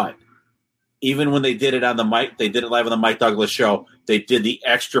cut. Even when they did it on the mic, they did it live on the Mike Douglas show. They did the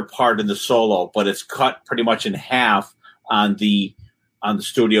extra part in the solo, but it's cut pretty much in half on the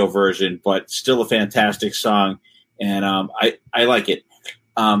studio version. But still a fantastic song, and I like it.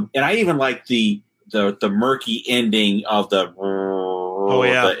 And I even like the murky ending of the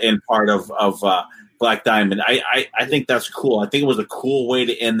end part of Black Diamond. I think that's cool. I think it was a cool way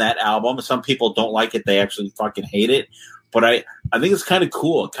to end that album. Some people don't like it; they actually fucking hate it. But I think it's kind of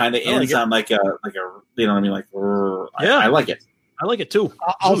cool. It kind of ends on like a you know what I mean? Like, I like it. I like it too.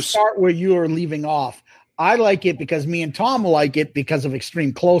 I'll start where you are leaving off. I like it because me and Tom like it because of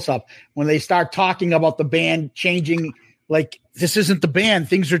Extreme Close Up. When they start talking about the band changing, like this isn't the band,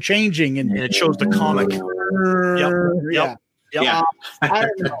 things are changing, and it shows the comic. Yeah. I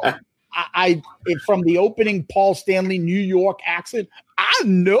don't know. I from the opening Paul Stanley New York accent, I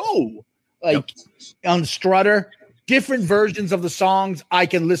know, like on Strutter. Different versions of the songs. I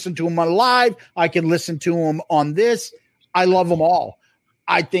can listen to them on live. I can listen to them on this. I love them all.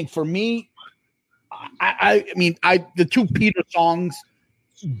 I think for me, I mean, the 2 Peter songs,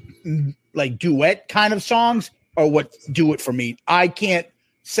 like duet kind of songs, are what do it for me. I can't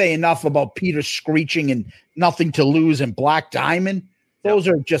say enough about Peter screeching and Nothing to Lose and Black Diamond. Those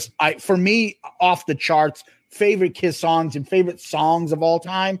are just, for me, off the charts, favorite Kiss songs and favorite songs of all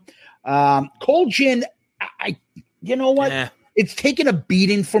time. Cold Gin, you know what? Yeah. It's taken a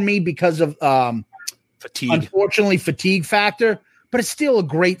beating for me because of fatigue. Unfortunately, fatigue factor, but it's still a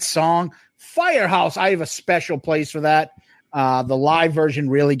great song. Firehouse, I have a special place for that. The live version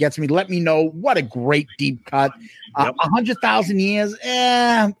really gets me. Let Me Know. What a great deep cut. 100,000 Years.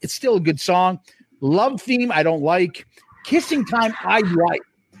 It's still a good song. Love Theme, I don't like. Kissing Time, I like.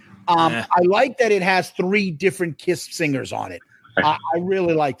 I like that it has 3 different Kiss singers on it. I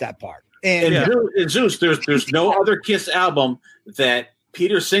really like that part. And Zeus, there's no other Kiss album that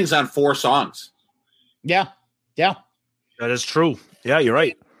Peter sings on 4 songs. Yeah. That is true. Yeah, you're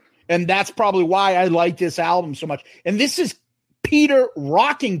right. And that's probably why I like this album so much. And this is Peter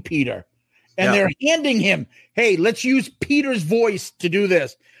rocking Peter. And they're handing him, hey, let's use Peter's voice to do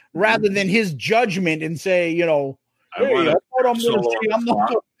this rather than his judgment and say, you know, hey, I'm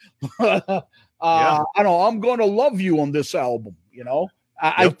going to love you on this album. You know,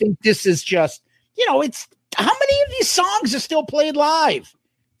 I think this is just, you know, it's how many of these songs are still played live?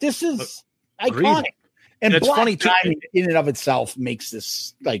 This is iconic. And it's funny too, in and of itself makes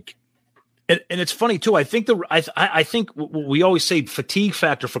this like, and it's funny too. I think I think we always say fatigue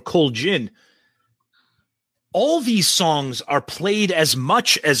factor for Cold Gin. All these songs are played as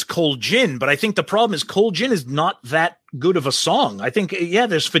much as Cold Gin, but I think the problem is Cold Gin is not that good of a song. I think,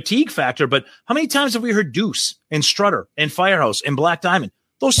 there's fatigue factor, but how many times have we heard Deuce and Strutter and Firehouse and Black Diamond?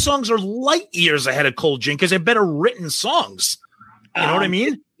 Those songs are light years ahead of Cold Gin because they're better written songs. You know what I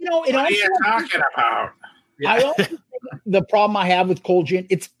mean? You know, what are you talking about? I also think the problem I have with Cold Gin,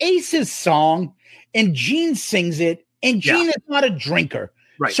 it's Ace's song, and Gene sings it, and Gene is not a drinker.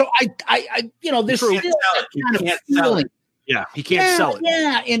 Right. So I you know, there's still that kind of feeling. Yeah, he can't sell it.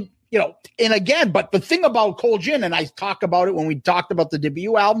 Yeah, and you know, and again, but the thing about Cold Gin, and I talk about it when we talked about the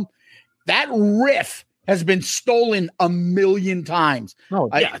debut album, that riff has been stolen a million times. Oh,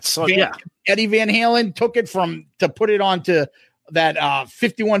 yeah, Eddie Van Halen took it to put it onto that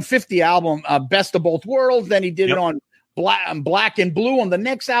 5150 album, Best of Both Worlds. Then he did it on Black and Blue on the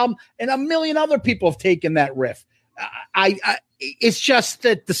next album, and a million other people have taken that riff. It's just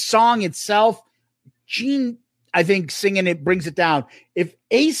that the song itself, Gene, I think singing it brings it down. If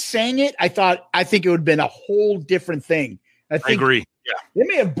Ace sang it, I think it would have been a whole different thing. I agree. Yeah, they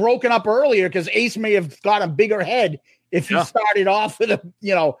may have broken up earlier because Ace may have got a bigger head if he started off with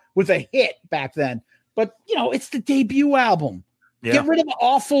a hit back then. But you know, it's the debut album. Yeah. Get rid of the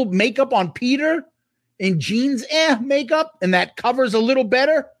awful makeup on Peter and Gene's makeup, and that covers a little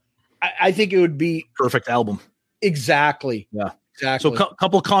better. I think it would be perfect album. Exactly. Yeah. Exactly. So a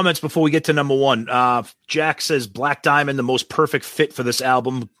couple comments before we get to number 1. Jack says Black Diamond, the most perfect fit for this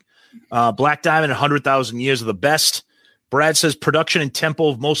album. Black Diamond and 100,000 Years are the best. Brad says production and tempo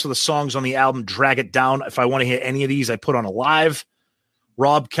of most of the songs on the album drag it down. If I want to hear any of these, I put on a live.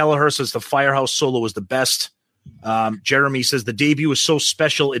 Rob Kelleher says the Firehouse solo was the best. Jeremy says the debut is so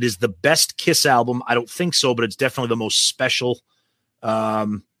special. It is the best Kiss album. I don't think so, but it's definitely the most special.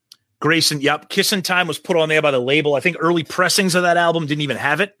 Grayson, Kissin' Time was put on there by the label. I think early pressings of that album didn't even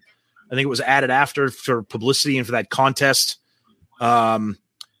have it. I think it was added after for publicity and for that contest.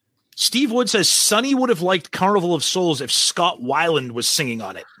 Steve Wood says Sonny would have liked Carnival of Souls if Scott Weiland was singing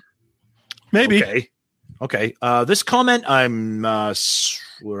on it. Maybe. Okay. This comment,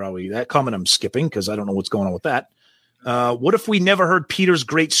 where are we? That comment I'm skipping because I don't know what's going on with that. What if we never heard Peter's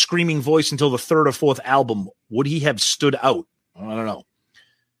great screaming voice until the 3rd or 4th album? Would he have stood out? I don't know.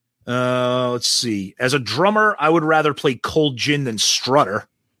 Let's see. As a drummer, I would rather play Cold Gin than Strutter.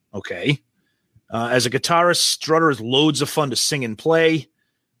 Okay. As a guitarist, Strutter is loads of fun to sing and play.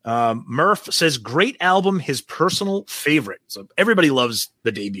 Murph says, great album, his personal favorite. So everybody loves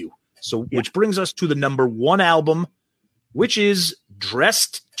the debut. So, which brings us to the number 1 album, which is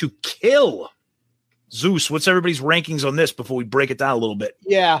Dressed to Kill. Zeus, what's everybody's rankings on this before we break it down a little bit?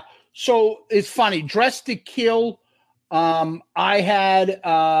 Yeah. So it's funny. Dressed to Kill, I had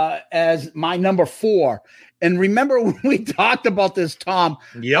as my number 4. And remember when we talked about this, Tom,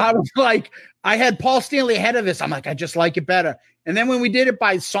 I was like, I had Paul Stanley ahead of this. I'm like, I just like it better. And then when we did it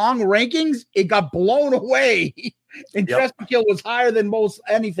by song rankings, it got blown away. And Dressed to Kill was higher than most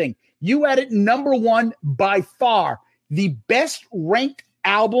anything. You had it number 1 by far. The best ranked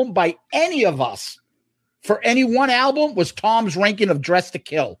album by any of us for any one album was Tom's ranking of Dressed to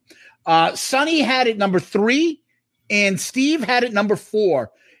Kill. Sonny had it number 3, and Steve had it number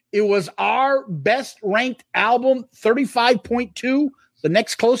 4. It was our best ranked album, 35.2. The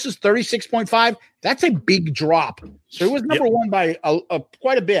next closest, 36.5. That's a big drop. So it was number 1 by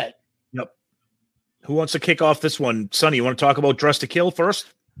quite a bit. Yep. Who wants to kick off this one? Sonny, you want to talk about Dressed to Kill first?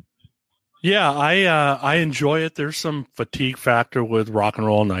 Yeah, I enjoy it. There's some fatigue factor with Rock and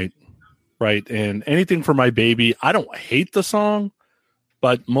Roll Night, right? And Anything for My Baby. I don't hate the song,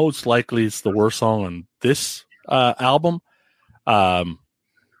 but most likely it's the worst song on this album.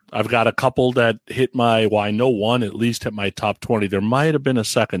 I've got a couple that hit my, well, I know one at least hit my top 20. There might have been a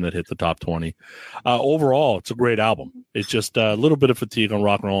second that hit the top 20. Overall, it's a great album. It's just a little bit of fatigue on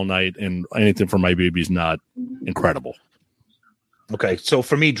Rock and Roll All Night, and Anything for My Baby's not incredible. Okay, so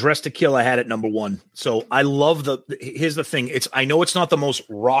for me, Dress to Kill, I had it number one. So I love here's the thing. I know it's not the most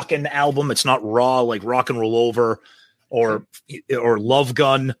rockin' album. It's not raw like Rock and Roll Over or Love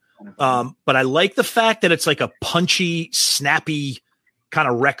Gun. But I like the fact that it's like a punchy, snappy kind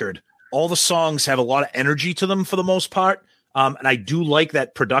of record. All the songs have a lot of energy to them for the most part. And I do like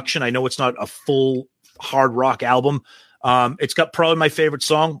that production. I know it's not a full hard rock album. It's got probably my favorite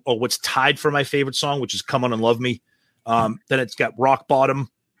song, or what's tied for my favorite song, which is Come On and Love Me. Then it's got Rock Bottom,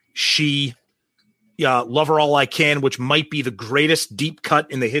 She, Love Her All I Can, which might be the greatest deep cut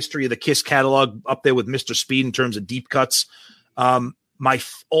in the history of the Kiss catalog, up there with Mr. Speed in terms of deep cuts. My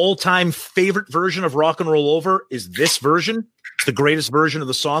all-time favorite version of Rock and Roll Over is this version. It's the greatest version of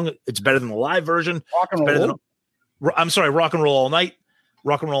the song. It's better than the live version. Rock and Roll. I'm sorry, Rock and Roll All Night.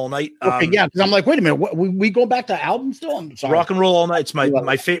 Rock and Roll All Night. Okay, yeah, because I'm like, wait a minute, we go back to album still? I'm sorry. Rock and Roll All Night. It's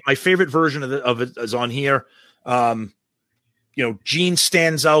my favorite version of it is on here. Gene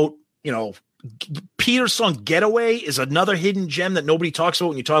stands out. Peter's song Getaway is another hidden gem that nobody talks about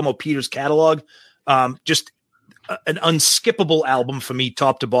when you're talking about Peter's catalog. Just an unskippable album for me,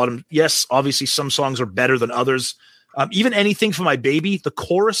 top to bottom. Yes, obviously some songs are better than others. Even Anything for My Baby, the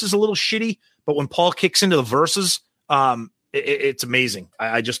chorus is a little shitty, but when Paul kicks into the verses, it's amazing.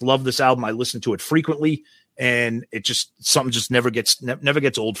 I just love this album. I listen to it frequently, and it just something just never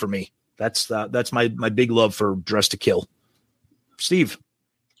gets old for me. That's my big love for Dress to Kill. Steve.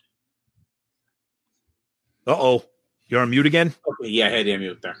 Uh-oh. You're on mute again? Okay, yeah, I had you on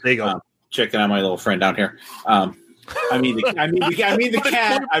mute there. There you go. Checking on my little friend down here. I mean the cat. I mean the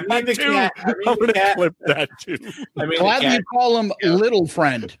cat. I'm going to clip that too. Glad you call him little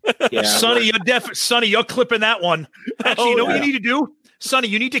friend. Yeah, Sonny, you're clipping that one. Actually, you know what you need to do? Sonny,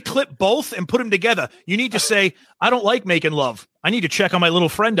 you need to clip both and put them together. You need to say, I don't like making love. I need to check on my little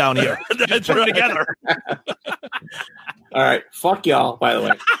friend down here. That's put them together. All right. Fuck y'all, by the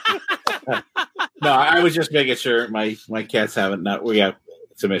way. No, I was just making sure my cats haven't. We have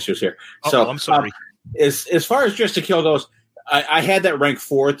some issues here. So I'm sorry. As far as Dress to Kill goes, I had that ranked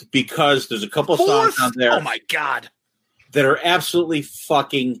fourth because there's a couple of songs on there. Oh my God. That are absolutely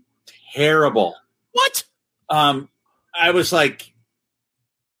fucking terrible. What? I was like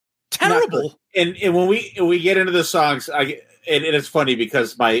terrible. And when we get into the songs, and it's funny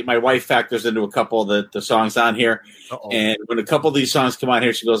because my wife factors into a couple of the songs on here. Uh-oh. And when a couple of these songs come on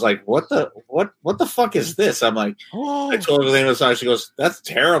here, she goes like, what the fuck is this? I'm like, I told her the name of the song. She goes, that's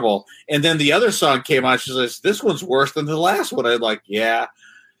terrible. And then the other song came on. She says, this one's worse than the last one. I'm like, yeah,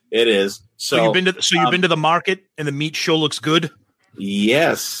 it is. So you've been to the market and the meat show looks good?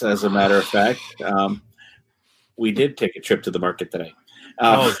 Yes, as a matter of fact. We did take a trip to the market today.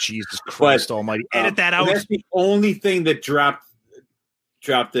 Jesus Christ Almighty! Edit that out. That's the only thing that dropped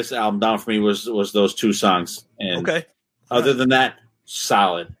this album down for me was those two songs. And okay. Other than that,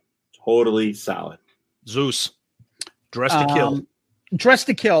 solid, totally solid. Zeus, Dress to Kill. Dress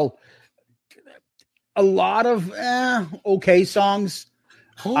to Kill. A lot of okay songs.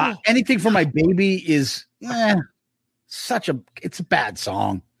 Anything for My Baby is it's a bad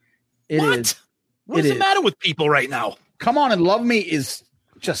song. It is. What is the matter with people right now? Come On and Love Me is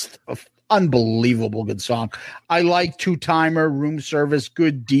just an unbelievable good song. I like Two-Timer, Room Service,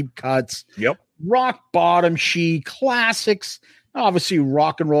 good deep cuts. Yep. Rock Bottom, She, classics. Obviously,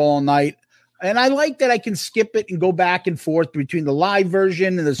 Rock and Roll All Night. And I like that I can skip it and go back and forth between the live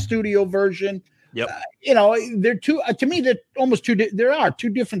version and the studio version. Yep. They're two, to me, they're almost two. There are two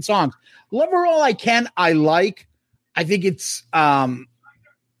different songs. Love Her All I Can, I like. I think it's,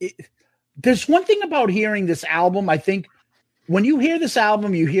 there's one thing about hearing this album. I think when you hear this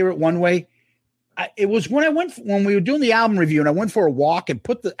album, you hear it one way. It was when we were doing the album review and I went for a walk and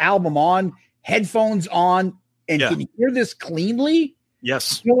put the album on, headphones on, and can you hear this cleanly?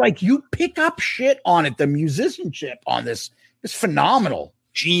 Yes. You pick up shit on it. The musicianship on this is phenomenal.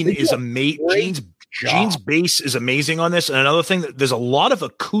 Gene is amazing. Gene's bass is amazing on this. And another thing, there's a lot of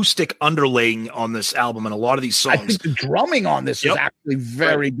acoustic underlaying on this album and a lot of these songs. I think the drumming on this is actually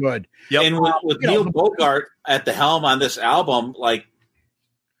very good. Yep. And with Neil Bogart at the helm on this album,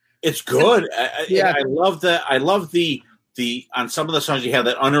 it's good. I love the on some of the songs you have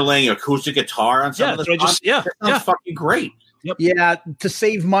that underlaying acoustic guitar on some of the songs. That sounds fucking great. Yep. Yeah, to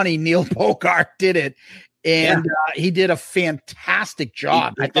save money, Neil Bogart did it. And he did a fantastic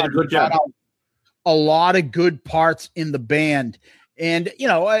job. He did a good job. A lot of good parts in the band, and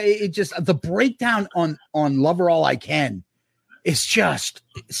it just the breakdown on Love Her All I Can. is just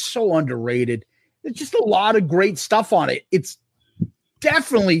so underrated. There's just a lot of great stuff on it. It's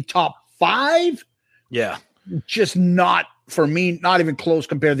definitely top 5. Yeah. Just not for me, not even close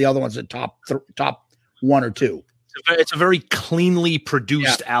compared to the other ones at top 1 or 2. It's a very cleanly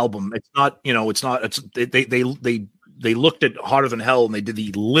produced album. It's not, they looked at Harder Than Hell and they did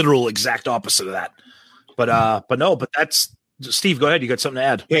the literal exact opposite of that. But that's Steve, go ahead. You got something to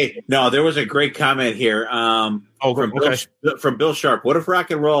add? Hey, no, there was a great comment here. From Bill Sharp. What if Rock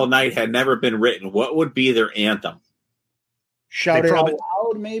and Roll Night had never been written? What would be their anthem? Shout it out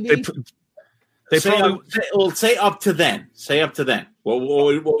loud, maybe. Say up to then. Say up to then. What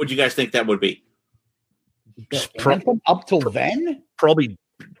would you guys think that would be? Up till then? Probably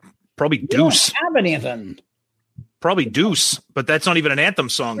Deuce. Don't have an anthem. Probably Deuce, but that's not even an anthem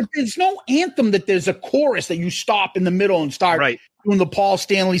song. But there's no anthem that there's a chorus that you stop in the middle and start doing the Paul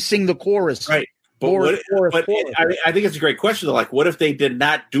Stanley sing the chorus. Right. But I think it's a great question though. Like, what if they did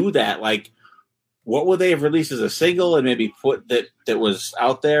not do that? Like, what would they have released as a single and maybe put that was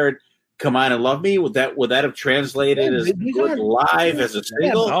out there? Come On and Love Me. Would that have translated as live as a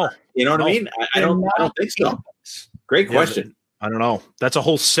single? No. You know what I mean? I don't think so. Great question. I don't know. That's a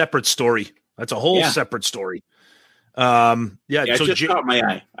whole separate story. Separate story. So it just caught my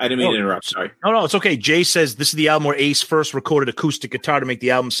eye. I didn't mean to interrupt. Sorry. No, it's okay. Jay says this is the album where Ace first recorded acoustic guitar to make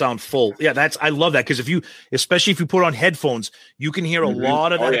the album sound full. Yeah, I love that because especially if you put on headphones, you can hear a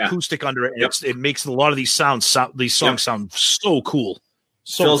lot of that acoustic under it. And it makes a lot of these songs sound so cool.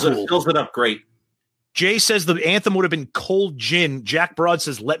 Fills it up great. Jay says the anthem would have been Cold Gin. Jack Broad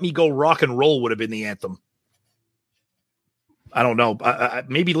says Let Me Go Rock and Roll would have been the anthem. I don't know.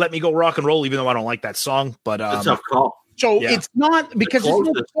 Maybe Let Me Go Rock and Roll, even though I don't like that song. But it's a tough call. So it's not because there's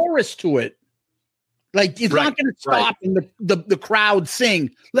no chorus to it. Like it's not going to stop and the crowd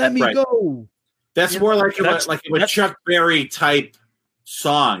sing. Let me go. That's more like a Chuck Berry type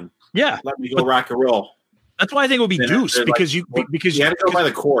song. Yeah, Let Me Go Rock and Roll. That's why I think it would be Deuce because you had to go by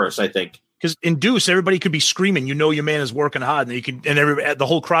the chorus. I think because in Deuce everybody could be screaming. You know your man is working hard, and the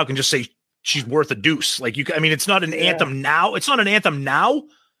whole crowd can just say she's worth a deuce. Like it's not an anthem now. It's not an anthem now.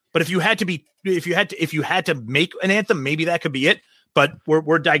 But if you had to make an anthem, maybe that could be it. But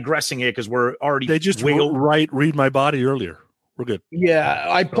we're digressing here because we're already. They just Read My Body earlier. We're good. Yeah,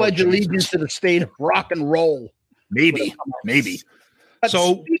 I pledge allegiance to the state of rock and roll. Maybe. But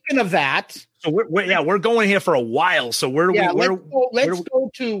speaking of that, so we're going here for a while. So let's go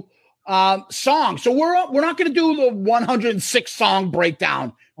to song. So we're not going to do the 106 song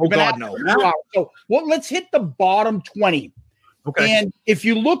breakdown. Oh God, no. So let's hit the bottom 20. Okay. And if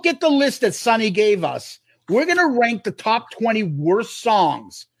you look at the list that Sonny gave us, we're going to rank the top 20 worst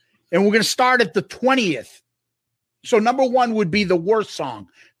songs, and we're going to start at the 20th. So number 1 would be the worst song.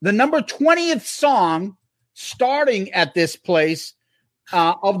 The number 20th song, starting at this place,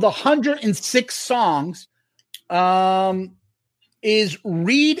 of the 106 songs, is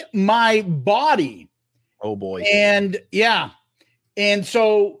Read My Body. Oh boy. And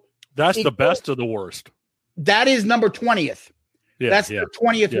so that's the best of the worst. That is number 20th. That's the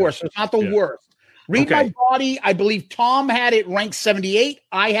 20th worst. So it's not the worst. Read My Body. I believe Tom had it ranked 78.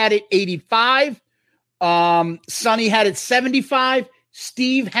 I had it 85. Sonny had it 75.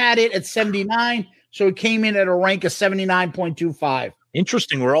 Steve had it at 79. So it came in at a rank of 79.25.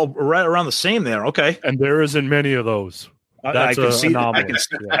 Interesting. We're all right around the same there. Okay. And there isn't many of those. I can see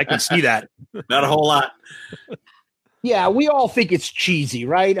that. Not a whole lot. Yeah, we all think it's cheesy,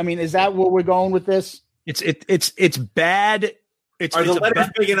 right? I mean, is that where we're going with this? It's bad. Are the letters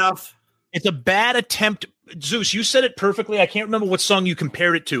big enough? It's a bad attempt. Zeus, you said it perfectly. I can't remember what song you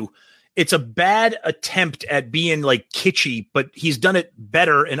compared it to. It's a bad attempt at being like kitschy, but he's done it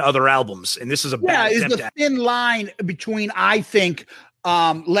better in other albums. And this is a bad attempt. It's a thin line between, I think,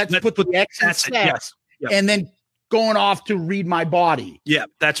 let's put the X in sex, and then going off to Read My Body. Yeah,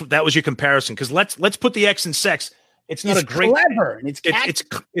 that was your comparison. Because let's put the X in sex. It's not a great clever and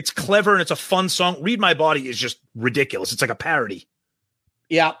it's clever and it's a fun song. Read My Body is just ridiculous. It's like a parody.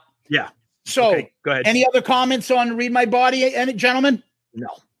 Yeah. Yeah. So go ahead. Any other comments on Read My Body, gentlemen? No.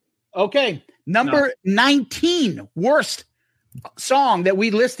 Okay. Number 19, worst song that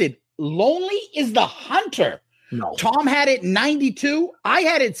we listed. Lonely is the Hunter. No. Tom had it 92. I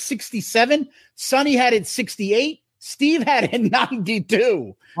had it 67. Sonny had it 68. Steve had it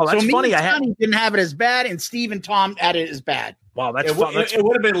 92. Oh, that's funny. Sonny didn't have it as bad, and Steve and Tom had it as bad. Wow, that's fun. It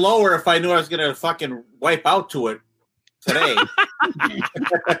would have been lower if I knew I was going to fucking wipe out to it today.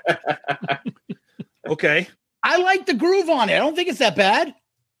 Okay. I like the groove on it. I don't think it's that bad.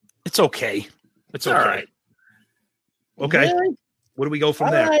 It's okay. It's okay. All right. Okay. Really? Where do we go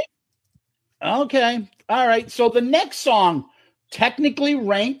from there? Right. Okay. All right. So the next song technically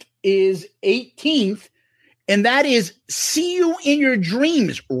ranked is 18th, and that is See You in Your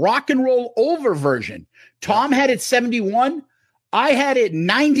Dreams, Rock and Roll Over version. Tom had it 71. I had it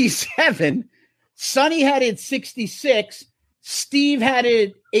 97. Sonny had it 66. Steve had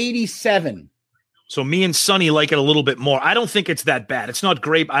it 87. So me and Sonny like it a little bit more. I don't think it's that bad. It's not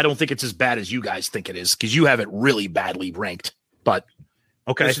great. I don't think it's as bad as you guys think it is because you have it really badly ranked. But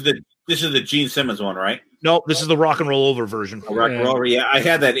okay, this is the Gene Simmons one, right? No, this is the Rock and Roll Over version. Oh, Rock and Roll Over. Yeah, I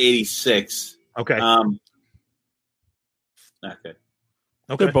had that 86. Okay. Not good.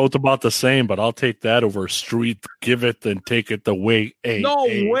 Okay. They're both about the same, but I'll take that over Street Give It and take it the way. No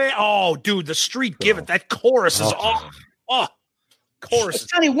way. Oh, dude, the Street Give It. That chorus is off. Oh, chorus.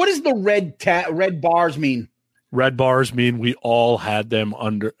 Sonny, what does the red bars mean? Red bars mean we all had them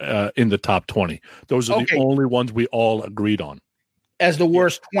under in the top 20. Those are the only ones we all agreed on. As the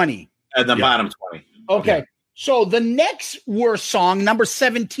worst 20. At the bottom 20. Okay. Yeah. So the next worst song, number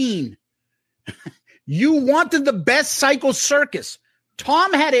 17. You Wanted the Best Psycho Circus.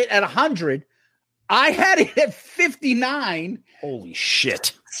 Tom had it at 100. I had it at 59. Holy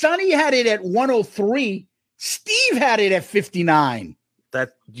shit. Sonny had it at 103. Steve had it at 59.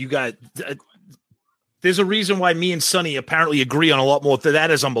 That you got. There's a reason why me and Sonny apparently agree on a lot more. That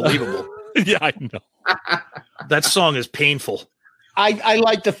is unbelievable. Yeah, I know. That song is painful. I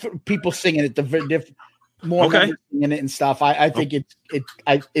like the people singing it. More members singing it and stuff. I think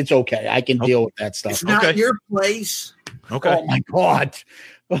it's okay. I can deal with that stuff. It's not your place. Okay. Oh my God.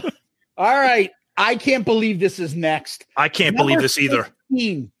 All right. I can't believe this is next. I can't believe this either.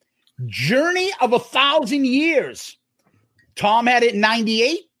 15, Journey of 1,000 Years. Tom had it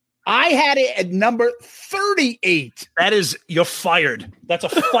 98. I had it at number 38. That is, you're fired. That's a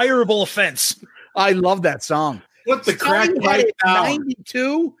fireable offense. I love that song. What the crack had it down.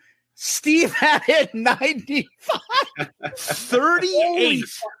 92. Steve had it 95. 38.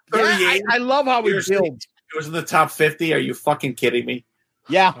 Yeah, I love how we Seriously? build. It was in the top 50. Are you fucking kidding me?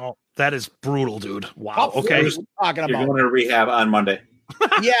 Yeah. Oh, that is brutal, dude. Wow. Top Okay. 40 we're talking You're about. going to rehab on Monday.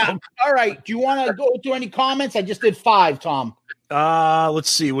 Yeah. All right. Do you want to go to any comments? I just did 5, Tom. Let's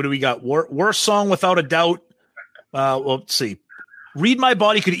see. What do we got? Worst song without a doubt. Well, let's see. Read My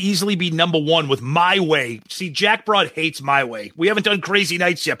Body could easily be number 1 with My Way. See, Jack Broad hates My Way. We haven't done Crazy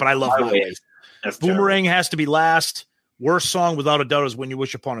Nights yet, but I love My Way. That's Boomerang has to be last. Worst song without a doubt is When You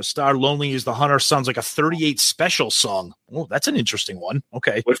Wish Upon a Star. Lonely is the Hunter. Sounds like a 38 Special song. Oh, that's an interesting one.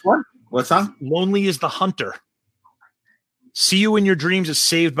 Okay. Which one? What song? Lonely is the Hunter. See You in Your Dreams is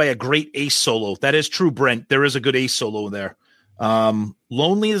saved by a great Ace solo. That is true, Brent. There is a good Ace solo there.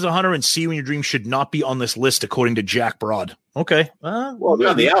 Lonely is a Hunter and See You in Your Dreams should not be on this list, according to Jack Broad. Okay. Well, they're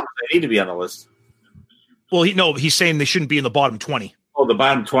on the album. They need to be on the list. Well, he's saying they shouldn't be in the bottom 20. Oh, the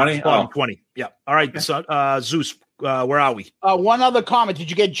bottom 20? Bottom 20. Yeah. All right. So, Zeus, where are we? One other comment. Did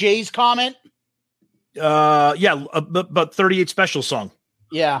you get Jay's comment? Yeah, but 38 Special song.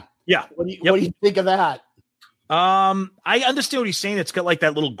 Yeah. Yeah. What do you think of that? I understand what he's saying. It's got like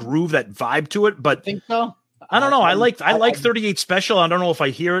that little groove, that vibe to it, but Think so? I don't know. I like 38 Special. I don't know if I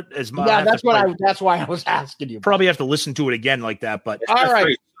hear it as much. Yeah, that's why I was asking you. Probably have to listen to it again like that. But all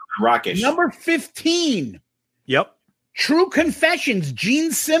right, rockish. Number 15. Yep. True Confessions,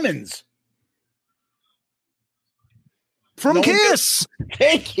 Gene Simmons. From Kiss.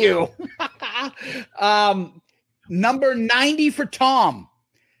 Thank you. Number 90 for Tom.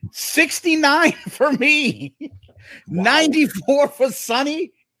 69 for me. Wow. 94 for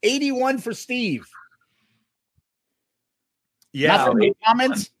Sonny. 81 for Steve. Yeah. Any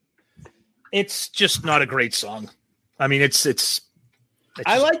comments? It's just not a great song. I mean, it's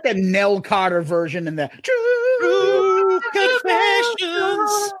I like the Nell Carter version and the True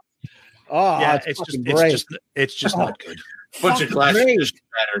Confessions. Oh, yeah, it's just not good. Bunch of glasses just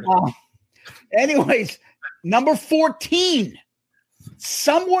shattered. Anyways, number 14.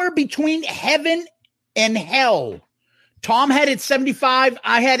 Somewhere Between Heaven and Hell. Tom had it 75.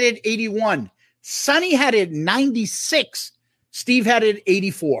 I had it 81. Sonny had it 96. Steve had it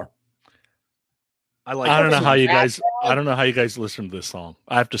 84. I don't know how you guys listen to this song.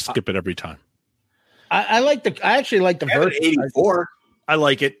 I have to skip it every time. I actually like the verse. 84. I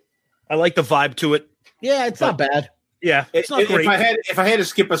like it. I like the vibe to it. Yeah, it's not bad. Yeah, it's not great. If I had to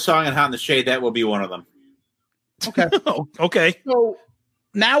skip a song in Hot in the Shade, that will be one of them. Okay. Okay. So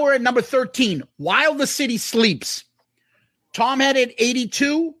now we're at number 13. While the City Sleeps. Tom had it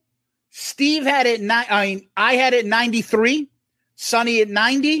 82. Steve had it I had it 93. Sonny at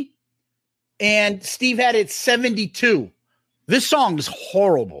 90. And Steve had it 72. This song is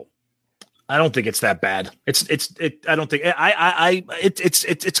horrible. I don't think it's that bad. I don't think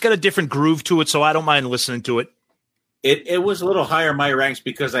it's got a different groove to it, so I don't mind listening to it. It was a little higher in my ranks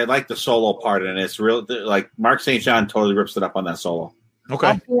because I like the solo part, and it's real. Like Mark St. John totally rips it up on that solo. Okay.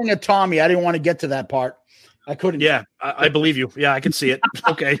 I'm feeling a Tommy. I didn't want to get to that part. I couldn't. Yeah, I believe you. Yeah, I can see it.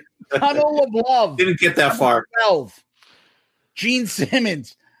 Okay. Tunnel of Love. Didn't get that far. 12. Gene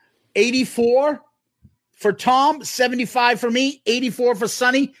Simmons. 84 for Tom. 75 for me. 84 for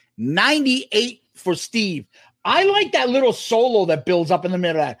Sonny. 98 for Steve. I like that little solo that builds up in the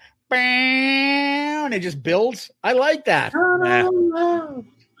middle of that. And it just builds. I like that.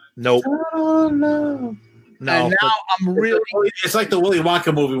 Nope. And now I'm really, It's like the Willy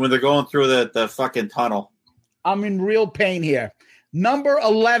Wonka movie when they're going through the fucking tunnel. I'm in real pain here. Number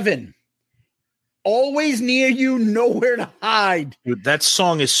 11. Always Near You, Nowhere to Hide. Dude, that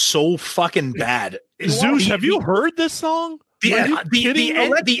song is so fucking bad. Zeus, have you heard this song? Let's go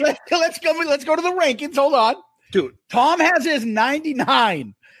to the rankings. Hold on. Dude, Tom has his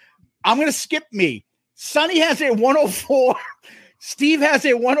 99. I'm going to skip me. Sonny has it 104. Steve has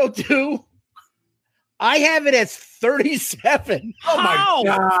it 102. I have it as 37. Oh my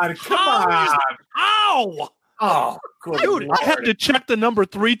God! Come on! Ow! Oh, good Dude, Lord. I had to check the number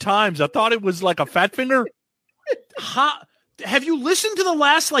 3 times. I thought it was like a fat finger. Have you listened to the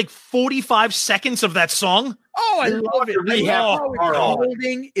last 45 seconds of that song? Oh, I love it. We have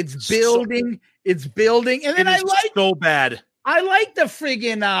It's building. It's building. And then It is so bad. I like the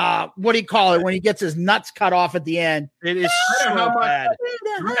friggin' what do you call it when he gets his nuts cut off at the end? It is so No matter bad.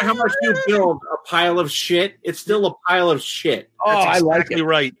 No matter how much you build a pile of shit, it's still a pile of shit. Oh, That's I like exactly it.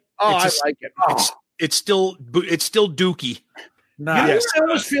 right. Oh, It's I like it. It's still dookie. You know what I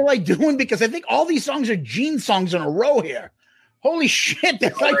almost feel like doing? Because I think all these songs are Gene songs in a row here. Holy shit,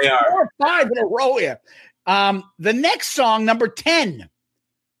 there's like they 4 are. or 5 in a row here. The next song, number 10,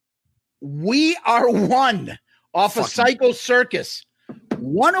 We Are One, off of Psycho Circus.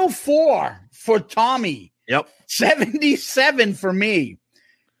 104 for Tommy. Yep. 77 for me.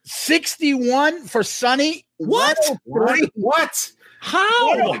 61 for Sonny. What? 103, What?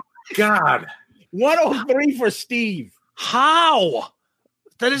 How? God. 103 for Steve. How?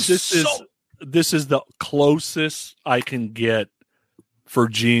 That is This is the closest I can get for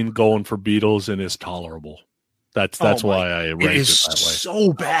Gene going for Beatles and is tolerable. That's why I ranked It it is that way.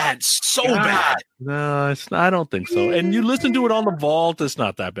 so bad. So God. bad. No, I don't think so. And you listen to it on the vault, it's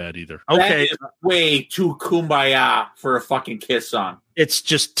not that bad either. Okay. That is way too kumbaya for a fucking Kiss song. It's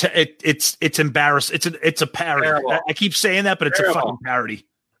just it's embarrassing. It's a parody. Terrible. I keep saying that, but it's a Terrible. fucking parody.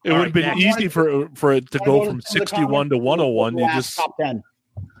 It All would have right, been next. easy for it to go from 61 to 101. You just top 10.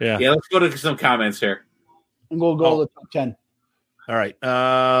 yeah. Yeah, let's go to some comments here. And we'll go to the top 10. All right.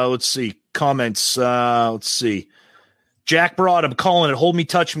 Let's see. Comments. Let's see. Jack Broad, I'm calling it. Hold Me,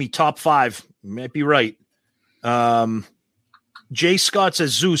 Touch Me, top 5. Might be right. Jay Scott says,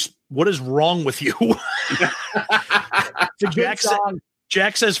 Zeus, what is wrong with you? It's a good Jack song.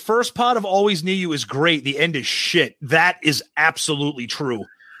 Jack says, first part of Always Near You is great. The end is shit. That is absolutely true.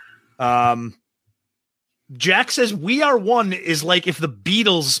 Jack says, We Are One is like if the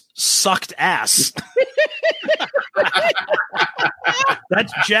Beatles sucked ass.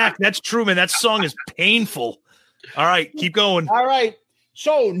 That's Jack. That's true, man. That song is painful. All right, keep going. All right.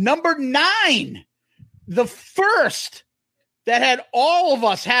 So, number 9, the first that had all of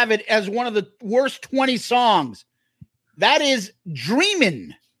us have it as one of the worst 20 songs. That is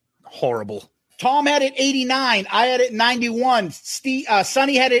Dreamin'. Horrible. Tom had it 89. I had it 91.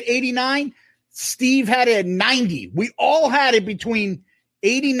 Sonny had it 89. Steve had it 90. We all had it between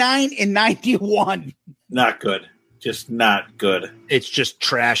 89 and 91. Not good. Just not good. It's just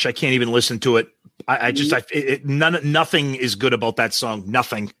trash. I can't even listen to it. Nothing is good about that song.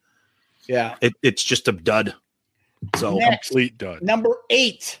 Nothing. Yeah. It's just a dud. So Next, Complete dud. number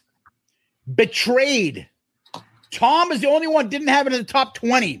 8, Betrayed. Tom is the only one didn't have it in the top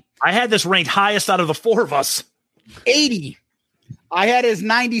 20. I had this ranked highest out of the 4 of us. 80. I had it as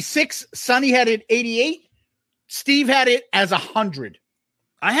 96. Sonny had it 88. Steve had it as 100.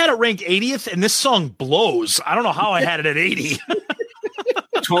 I had it ranked 80th, and this song blows. I don't know how I had it at 80.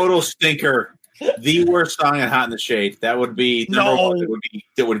 Total stinker. The worst song in Hot in the Shade. That would be number No. one.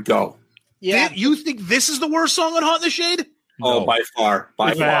 That would go. Yeah. You think this is the worst song on Hot in the Shade? Oh, No. by far.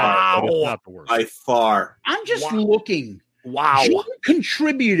 By It's far. bad, but it's not the worst. By far. I'm just Wow. looking. Wow. Gene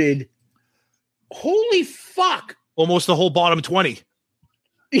contributed. Holy fuck. Almost the whole bottom 20.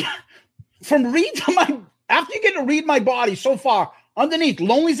 From read to my after you get to read my body so far, underneath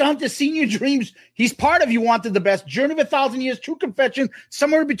Lonely's Hunter, Senior Dreams, He's Part of You, Wanted the Best, Journey of 1,000 Years, True Confession,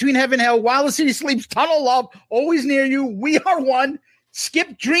 Somewhere Between Heaven and Hell, While the City Sleeps, Tunnel of Love, Always Near You, We Are One,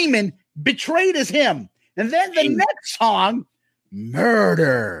 Skip Dreamin', Betrayed is Him. And then the next song,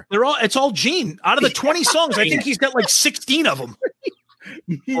 Murder. It's all Gene. Out of the 20 songs, I think he's got like 16 of them.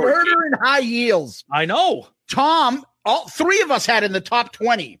 Murder in High Heels. I know. Tom, all three of us had in the top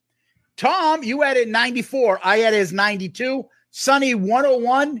 20. Tom, you had it 94. I had his 92. Sonny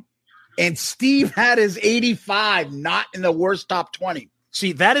 101. And Steve had his 85, not in the worst top 20.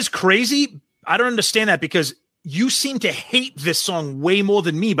 See, that is crazy. I don't understand that because you seem to hate this song way more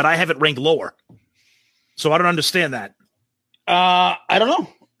than me, but I have it ranked lower. So I don't understand that. I don't know.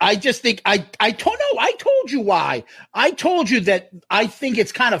 I just think I don't know. I told you why. I told you that I think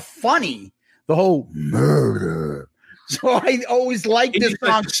it's kind of funny, the whole murder. So I always like this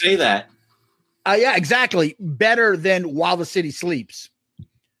song. Say that. Yeah, exactly. Better than While the City Sleeps.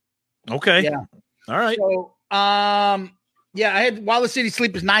 Okay. Yeah. All right. So, yeah, I had While the City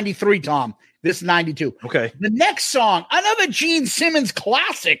Sleeps is 93, Tom. This is 92. Okay. The next song, another Gene Simmons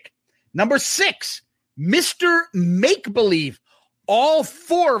classic, number 6, Mr. Make Believe. All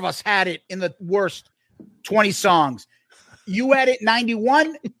four of us had it in the worst 20 songs. You had it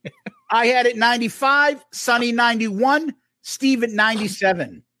 91. I had it 95. Sonny 91. Steve at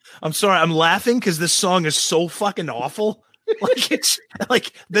 97. I'm sorry. I'm laughing because this song is so fucking awful. Like it's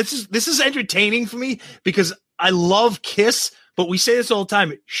like this is entertaining for me because I love Kiss, but we say this all the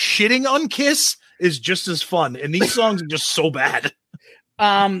time. Shitting on Kiss is just as fun, and these songs are just so bad.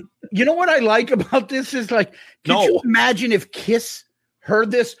 You know what I like about this is like, could you imagine if Kiss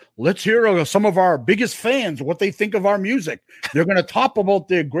heard this? Let's hear some of our biggest fans, what they think of our music. They're going to talk about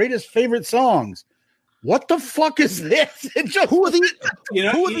their greatest favorite songs. What the fuck is this? Who are these? You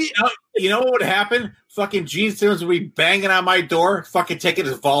know what would happen? Fucking Gene Simmons would be banging on my door, fucking taking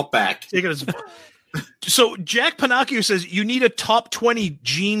his vault back. So Jack Pinocchio says you need a top 20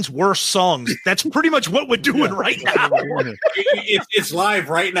 Gene's worst songs. That's pretty much what we're doing right now. It's live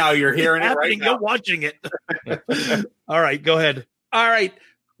right now. You're hearing it right now. You're watching it. All right, go ahead. All right.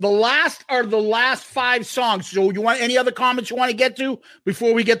 The last 5 songs. So you want any other comments you want to get to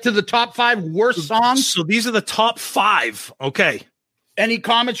before we get to the top 5 worst songs? So these are the top 5. Okay. Any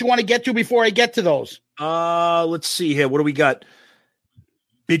comments you want to get to before I get to those? Let's see here. What do we got?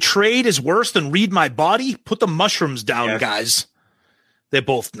 Betrayed is worse than Read My Body. Put the mushrooms down, guys. They're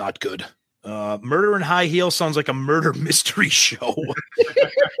both not good. Murder in High Heels sounds like a murder mystery show.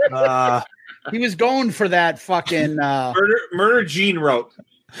 He was going for that fucking Murder Gene wrote.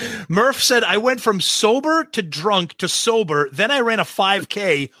 Murph said, I went from sober to drunk to sober. Then I ran a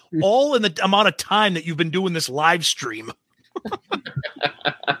 5K, all in the amount of time that you've been doing this live stream.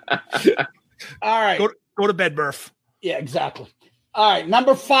 All right. Go to bed, Murph. Yeah, exactly. All right.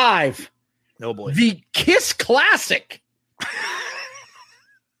 Number 5. Oh, boy. The Kiss Classic.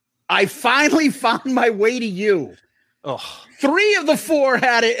 I finally found my way to you. Oh. 3 of the 4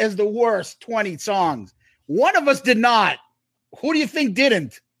 had it as the worst 20 songs. One of us did not. Who do you think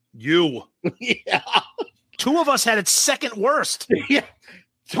didn't? You. Yeah. 2 of us had it second worst. Yeah.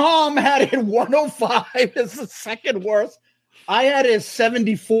 Tom had it 105 as the second worst. I had it as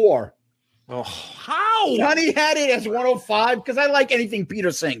 74. Oh, how? Honey had it as 105 because I like anything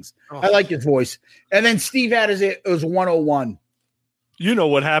Peter sings. I like his voice. And then Steve had it as 101. You know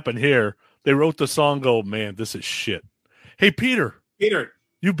what happened here. They wrote the song, go, man, this is shit. Hey, Peter,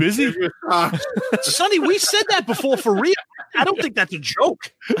 you busy? Sonny, we said that before for real. I don't think that's a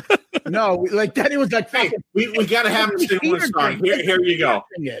joke. No, like that. It was like, hey, we got to have him sing one song. Here you go.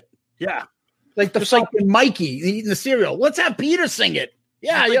 Yeah. Like the fucking Mikey eating the cereal. Let's have Peter sing it.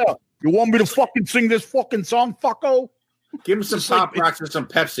 Yeah, yeah. You want me to fucking sing this fucking song, fucko? Give him some Pop Rocks and some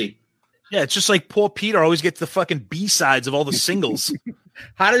Pepsi. Yeah, it's just like poor Peter always gets the fucking B-sides of all the singles.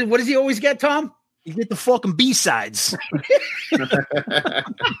 What does he always get, Tom? You get the fucking B-sides.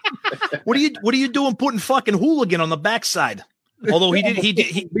 What are you doing putting fucking Hooligan on the backside? Although he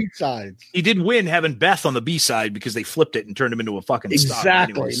did B-sides. He did win having Beth on the B-side because they flipped it and turned him into a fucking star.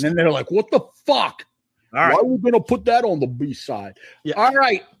 Exactly. And then they're like, what the fuck? All right. Why are we going to put that on the B-side? Yeah. All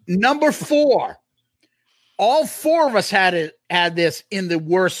right. Number 4. All 4 of us had this in the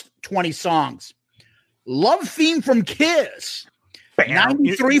worst 20 songs. Love Theme from Kiss.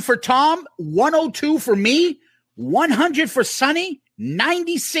 93 for Tom, 102 for me, 100 for Sonny,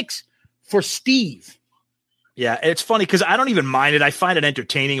 96 for Steve. Yeah, it's funny because I don't even mind it. I find it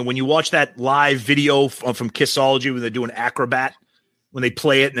entertaining. And when you watch that live video from Kissology when they're doing Acrobat, when they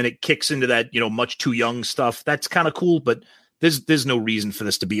play it and then it kicks into that, Much Too Young stuff, that's kind of cool. But there's no reason for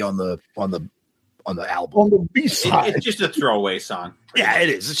this to be on the album. On the B-side. It's just a throwaway song. Yeah, it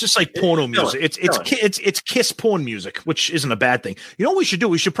is. It's just like porno music. It's Kiss porn music, which isn't a bad thing. You know what we should do?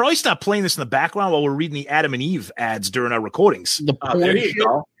 We should probably stop playing this in the background while we're reading the Adam and Eve ads during our recordings. The porn there you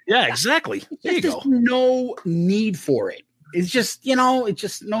go. Yeah, exactly. There you go. There's no need for it. It's just, it's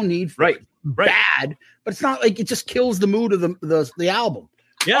just no need for Right. it. Bad, but it's not like it just kills the mood of the album.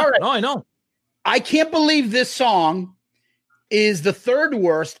 Yeah, All right. no, I know. I can't believe this song is the third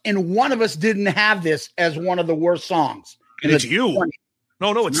worst, and one of us didn't have this as one of the worst songs. And it's you. 20.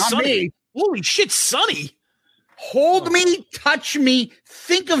 No, it's Not Sonny. me. Holy shit, Sonny. Hold me, touch me,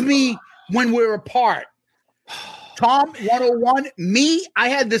 think of me when we're apart. Tom, 101. Me, I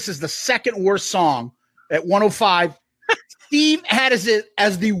had this as the second worst song at 105. Steve had it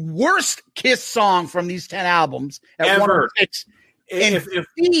as the worst Kiss song from these 10 albums at Ever. 106. And If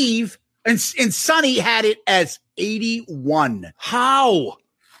Steve and Sonny had it as 81. How?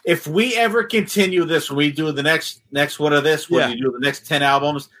 if we ever continue this, we do the next one of this, when Yeah. you do the next 10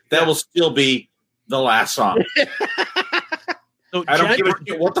 albums, that will still be the last song. So I don't Jack- give a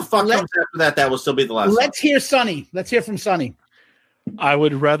shit what the fuck Let- comes after that. That will still be the last Let's hear Sonny. Let's hear from Sonny. I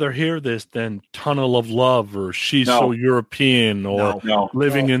would rather hear this than Tunnel of Love or She's No. So European or No. song. No.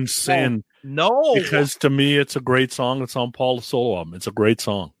 Living in Sin. No. Because to me, it's a great song. It's on Paul's solo album. It's a great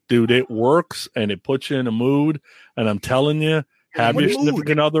song. Dude, it works and it puts you in a mood. And I'm telling you, have What your mood?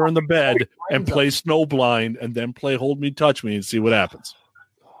 significant other in the bed and play Snowblind and then play Hold Me, Touch Me and see what happens.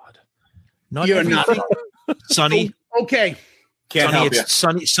 Not You're not. everything- Sonny. Can't Okay. Sonny, help you.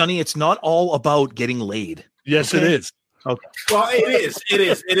 it's Sonny, it's not all about getting laid. Yes, Okay. it is. Well,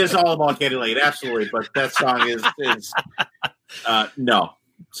 it is all about getting laid, absolutely. But that song is no.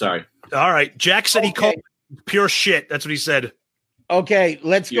 Sorry. All right. Jack said he Okay. called it pure shit. That's what he said. Okay,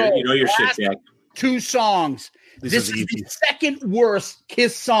 let's go. You know your shit, Last Jack. 2 songs. This This is is easy. the second worst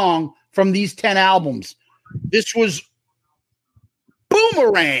Kiss song from these 10 albums. This was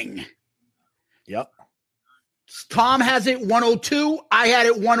Boomerang. Yep. Tom has it 102. I had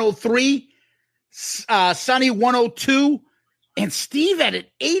it 103. Sonny 102. And Steve had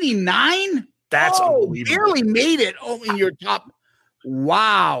it 89. That's unbelievable. Barely made it in your top.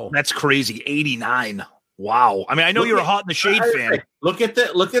 Wow. That's crazy. 89. Wow. I mean, I know you're a Hot in the Shade fan. Look at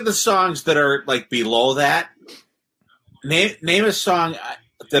the songs that are like below that. Name a song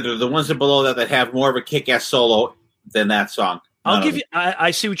that are the ones that below that have more of a kick-ass solo than that song. I'll give you.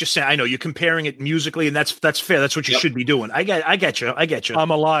 I see what you're saying. I know you're comparing it musically, and that's fair. That's what you should be doing. I get you.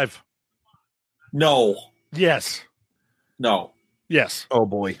 I'm alive. No. Yes. No. Yes. Oh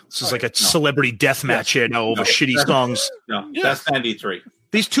boy, this is like a celebrity death match here now over shitty songs. No. Yes. That's 93.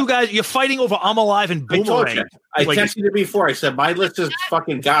 These two guys, you're fighting over "I'm Alive" and I told "Boomerang." you. I Like, texted you before. I said my list is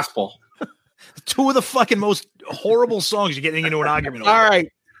fucking gospel. two of the fucking most horrible songs you're getting into an argument over. All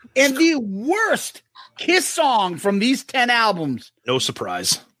right. And the worst Kiss song from these 10 albums, No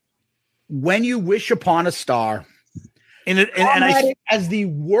surprise. When You Wish Upon a Star. And I had I it as the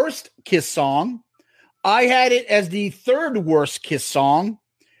worst Kiss song. I had it as the third worst Kiss song.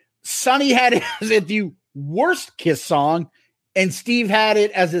 Sonny had it as the worst Kiss song. And Steve had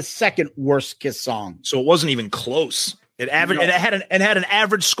it as his second worst Kiss song. so it wasn't even close. It averaged. It had an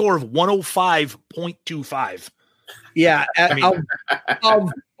average score of 105.25. Yeah, I mean-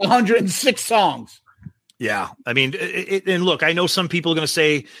 of 106 songs. Yeah, I mean, and look, I know some people are going to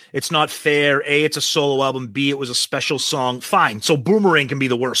say it's not fair. A, it's a solo album. B, it was a special song. Fine, so "Boomerang" can be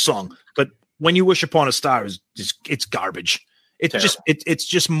the worst song, but "When You Wish Upon a Star" is just it's garbage. It's Terrible. just it's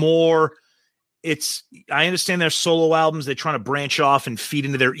just more. It's I understand their solo albums. They're trying to branch off and feed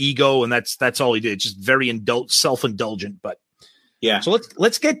into their ego, and that's all he did. Just very self-indulgent. But Yeah. so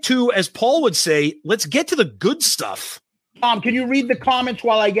let's get to, as Paul would say, let's get to the good stuff. Tom, can you read the comments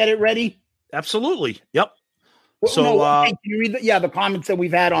while I get it ready? Absolutely. Yep. Well, So, can you read the comments that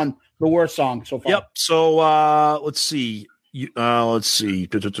we've had on the worst song so far? Yep. So let's see. Let's see.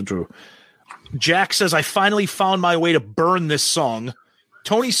 Jack says, I finally found my way to burn this song.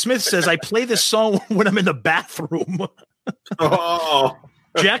 Tony Smith says, I play this song when I'm in the bathroom. Oh.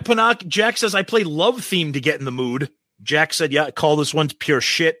 Jack says, I play Love Theme to get in the mood. Jack said, yeah, call this one pure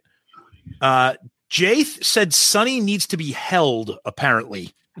shit. Jay said, Sonny needs to be held,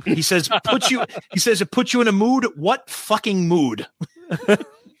 apparently. He says, it puts you in a mood. What fucking mood?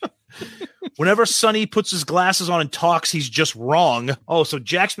 Whenever Sonny puts his glasses on and talks, he's just wrong. Oh, so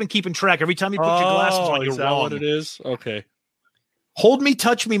Jack's been keeping track. Every time you put your glasses on, you're is that wrong. what it is? Okay. Hold Me,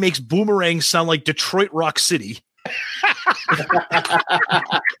 Touch Me makes Boomerang sound like Detroit Rock City.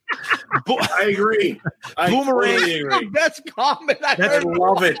 I agree. I Boomerang. totally agree. Best comment I I heard.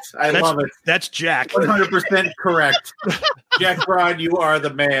 love it. I love it. That's Jack. 100% correct. Jack Broad, you are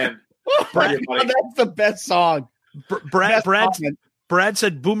the man. Brilliant, buddy. That's the best song. Best comment. Brad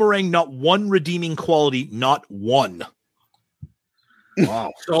said Boomerang, not one redeeming quality, not one.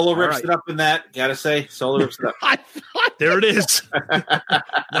 Wow. Solo rips right. it up in that. Gotta say, Solo rips it up. I thought There it is.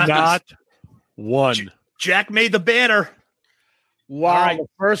 Not one. Jack made the banner. Wow, All right. the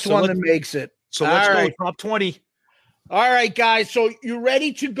first So one let's- that makes it. So let's All go right. top 20. All right, guys. So you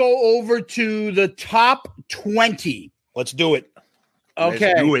ready to go over to the top 20? Let's do it.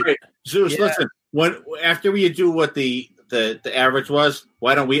 Okay. Let's do it. Right. Zeus, Yeah. listen. After we do what the average was,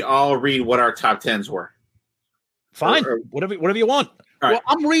 why don't we all read what our top 10s were? Fine. Or- Whatever you want. All right. Well,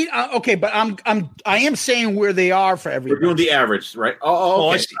 I'm reading. Okay, but I am saying where they are for We're everybody. doing the average, right? Oh,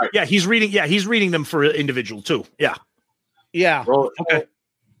 Okay. I see. All right. Yeah, he's reading. Yeah, he's reading them for individual too. Yeah. Yeah. Roll it. Okay.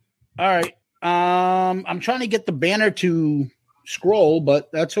 All right. I'm trying to get the banner to scroll, but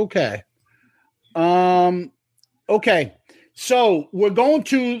that's okay. Okay. So we're going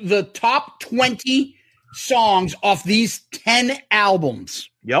to the top 20 songs off these 10 albums.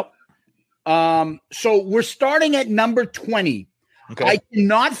 Yep. So we're starting at number 20. Okay. I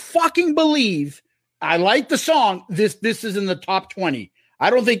cannot fucking believe I like the song. This is in the top 20. I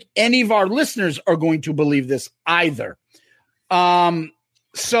don't think any of our listeners are going to believe this either.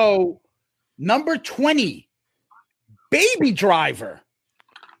 So number 20, Baby Driver,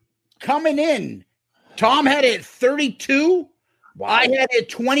 coming in. Tom had it 32. Wow. I had it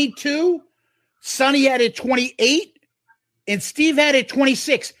 22. Sonny had it 28. And Steve had it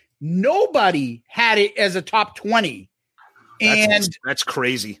 26. Nobody had it as a top 20. And That's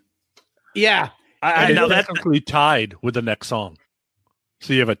crazy. yeah, I know that. technically tied with the next song.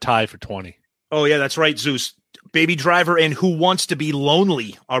 So you have a tie for 20. Oh yeah, that's right, Zeus. Baby Driver and Who Wants to Be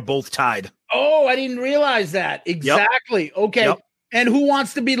Lonely are both tied. oh, I didn't realize that. Exactly. Okay. Yep. And Who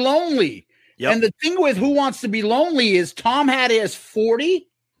Wants to Be Lonely? Yep. And the thing with Who Wants to Be Lonely is Tom had it as 40.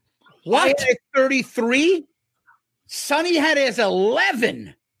 I had it 33. Sonny had it as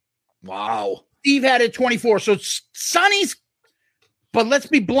 11. Wow. Steve had it 24. So Sonny's, but let's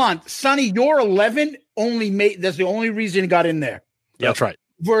be blunt. Sonny, your 11 only made, that's the only reason it got in there. That's right.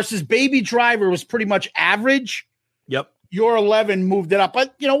 Versus Baby Driver was pretty much average. Yep. Your 11 moved it up.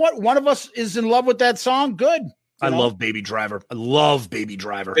 But you know what? One of us is in love with that song. Good. I You know? love Baby Driver. I love Baby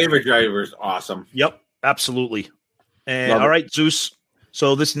Driver. Favorite driver is awesome. Yep. Absolutely. And Love all it. right, Zeus.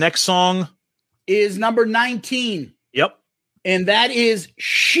 So this next song. Is number 19. Yep. And that is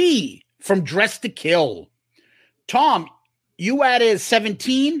She from Dress to Kill. Tom, you had it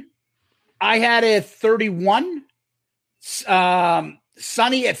 17. I had it 31.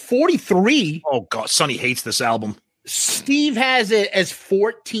 Sonny at 43. Oh God, Sonny hates this album. Steve has it as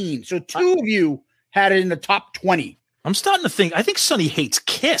 14. So two of you had it in the top 20. I'm starting to think. I think Sonny hates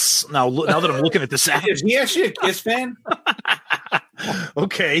Kiss now. Now that I'm looking at this album. Is he actually a Kiss fan?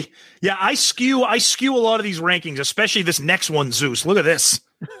 Okay. Yeah, I skew a lot of these rankings, especially this next one, Zeus. Look at this.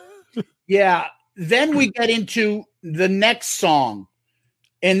 Yeah. Then we get into the next song,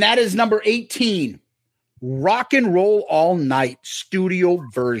 and that is number 18, Rock and Roll All Night studio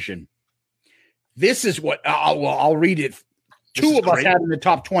version. This is what I'll read it. This Two is of us crazy. had in the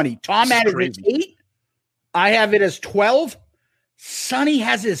top 20. Tom This is had it as crazy. 8. I have it as 12. Sonny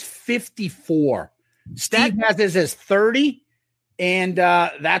has his 54. Steve has his as 30. And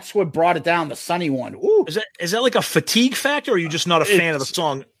that's what brought it down, the Sonny one. Ooh. Is that like a fatigue factor, or are you just not a fan of the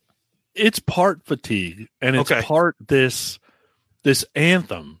song? It's part fatigue, and it's Okay. part this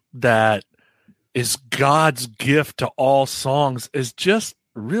anthem that is God's gift to all songs is just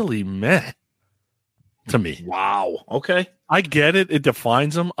really meh to me. Wow. Okay. I get it. It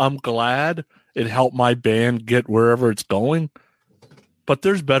defines them. I'm glad it helped my band get wherever it's going. But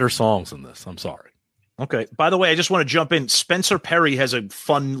there's better songs than this. I'm sorry. Okay. By the way, I just want to jump in. Spencer Perry has a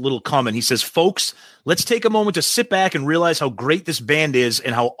fun little comment. He says, folks, let's take a moment to sit back and realize how great this band is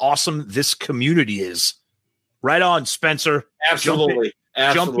and how awesome this community is. Right on, Spencer. Absolutely.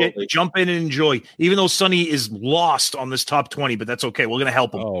 Absolutely. Jump in and enjoy. Even though Sonny is lost on this top 20, but that's okay. We're going to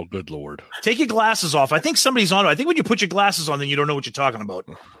help him. Oh, good Lord. Take your glasses off. I think somebody's on it. I think when you put your glasses on, then you don't know what you're talking about.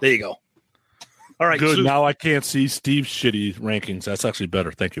 There you go. All right. Good. Zeus, Now I can't see Steve's shitty rankings. That's actually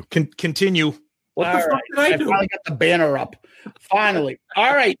better. Thank you. continue. What the All fuck right. did I do? finally got the banner up. Finally.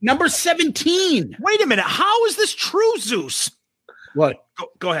 All right. Number 17. Wait a minute. How is this true, Zeus? What?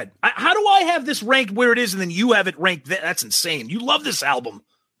 Go ahead. How do I have this ranked where it is and then you have it ranked? That's insane. You love this album.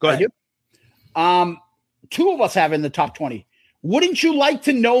 Go I ahead. do. Two of us have in the top 20. Wouldn't you like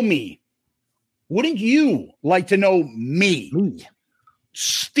to know me? Wouldn't you like to know me?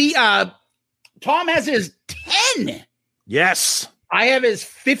 Steve, Tom has his 10. Yes. I have his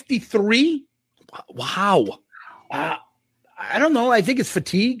 53. Wow. I don't know. I think it's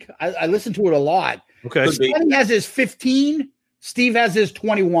fatigue. I listen to it a lot. Okay. Could be. Sonny has his 15. Steve has his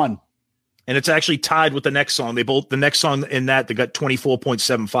 21. And it's actually tied with the next song. The next song in that, they got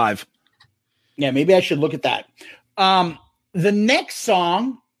 24.75. Yeah, maybe I should look at that. The next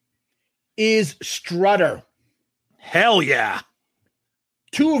song is Strutter. Hell yeah.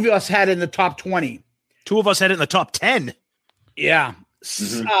 two of us had it in the top 20. Two of us had it in the top 10. Yeah.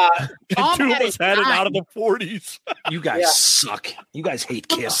 Tom Two of had us had it out of the 40s. You guys suck. You guys hate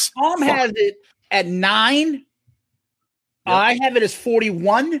Kiss. Tom has it at 9. Yep. I have it as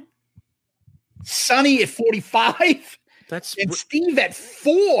 41. Sonny at 45. And Steve at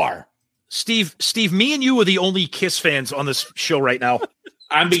 4. Steve, me and you are the only Kiss fans on this show right now.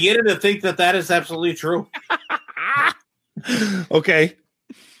 I'm beginning to think that is absolutely true. Okay.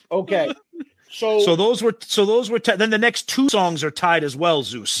 So those were then the next two songs are tied as well,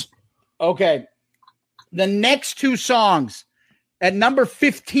 Zeus. Okay. The next two songs at number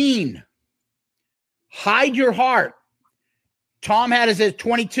 15, Hide Your Heart. Tom had it as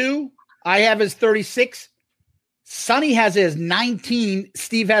 22. I have his 36. Sonny has his 19.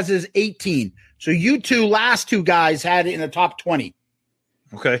 Steve has his 18. So you last two guys had it in the top 20.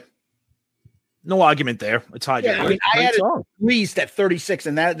 Okay. No argument there. It's Hide Your Heart. I had it at least at 36,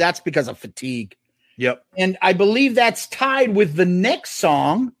 and that's because of fatigue. Yep. And I believe that's tied with the next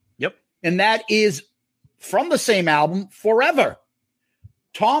song. Yep. And that is from the same album, Forever.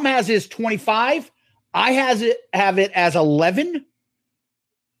 Tom has his 25. I have it as 11.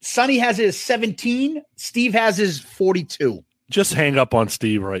 Sonny has his 17. Steve has his 42. Just hang up on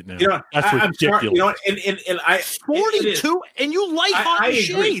Steve right now. That's ridiculous. Sorry, and I 42, and you like Hot and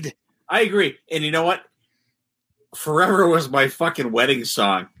Shade. I agree. And you know what? Forever was my fucking wedding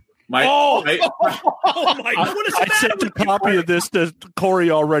song. My God! What is I sent a copy of this to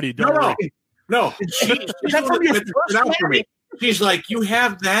Corey already. No. She's like, you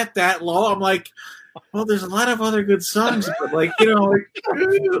have that low. I'm like, well, there's a lot of other good songs, but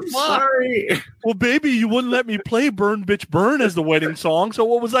sorry. Well, baby, you wouldn't let me play "Burn, Bitch, Burn" as the wedding song. So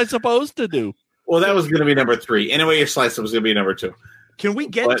what was I supposed to do? Well, that was going to be number 3. Anyway, you slice it was going to be number 2. Can we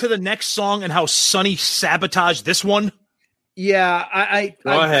get to the next song and how Sonny sabotaged this one? Yeah, I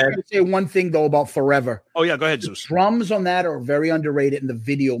go ahead. I'm going to say one thing though about Forever. Oh yeah, go ahead, Zeus. Drums on that are very underrated, and the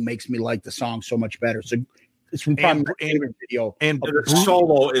video makes me like the song so much better. So it's probably my favorite video. And the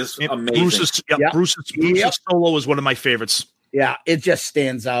solo is amazing. Bruce's solo is one of my favorites. Yeah, it just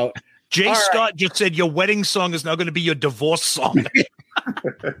stands out. Jay Scott just said your wedding song is now going to be your divorce song.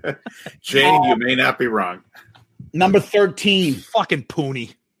 Jay, you may not be wrong. Number 13. Fucking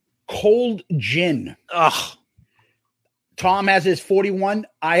Pooney. Cold Gin. Ugh. Tom has his 41.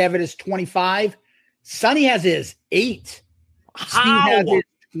 I have it as 25. Sonny has his 8. Steve has his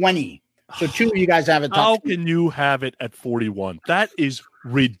 20. So two of you guys have it. How can you have it at 41? That is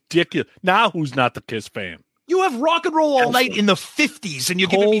ridiculous. Now who's not the Kiss fan? You have Rock and Roll All Night in the 50s, and you're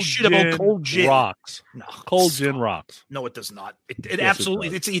giving me shit about Cold Gin. Rocks. No, Cold Gin rocks. No, it does not. It absolutely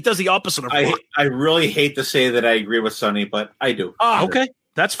it does the opposite of rock. I really hate to say that I agree with Sonny, but I do. Okay.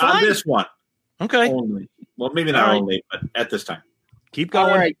 That's fine. On this one. Okay. Only. Well, maybe not only, but at this time. Keep going.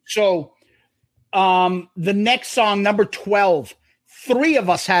 All right. So the next song, number 12, 3 of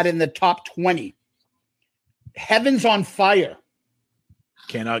us had in the top 20. Heaven's on Fire.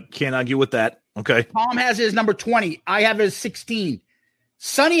 Can't argue with that. Okay. Tom has his number 20. I have his 16.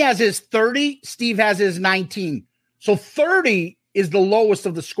 Sonny has his 30. Steve has his 19. So 30 is the lowest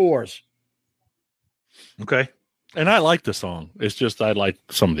of the scores. Okay. And I like the song. It's just I like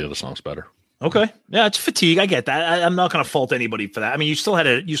some of the other songs better. Okay. Yeah, it's fatigue. I get that. I'm not going to fault anybody for that. I mean, you still had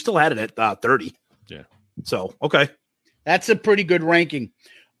it at 30. Yeah. So, okay. That's a pretty good ranking.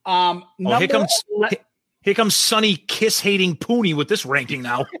 Here comes Sonny Kiss-hating Pooney with this ranking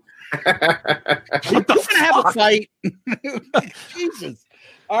now. We're going to have a fight. Jesus.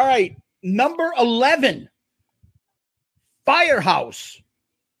 All right. Number 11, Firehouse.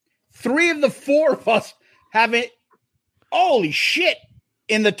 3 of the 4 of us have it. Holy shit.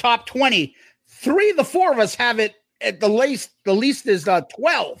 In the top 20. 3 of the 4 of us have it at the least. The least is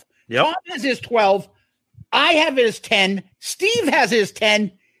 12. Yep. Tom has his 12. I have his 10. Steve has his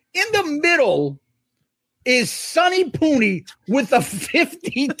 10. In the middle is Sonny Pooney with a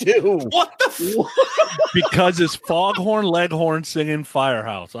 52. What the Because it's Foghorn Leghorn singing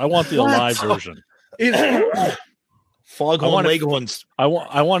Firehouse. I want the live version. Foghorn Leghorns. I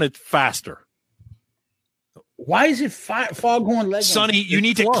want it faster. Why is it Foghorn Leghorn? Sonny, you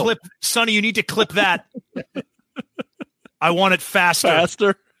need to clip. Sonny, you need to clip that. I want it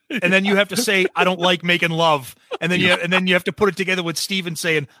faster. And then you have to say, "I don't like making love," and then you have to put it together with Steven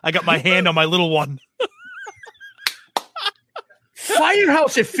saying, "I got my hand on my little one."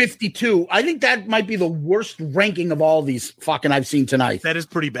 Firehouse at 52. I think that might be the worst ranking of all these fucking I've seen tonight. That is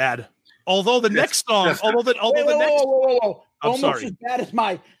pretty bad. Although the next song, whoa. Almost sorry. As bad as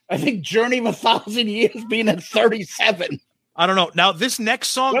I think Journey of 1,000 Years being at 37. I don't know. Now this next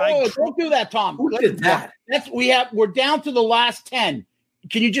song, don't do that, Tom. Who did that? We're down to the last 10.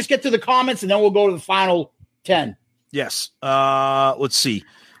 can you just get to the comments and then we'll go to the final 10? Yes. Let's see.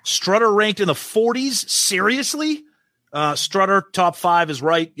 Strutter ranked in the 40s. Seriously? Strutter top 5 is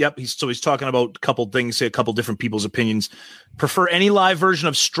right. Yep. He's talking about a couple things, a couple different people's opinions. Prefer any live version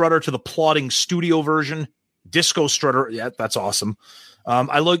of Strutter to the plodding studio version. Disco Strutter. Yeah, that's awesome.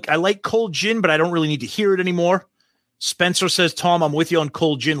 I like Cold Gin, but I don't really need to hear it anymore. Spencer says, Tom, I'm with you on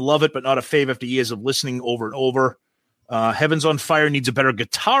Cold Gin. Love it, but not a fave after years of listening over and over. Heaven's on Fire needs a better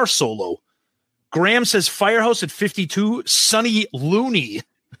guitar solo. Graham says Firehouse at 52. Sonny Looney.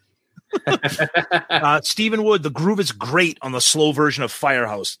 Stephen Wood, the groove is great on the slow version of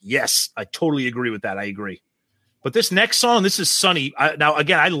Firehouse. Yes, I totally agree with that. I agree. But this next song, this is Sonny. Now,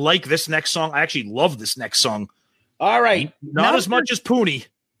 again, I like this next song. I actually love this next song. All right. Not as much as Pooney.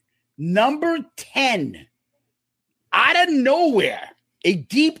 Number 10. Out of nowhere, a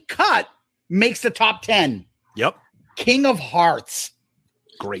deep cut makes the top 10. Yep. King of Hearts.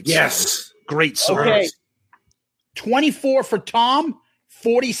 Great Yes. song. Great song. Okay. 24 for Tom,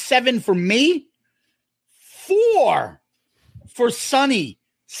 47 for me, 4 for Sonny,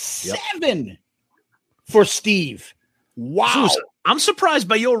 7 for Steve. Wow. Zeus, I'm surprised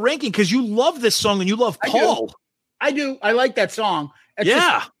by your ranking because you love this song and you love Paul. I do. I like that song. It's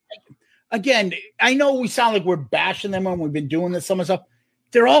yeah. just, again, I know we sound like we're bashing them when we've been doing this some stuff.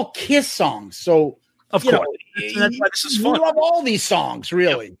 They're all Kiss songs. So, Of course. That's why this is fun. You love all these songs,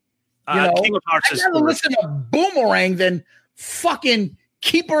 really. King of Hearts I'd is rather listen to Boomerang than fucking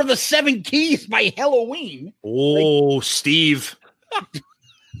Keeper of the Seven Keys by Halloween. Oh, Steve.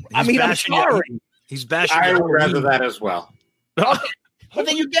 I'm sorry. He's bashing. I would rather that as well. But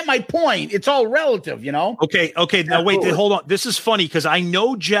then you get my point. It's all relative, you know? Okay. Now, wait, hold on. This is funny because I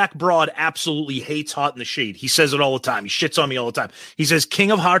know Jack Broad absolutely hates Hot in the Shade. He says it all the time. He shits on me all the time. He says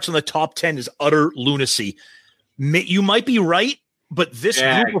King of Hearts in the top 10 is utter lunacy. You might be right, but this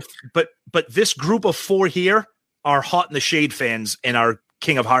this group of 4 here are Hot in the Shade fans and are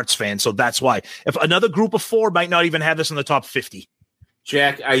King of Hearts fans. So that's why. If another group of 4 might not even have this in the top 50.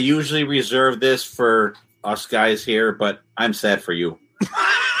 Jack, I usually reserve this for us guys here, but I'm sad for you.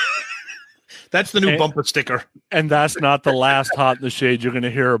 That's the new bumper sticker. And that's not the last Hot in the Shade you're going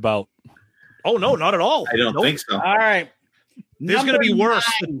to hear about. Oh, no, not at all. I don't think so. All right. There's going to be worse.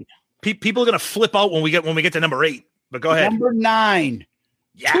 People are going to flip out when we get to number 8. But go ahead. Number 9.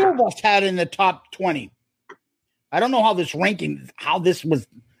 Yeah. 2 of us had in the top 20. I don't know how this was,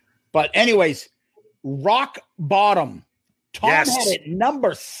 but anyways, Rock Bottom. Tom had it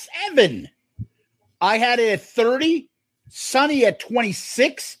number 7. I had it at 30. Sonny at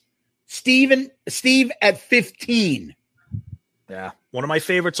 26. Steve at 15. Yeah. One of my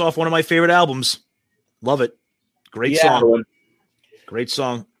favorites off one of my favorite albums. Love it. Great song. Great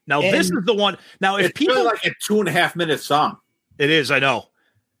song. Now, this is the one. Now, if people really like a 2.5-minute song. It is, I know.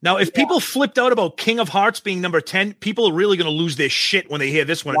 Now, if people flipped out about King of Hearts being number 10, people are really going to lose their shit when they hear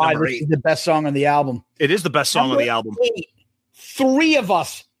this one at number 8. This is the best song on the album. It is the best song on the album. 8, 3 of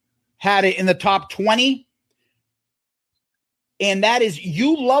us had it in the top 20. And that is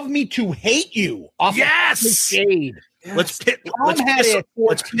You Love Me to Hate You. Off of Shade. Let's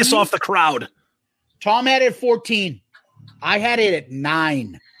piss off the crowd. Tom had it at 14. I had it at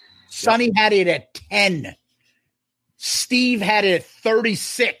 9. Sonny had it at 10. Steve had it at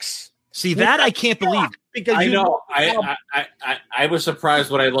 36. See, that I can't believe. Because I know. I was surprised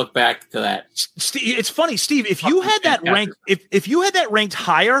when I look back to that. It's funny, Steve. If you had that ranked, if you had that ranked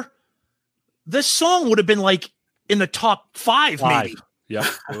higher, this song would have been like in the top 5, maybe. Yeah,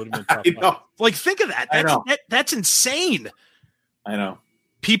 it would have been top 5. Like, think of that. That's insane. I know.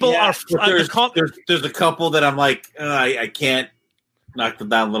 People are. There's a couple that I'm like, I can't knock them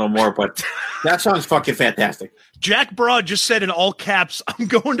down a little more, but that song's fucking fantastic. Jack Broad just said in all caps, "I'm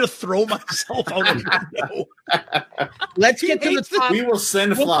going to throw myself out the window." Let's get to the top. We will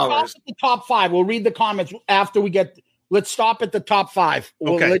send flowers. Stop at the top 5. We'll read the comments after we get. Let's stop at the top 5.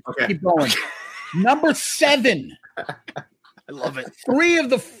 Let's keep going. Number 7. I love it. 3 of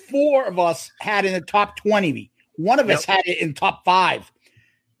the 4 of us had in the top 20. One of us had it in top 5.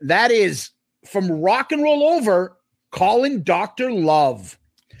 That is from Rock and Roll Over, Calling Dr. Love.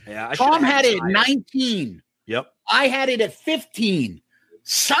 Yeah, Tom had it at 19. Yep. I had it at 15.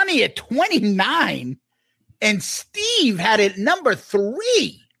 Sonny at 29. And Steve had it number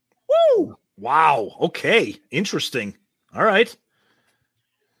 3. Woo! Wow. Okay. Interesting. All right.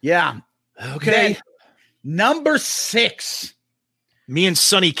 Yeah. Okay. Then, number 6. Me and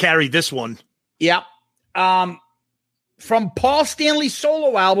Sonny carried this one. Yep. From Paul Stanley's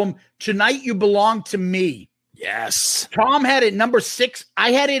solo album, Tonight You Belong to Me. Yes. Tom had it number 6.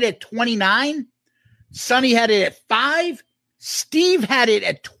 I had it at 29. Sonny had it at 5. Steve had it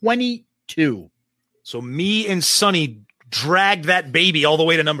at 22. So me and Sonny dragged that baby all the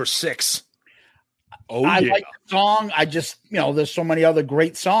way to number 6. Oh, I yeah. like the song. I just, there's so many other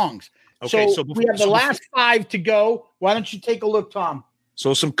great songs. Okay, so so we have the last 5 to go. Why don't you take a look, Tom?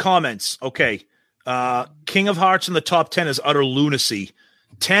 So some comments. Okay. King of Hearts in the top 10 is utter lunacy.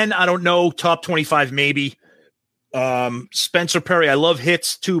 10, I don't know. Top 25, maybe. Spencer Perry, I love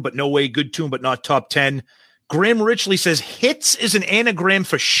Hits too, but no way. Good tune, but not top 10. Graham Richley says Hits is an anagram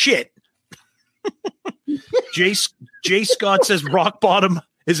for shit. Jay Scott says Rock Bottom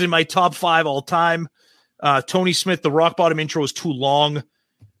is in my top 5 all time. Tony Smith, the Rock Bottom intro is too long.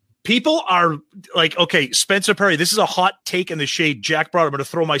 People are like, okay, Spencer Perry, this is a hot take in the shade. Jack brought, I'm going to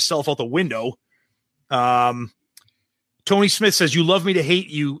throw myself out the window. Tony Smith says, you love me to hate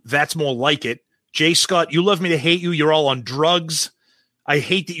you. That's more like it. Jay Scott, you love me to hate you. You're all on drugs. I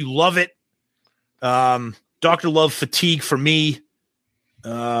hate that you love it. Dr. Love, fatigue for me.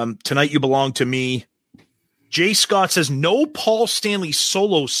 Tonight you belong to me. Jay Scott says no Paul Stanley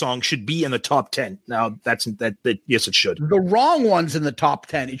solo song should be in the top 10. Now that's that yes, it should. The wrong one's in the top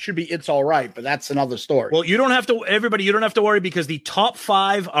 10. It should be It's All Right, but that's another story. Well, you don't have to, everybody, you don't have to worry because the top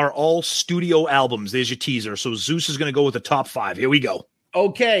 5 are all studio albums. There's your teaser. So Zeus is going to go with the top 5. Here we go.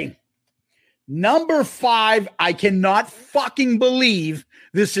 Okay. Number 5, I cannot fucking believe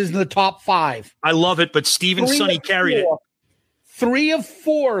this is in the top 5. I love it, but Steve and Sonny carried it. 3 of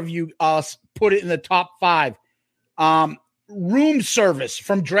 4 of you put it in the top 5. Room Service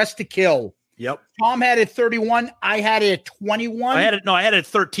from Dress to Kill. Yep. Tom had it 31. I had it at 21. I had it at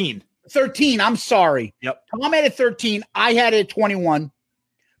 13. 13. I'm sorry. Yep. Tom had it 13. I had it at 21.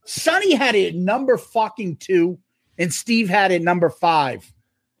 Sonny had it at number fucking 2, and Steve had it number 5.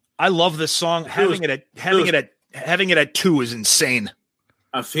 I love this song. Having it at 2 is insane.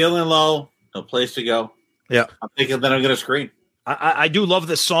 I'm feeling low. No place to go. Yeah. I'm thinking that I'm going to scream. I do love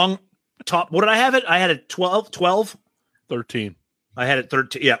this song. Top. What did I have it? I had it 12. 13. I had it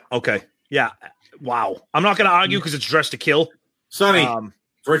 13. Yeah. Okay. Yeah. Wow. I'm not going to argue because it's Dressed to Kill. Sonny,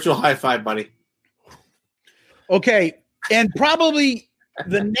 virtual high five, buddy. Okay. And probably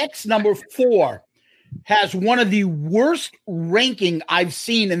the next number 4 has one of the worst ranking I've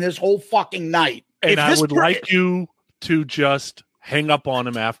seen in this whole fucking night. And I would like you to just hang up on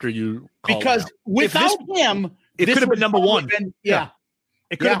him after you call because him out. without him, it could have been number 1. Yeah.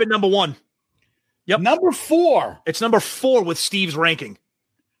 It could have been number 1. Yep. Number 4. It's number 4 with Steve's ranking.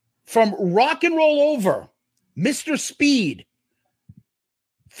 From Rock and Roll Over, Mr. Speed.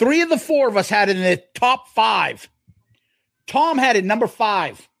 3 of the 4 of us had it in the top 5. Tom had it number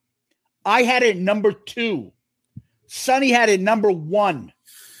 5. I had it number 2. Sonny had it number 1.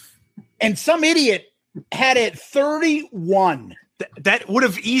 And some idiot had it 31. That would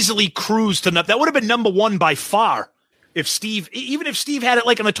have easily cruised to that would have been number 1 by far. If Steve had it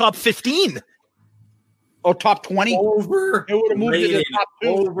like in the top 15 or top 20, it would have moved to the top 2.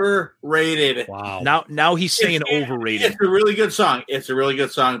 Overrated. Wow. Now he's saying overrated. It's a really good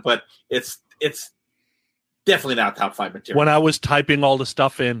song. But it's definitely not top 5 material. When I was typing all the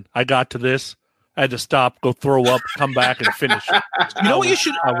stuff in, I got to this. I had to stop, go throw up, come back, and finish. You know what you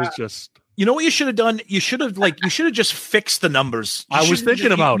should? I was just. You know what you should have done? You should have just fixed the numbers. I was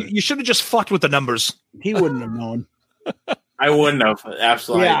thinking about it. You should have just fucked with the numbers. He wouldn't have known. I wouldn't have.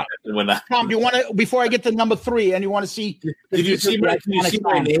 Absolutely. Yeah. Not. Tom, do you want to, before I get to number 3, and you want to see? Did you see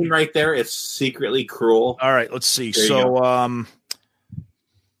my name right there? It's Secretly Cruel. All right, let's see. So,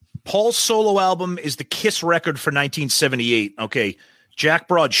 Paul's solo album is the Kiss record for 1978. Okay. Jack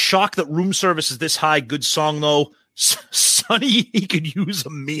Broad, shocked that Room Service is this high. Good song, though. Sonny, he could use a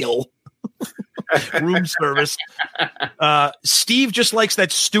meal. Room Service. Steve just likes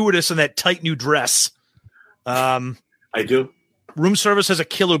that stewardess in that tight new dress. I do. Room Service has a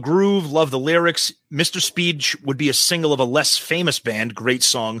killer groove. Love the lyrics. Mr. Speed would be a single of a less famous band. Great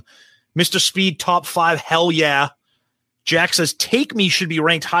song. Mr. Speed, top 5. Hell yeah. Jack says, Take Me should be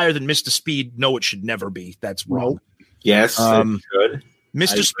ranked higher than Mr. Speed. No, it should never be. That's wrong. Yes, it should.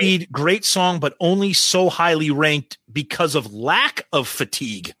 Mr. Speed, great song, but only so highly ranked because of lack of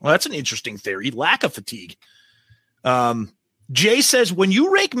fatigue. Well, that's an interesting theory. Lack of fatigue. Jay says, when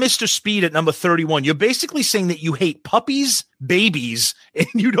you rank Mr. Speed at number 31, you're basically saying that you hate puppies, babies, and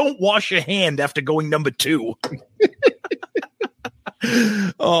you don't wash your hand after going number 2.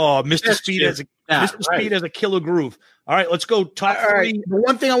 Oh, Mr. Speed has a killer groove. All right, let's go top 3. Right. The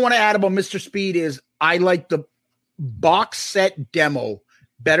one thing I want to add about Mr. Speed is I like the box set demo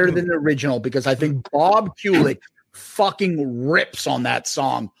better than the original because I think Bob Kulick fucking rips on that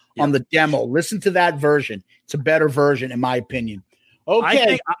song on the demo. Listen to that version. It's a better version in my opinion.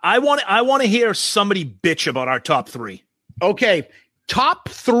 Okay. I want to hear somebody bitch about our top 3. Okay. Top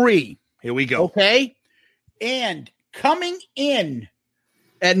 3. Here we go. Okay. And coming in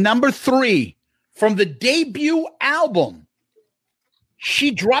at number 3 from the debut album,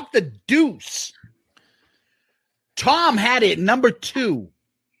 She Dropped the Deuce. Tom had it number 2.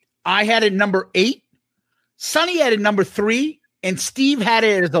 I had it number 8. Sonny had it number 3. And Steve had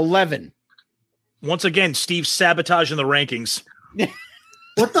it as 11. Once again, Steve's sabotaging the rankings.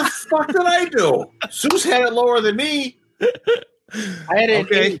 What the fuck did I do? Zeus had it lower than me. I had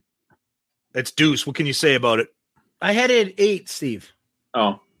it at 8. That's Deuce. What can you say about it? I had it at 8, Steve.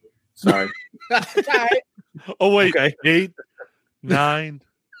 Oh, sorry. All right. Oh, wait. Okay. 8, 9,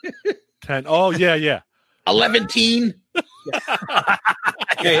 10. Oh, yeah. 11 teen.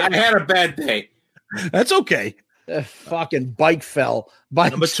 Hey, I had a bad day. That's okay. The fucking bike fell.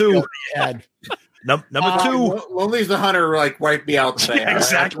 Number 2. Head. Number 2. Lonely's the Hunter wiped me out today. Yeah,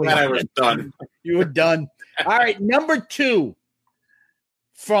 exactly. I was done. You were done. All right, number 2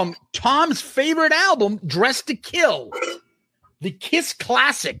 from Tom's favorite album, Dressed to Kill, the Kiss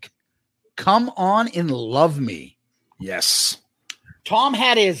classic, Come On and Love Me. Yes. Tom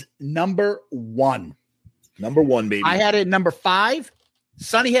had his number 1. Number 1, baby. I had it number 5.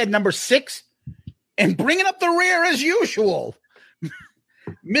 Sonny had number 6. And bringing up the rear as usual,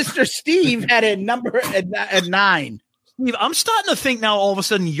 Mr. Steve had a number at 9. Steve, I'm starting to think now all of a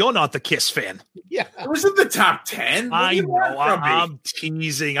sudden you're not the Kiss fan. Yeah. It was in the top 10. What do I you know. want from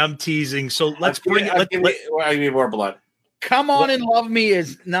me? I'm teasing. So let's bring it. I need more blood. Come On and Love Me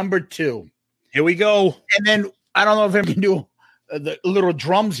is number 2. Here we go. And then I don't know if I can do the little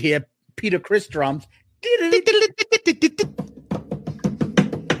drums here, Peter Criss drums.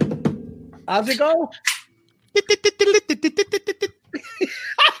 How's it go?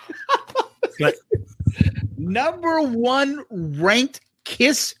 Number 1 ranked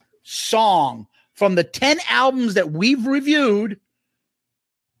Kiss song from the 10 albums that we've reviewed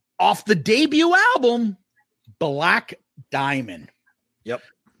off the debut album, Black Diamond. Yep.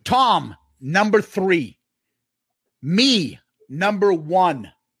 Tom, number 3. Me, number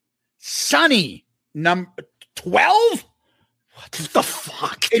 1. Sonny, number 12. What the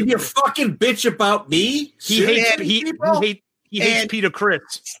fuck? And you fucking bitch about me? He hates Peter Criss.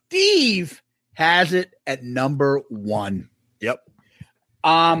 Steve has it at number 1. Yep.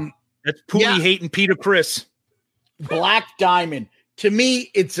 That's Pootie hating Peter Criss. Black Diamond. To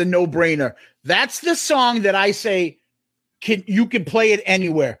me, it's a no-brainer. That's the song that I say you can play it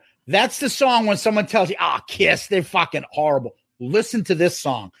anywhere. That's the song when someone tells you, Kiss, they're fucking horrible. Listen to this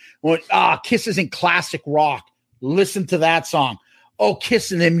song. When Kiss isn't classic rock. Listen to that song. Oh,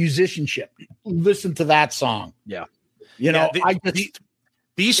 Kiss and their musicianship. Listen to that song. Yeah. You know,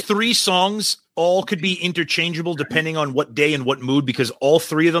 these 3 songs all could be interchangeable depending on what day and what mood, because all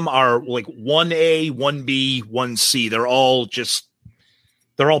 3 of them are like 1A, 1B, 1C. They're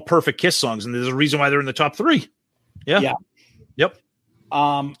all perfect Kiss songs, and there's a reason why they're in the top 3. Yeah. Yep.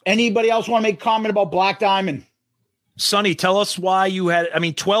 Anybody else want to make a comment about Black Diamond? Sonny, tell us why you had. I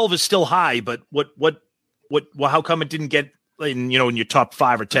mean, 12 is still high, but how come it didn't get in your top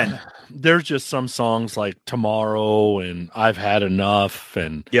 5 or 10? There's just some songs like Tomorrow and I've Had Enough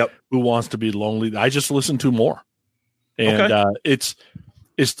and Who Wants to Be Lonely. I just listen to more. And it's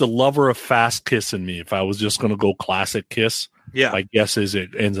the lover of fast Kiss in me. If I was just going to go classic Kiss, my guess is it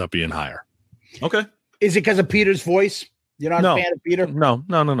ends up being higher. Okay. Is it because of Peter's voice? You're not a fan of Peter? No.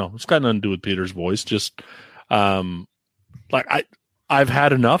 It's got nothing to do with Peter's voice. Just I've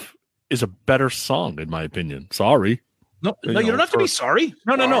Had Enough is a better song in my opinion. Sorry. No, you don't have to be sorry.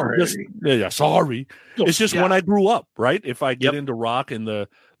 No. Just, sorry. It's just when I grew up, right? If I get into rock in the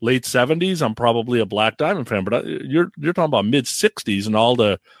late 70s, I'm probably a Black Diamond fan. But you're talking about mid 60s, and all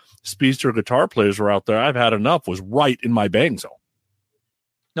the speedster guitar players were out there. I've Had Enough was right in my bang zone.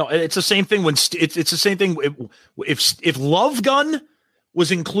 No, it's the same thing when it's the same thing. If Love Gun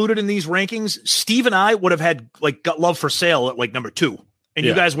was included in these rankings, Steve and I would have had Got Love for Sale at like number 2. And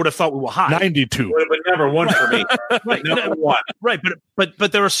you guys would have thought we were high. 92. Would have been number 1 for me. Right, number 1. Right,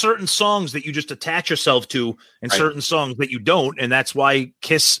 but there are certain songs that you just attach yourself to, and certain songs that you don't, and that's why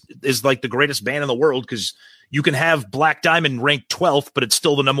Kiss is like the greatest band in the world, because you can have Black Diamond ranked 12th, but it's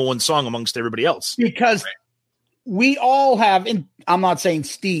still the number 1 song amongst everybody else. Because we all have, and I'm not saying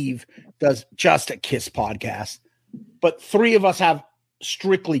Steve does just a Kiss podcast, but 3 of us have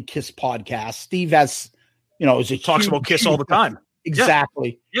strictly Kiss podcasts. Steve has, talks about Kiss all the time.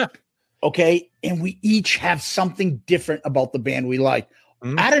 Exactly. Yeah. Okay. And we each have something different about the band we like.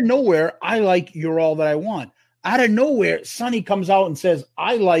 Mm-hmm. Out of nowhere, I like You're All That I Want. Out of nowhere, Sonny comes out and says,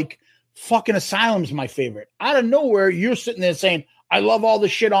 I like fucking Asylum's my favorite. Out of nowhere, you're sitting there saying, I love all the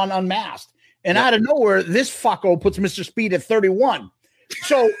shit on Unmasked. And out of nowhere, this fucko puts Mr. Speed at 31.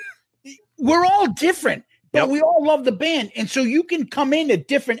 So we're all different, but we all love the band. And so you can come in at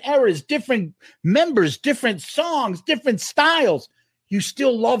different eras, different members, different songs, different styles. You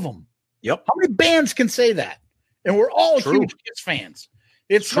still love them. Yep. How many bands can say that? And we're all huge Kiss fans.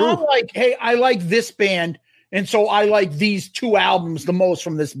 It's not like, hey, I like this band, and so I like these 2 albums the most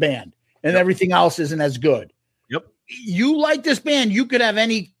from this band, and everything else isn't as good. Yep. You like this band, you could have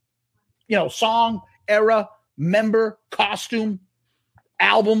any, song, era, member, costume,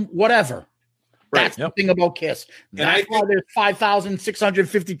 album, whatever. That's the thing about Kiss. That's why there's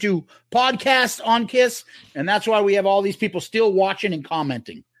 5,652 podcasts on Kiss, and that's why we have all these people still watching and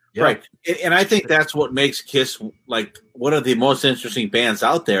commenting. Yeah. Right. And I think that's what makes Kiss like one of the most interesting bands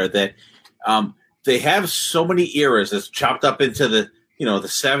out there, that they have so many eras that's chopped up into the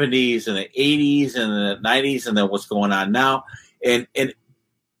 70s and the 80s and the 90s and then what's going on now. And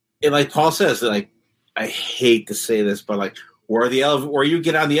like Paul says, like, I hate to say this, but like where you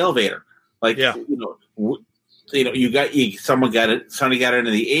get on the elevator, like, someone got it. Sonny got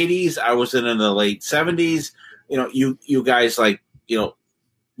into the 80s. I was in the late 70s. You guys, like,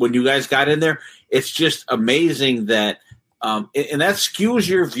 when you guys got in there, it's just amazing that, and that skews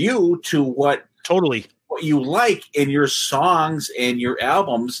your view to what you like in your songs and your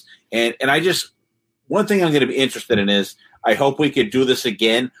albums. And I just, one thing I'm going to be interested in is, I hope we could do this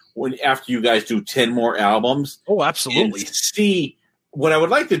again after you guys do 10 more albums. Oh, absolutely. See, what I would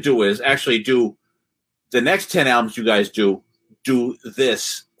like to do is actually do the next 10 albums you guys do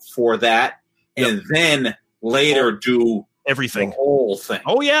this for that, and then later do everything, the whole thing.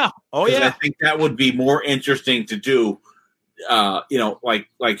 Oh yeah. I think that would be more interesting to do, like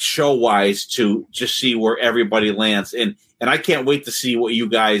show wise, to just see where everybody lands. And I can't wait to see what you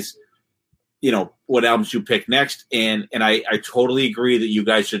guys, what albums you pick next. And I totally agree that you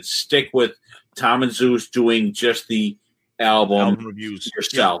guys should stick with Tom and Zeus doing just the album reviews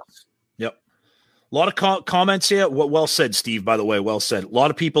yourselves. Yep. A lot of comments here. Well said, Steve, by the way. Well said. A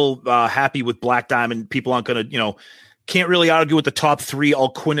lot of people happy with Black Diamond. People aren't going to, can't really argue with the top 3 all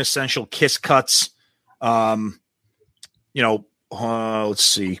quintessential Kiss cuts. Let's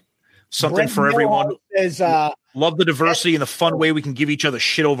see. Something Brent for everyone. Says, love the diversity and the fun way we can give each other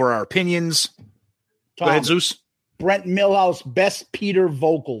shit over our opinions. Tom, go ahead, Zeus. Brent Millhouse, best Peter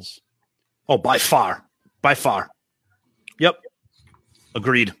vocals. Oh, by far. Yep.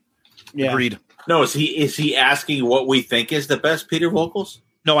 Agreed. Yeah. Agreed. No, is he asking what we think is the best Peter vocals?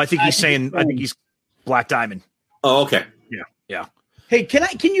 No, I think he's saying he's Black Diamond. Oh, okay. Yeah. Hey,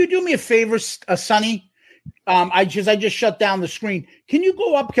 can you do me a favor, Sonny? I just shut down the screen. Can you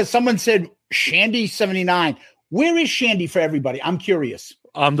go up, because someone said Shandy 79. Where is Shandy for everybody? I'm curious.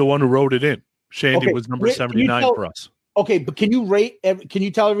 I'm the one who wrote it in. Shandy was number 79 for us. Okay, but can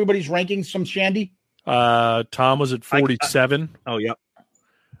you tell everybody's rankings from Shandy? Tom was at 47. Oh, yeah.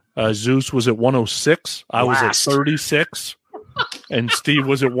 Zeus was at 106. I was at 36. And Steve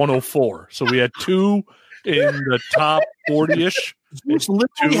was at 104. So we had 2 in the top 40-ish. Zeus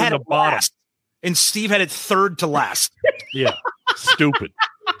literally had it last. And Steve had it third to last. Yeah. Stupid.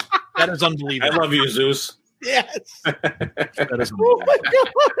 That is unbelievable. I love you, Zeus. Yes. That is Oh my god.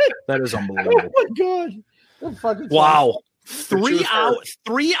 That is unbelievable. Oh my god. Wow. 3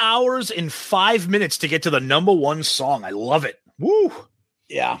 hours and 5 minutes to get to the number 1 song. I love it. Woo.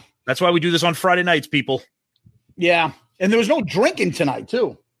 Yeah. That's why we do this on Friday nights, people. Yeah. And there was no drinking tonight,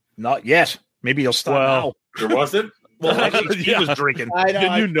 too. Not yet. Maybe he'll stop now. There wasn't? Well, actually, he was drinking. I know.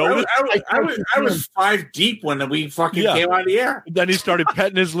 Did you notice? I was 5 deep when we fucking came out of the air. Then he started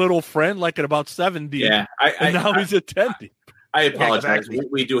petting his little friend like at about 7 deep. Yeah. And now he's at 10 deep. I apologize. Yeah, exactly.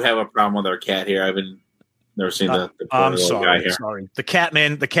 We do have a problem with our cat here. I've never seen the I'm little sorry. guy here. Sorry. The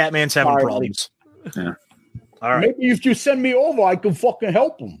Catman's having problems. Yeah. All right. Maybe if you send me over, I can fucking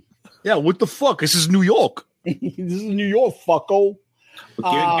help him. Yeah, what the fuck? This is New York. This is New York, fucko.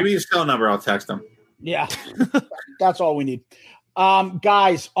 Give me his cell number. I'll text him. Yeah. That's all we need.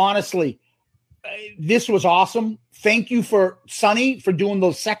 Guys, honestly, this was awesome. Thank you for Sonny for doing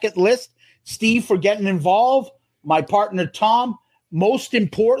the second list. Steve for getting involved. My partner, Tom. Most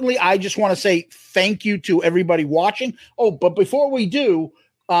importantly, I just want to say thank you to everybody watching. Oh, but before we do,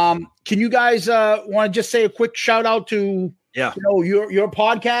 can you guys want to just say a quick shout out to your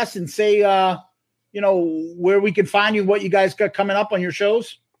podcast and say where we can find you, what you guys got coming up on your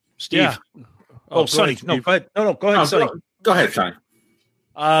shows? Steve. Yeah. Oh, Sonny. No, go ahead. No, go ahead, Sonny. Go ahead, Sonny.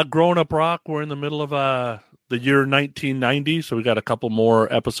 Growing Up Rock, we're in the middle of the year 1990, so we got a couple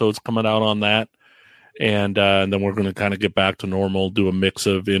more episodes coming out on that. And then we're going to kind of get back to normal, do a mix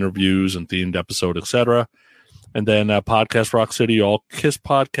of interviews and themed episode, etc. And then Podcast Rock City, all Kiss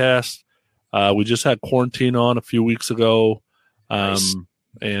podcasts. We just had Quarantine on a few weeks ago. Nice.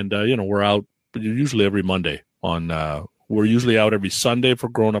 And, we're out usually every Monday we're usually out every Sunday for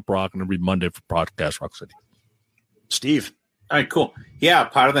Grown Up Rock and every Monday for Podcast Rock City. Steve. All right, cool. Yeah,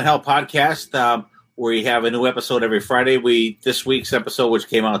 Part of the Hell podcast. We have a new episode every Friday. This week's episode, which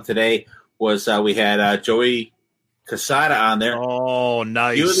came out today, was we had Joey Casada on there. Oh,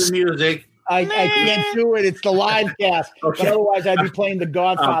 nice. Cue the music. I can't do it. It's the live cast. Okay. But otherwise, I'd be playing the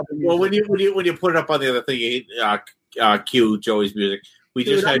Godfather. Well, when you put it up on the other thing, cue Joey's music. We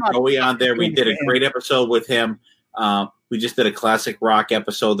just had Joey on there. We did a great episode with him. We just did a classic rock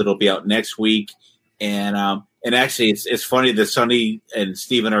episode that'll be out next week. And actually, it's funny that Sonny and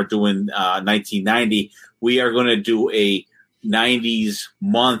Steven are doing 1990. We are going to do a 90s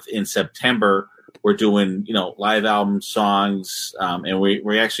month in September. We're doing, live album songs, and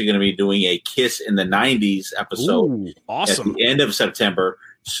we're actually going to be doing a Kiss in the 90s episode. Ooh, awesome. At the end of September.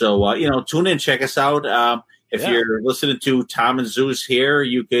 So, tune in, check us out. If you're listening to Tom and Zeus here,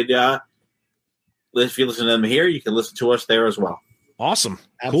 you could, if you listen to them here, you can listen to us there as well. Awesome.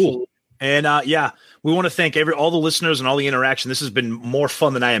 Absolutely. Cool. And we want to thank all the listeners and all the interaction. This has been more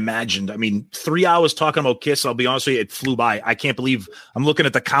fun than I imagined. I mean, 3 hours talking about Kiss, I'll be honest with you, it flew by. I can't believe I'm looking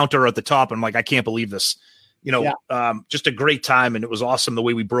at the counter at the top. And I'm like, I can't believe this. Just a great time. And it was awesome the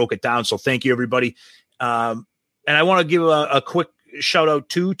way we broke it down. So thank you, everybody. And I want to give a quick shout out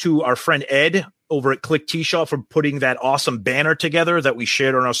to our friend Ed over at Click T-Shop for putting that awesome banner together that we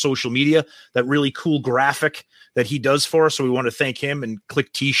shared on our social media, that really cool graphic that he does for us. So we want to thank him and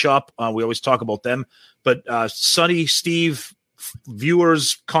Click T-Shop. We always talk about them. But Sonny, Steve,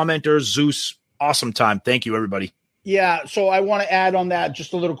 viewers, commenters, Zeus, awesome time. Thank you, everybody. Yeah, so I want to add on that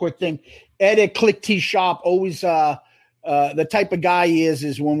just a little quick thing. Ed at Click T-Shop, always the type of guy he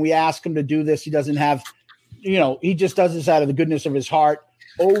is when we ask him to do this, he doesn't have, he just does this out of the goodness of his heart.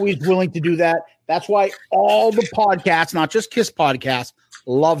 Always willing to do that. That's why all the podcasts, not just Kiss podcasts,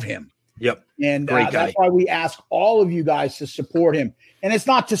 love him. Yep. And that's why we ask all of you guys to support him. And it's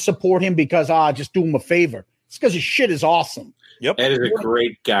not to support him because just do him a favor. It's because his shit is awesome. Yep. Ed is a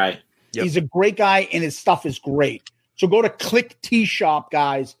great guy. Yep. He's a great guy, and his stuff is great. So go to Click T-Shop,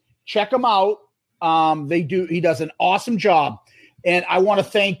 guys. Check him out. He does an awesome job. And I want to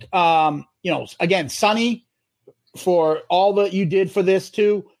thank, again, Sonny, for all that you did for this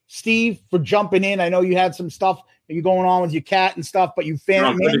too. Steve, for jumping in. I know you had some stuff that you're going on with your cat and stuff, but you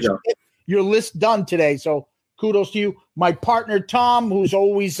managed to get your list done today. So kudos to you. My partner, Tom, who's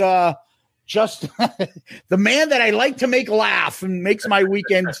always just the man that I like to make laugh and makes my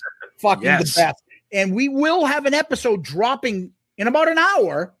weekends fucking the best. And we will have an episode dropping in about an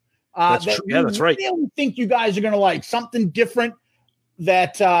hour. That's right. I really think you guys are going to like something different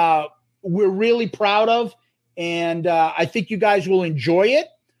that we're really proud of. And I think you guys will enjoy it.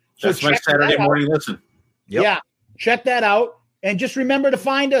 So that's my Saturday morning listen. Yep. Yeah, check that out. And just remember to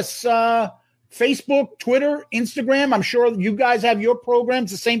find us Facebook, Twitter, Instagram. I'm sure you guys have your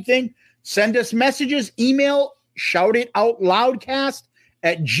programs, the same thing. Send us messages, email,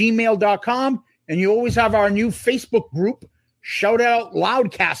 shoutitoutloudcast@gmail.com. And you always have our new Facebook group, Shout Out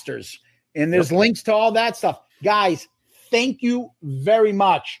Loudcasters. And there's links to all that stuff. Guys, thank you very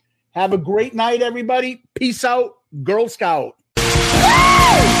much. Have a great night, everybody. Peace out, Girl Scout.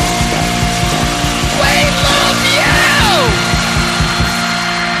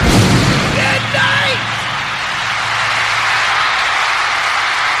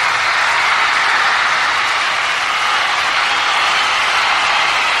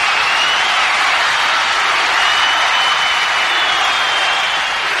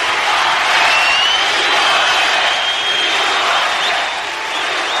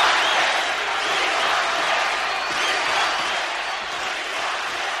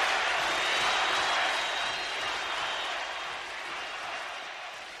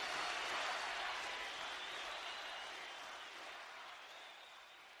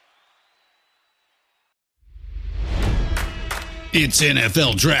 It's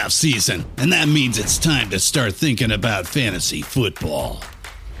NFL draft season, and that means it's time to start thinking about fantasy football.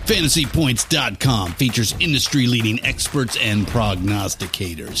 FantasyPoints.com features industry-leading experts and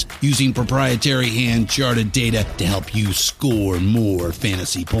prognosticators using proprietary hand-charted data to help you score more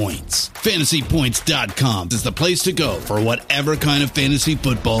fantasy points. FantasyPoints.com is the place to go for whatever kind of fantasy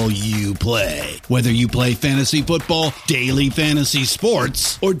football you play. Whether you play fantasy football, daily fantasy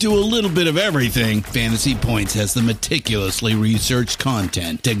sports, or do a little bit of everything, Fantasy Points has the meticulously researched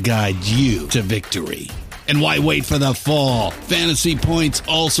content to guide you to victory. And why wait for the fall? Fantasy Points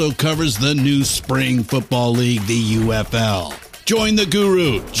also covers the new spring football league, the UFL. Join the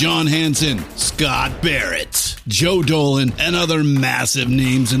guru, John Hansen, Scott Barrett, Joe Dolan, and other massive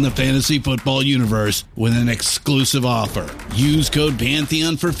names in the fantasy football universe with an exclusive offer. Use code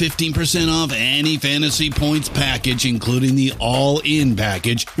Pantheon for 15% off any Fantasy Points package, including the all-in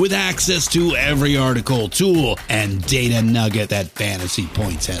package, with access to every article, tool, and data nugget that Fantasy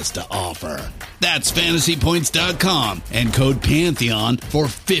Points has to offer. That's fantasypoints.com and code Pantheon for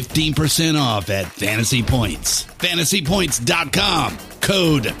 15% off at Fantasy Points. Fantasypoints.com,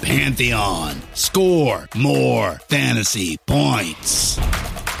 code Pantheon. Score more fantasy points.